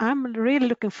I'm really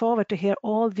looking forward to hear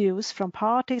all views from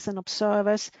parties and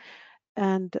observers,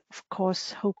 and of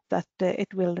course hope that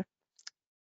it will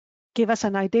give us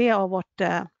an idea of what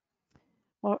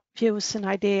or views and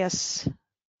ideas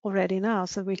already now,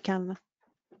 so we can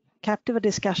capture the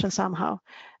discussion somehow.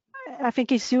 I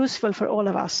think it's useful for all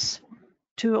of us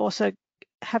to also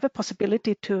have a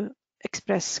possibility to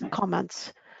express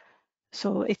comments,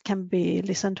 so it can be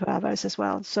listened to others as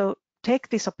well. So take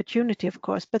this opportunity, of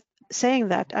course, but saying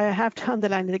that, I have to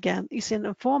underline it again, it's an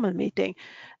informal meeting,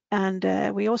 and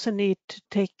we also need to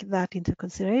take that into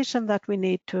consideration, that we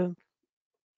need to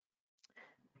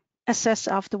assess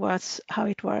afterwards how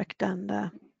it worked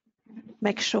and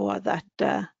make sure that,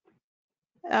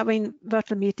 I mean,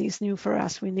 virtual meeting is new for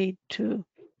us. We need to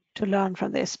learn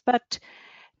from this, but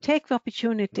take the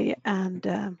opportunity and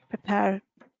prepare,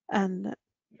 and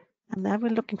then we're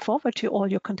looking forward to all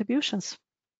your contributions.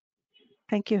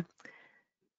 Thank you.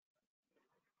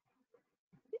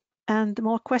 And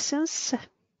more questions,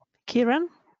 Kieran?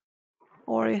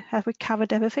 Or have we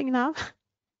covered everything now?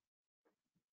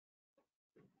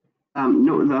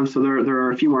 No, so there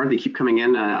are a few more that keep coming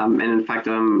in, and in fact,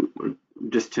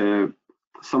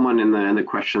 someone in the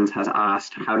questions has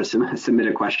asked how to submit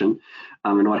a question,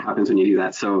 and what happens when you do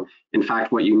that. So in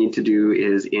fact, what you need to do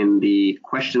is in the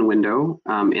question window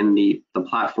in the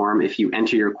platform, if you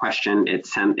enter your question,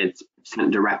 it's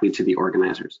sent directly to the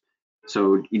organizers.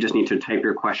 So you just need to type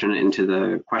your question into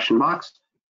the question box,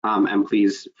 and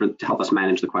please, to help us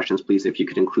manage the questions, please, if you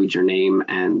could include your name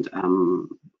and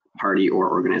party or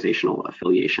organizational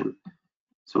affiliation.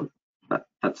 So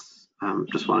that's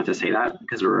just wanted to say that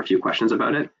because there were a few questions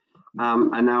about it.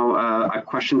 And now a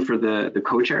question for the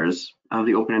co-chairs of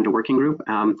the open-ended working group.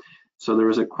 So there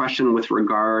was a question with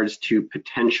regards to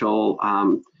potential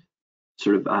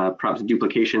perhaps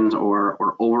duplications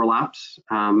or overlaps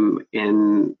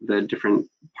in the different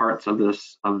parts of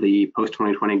the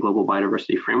Post-2020 Global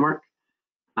Biodiversity Framework.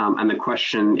 And the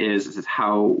question is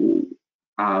how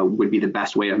would be the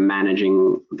best way of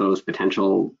managing those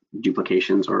potential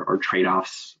duplications or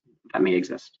trade-offs that may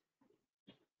exist.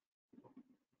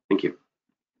 Thank you.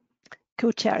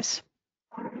 Co-chairs.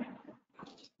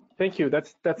 Thank you.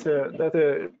 That's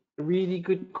a really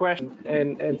good question,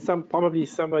 and probably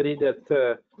somebody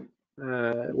that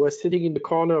was sitting in the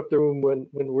corner of the room when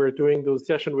we're doing those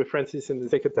sessions with Francis and the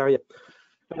Secretariat.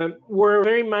 We're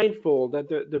very mindful that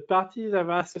the parties have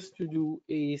asked us to do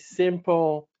a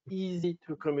simple, easy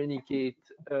to communicate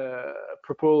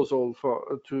proposal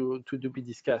to be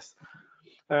discussed.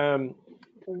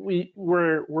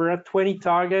 We're at 20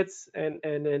 targets,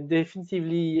 and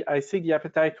definitively I think the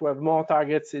appetite to have more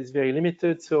targets is very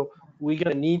limited. So we're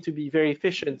gonna need to be very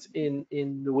efficient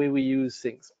in the way we use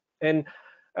things. And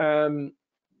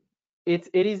it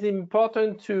is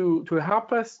important to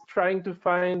help us trying to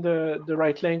find the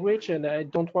right language. And I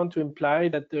don't want to imply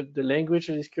that the language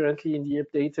that is currently in the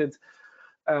updated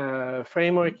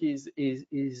framework is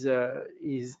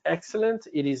excellent.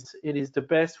 It is the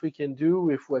best we can do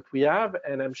with what we have,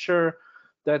 and I'm sure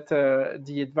that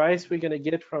the advice we're going to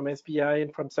get from SBI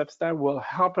and from SBSTTA will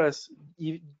help us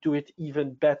do it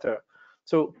even better.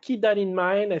 So keep that in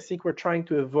mind. I think we're trying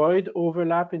to avoid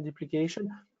overlap and duplication.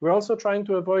 We're also trying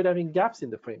to avoid having gaps in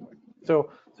the framework.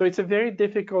 So it's a very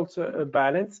difficult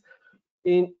balance.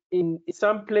 In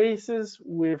some places,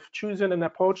 we've chosen an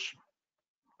approach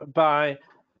by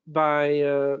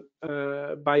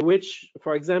which,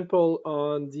 for example,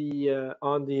 on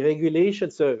the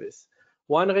regulation service,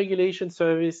 one regulation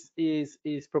service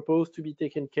is proposed to be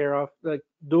taken care of. Like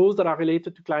those that are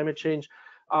related to climate change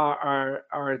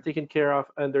are taken care of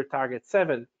under Target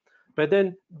 7. But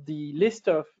then the list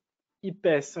of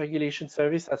IPES regulation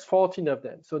service has 14 of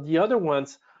them. So the other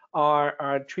ones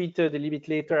are treated a little bit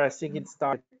later. I think it's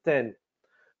Target 10.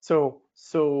 So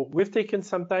we've taken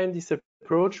some time this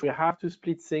approach. We have to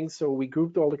split things, so we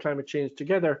grouped all the climate change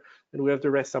together and we have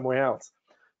the rest somewhere else.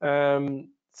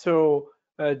 So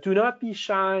do not be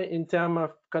shy in terms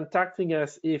of contacting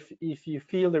us if you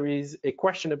feel there is a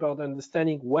question about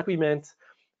understanding what we meant,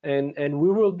 and we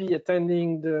will be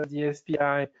attending the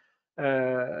SBI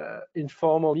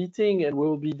informal meeting, and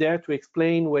we'll be there to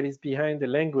explain what is behind the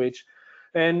language.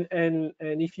 And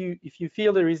if you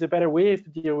feel there is a better way to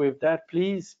deal with that,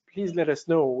 please let us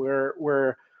know.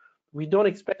 We don't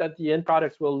expect that the end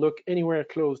products will look anywhere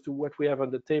close to what we have on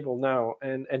the table now,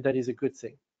 and that is a good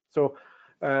thing. So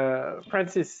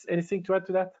Francis, anything to add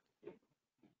to that?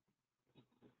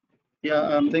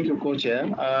 Yeah, thank you,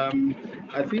 Co-Chair.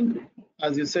 I think,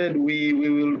 as you said, we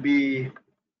will be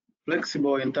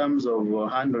flexible in terms of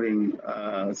handling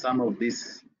some of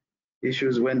these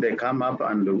issues when they come up,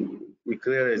 and we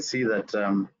clearly see that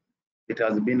it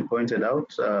has been pointed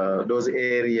out, those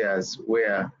areas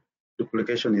where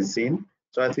duplication is seen.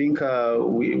 So I think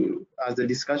as the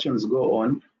discussions go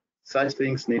on, such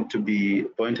things need to be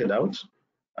pointed out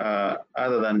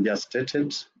other than just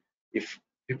stated. If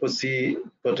people see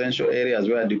potential areas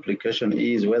where duplication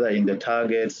is, whether in the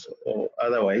targets or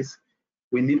otherwise,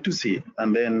 we need to see,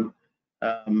 and then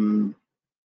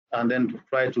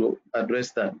try to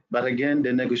address that. But again,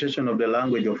 the negotiation of the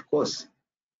language, of course,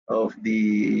 of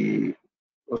the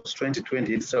Post-2020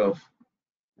 itself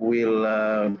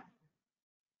will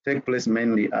take place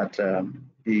mainly at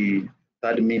the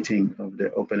third meeting of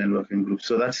the Open and Working Group.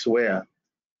 So that's where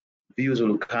views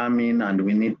will come in, and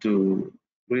we need to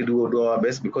really do our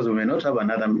best, because we may not have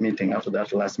another meeting after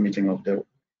that last meeting of the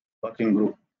working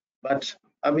group. But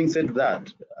having said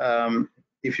that,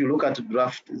 if you look at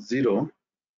draft 0,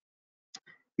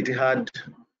 it had,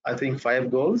 I think, 5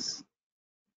 goals.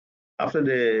 After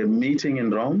the meeting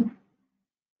in Rome,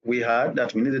 we heard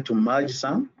that we needed to merge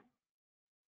some,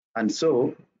 and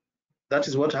so that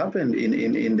is what happened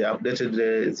in the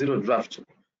updated 0 draft.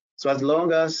 So as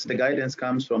long as the guidance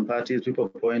comes from parties, people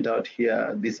point out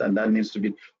here, this and that needs to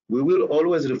be, we will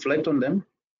always reflect on them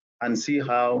and see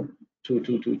how to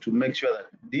make sure that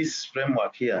this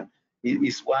framework here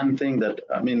is one thing that,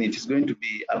 I mean, it is going to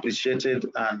be appreciated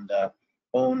and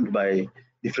owned by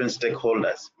different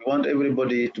stakeholders. We want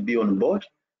everybody to be on board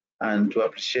and to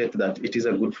appreciate that it is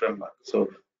a good framework. So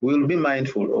we'll be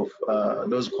mindful of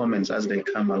those comments as they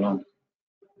come along.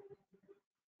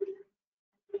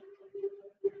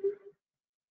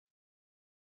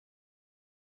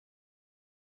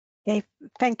 Okay,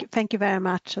 thank you very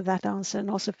much for that answer, and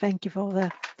also thank you for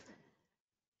the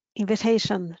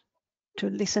invitation to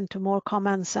listen to more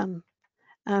comments. And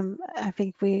I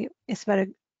think it's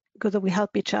very good that we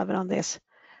help each other on this.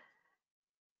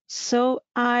 So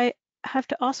I have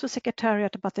to ask the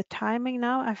Secretariat about the timing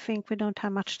now. I think we don't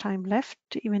have much time left,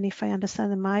 even if I understand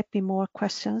there might be more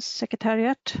questions.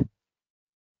 Secretariat?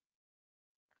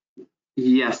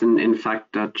 Yes, and in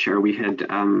fact, Chair, we had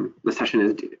the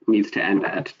session needs to end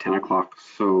at 10 o'clock.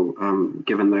 So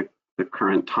given the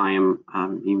current time,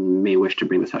 you may wish to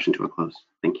bring the session to a close.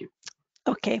 Thank you.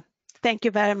 Okay, thank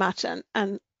you very much.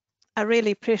 And I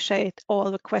really appreciate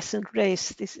all the questions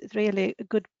raised. This is really a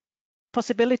good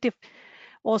possibility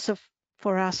also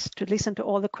for us to listen to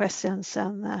all the questions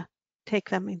and take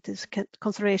them into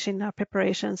consideration in our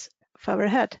preparations further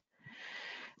ahead.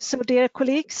 So dear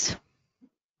colleagues,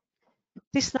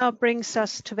 this now brings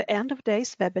us to the end of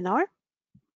today's webinar.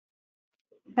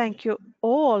 Thank you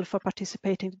all for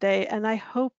participating today, and I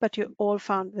hope that you all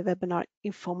found the webinar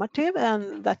informative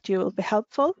and that you will be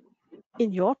helpful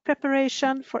in your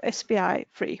preparation for SBI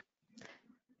 3.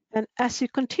 And as you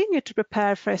continue to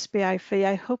prepare for SBI 3,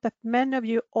 I hope that many of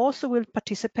you also will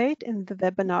participate in the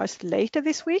webinars later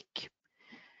this week.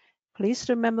 Please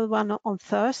remember one on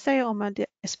Thursday on the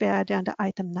SBI agenda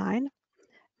item 9.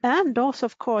 And also,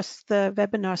 of course, the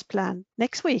webinars planned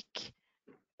next week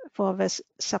for the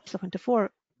subsequent 4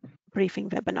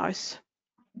 briefing webinars.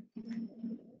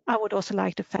 I would also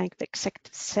like to thank the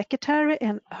Executive Secretary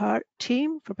and her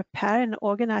team for preparing and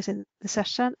organizing the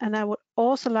session. And I would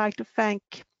also like to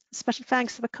special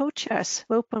thanks to the co-chairs,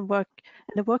 the Open Work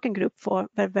and the Working Group for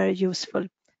their very useful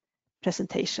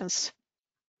presentations.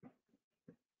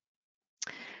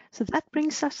 So that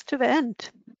brings us to the end.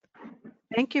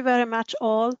 Thank you very much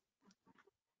all.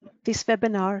 This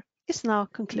webinar is now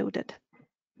concluded.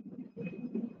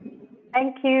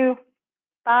 Thank you.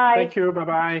 Bye. Thank you.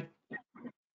 Bye-bye.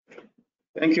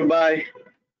 Thank you. Bye.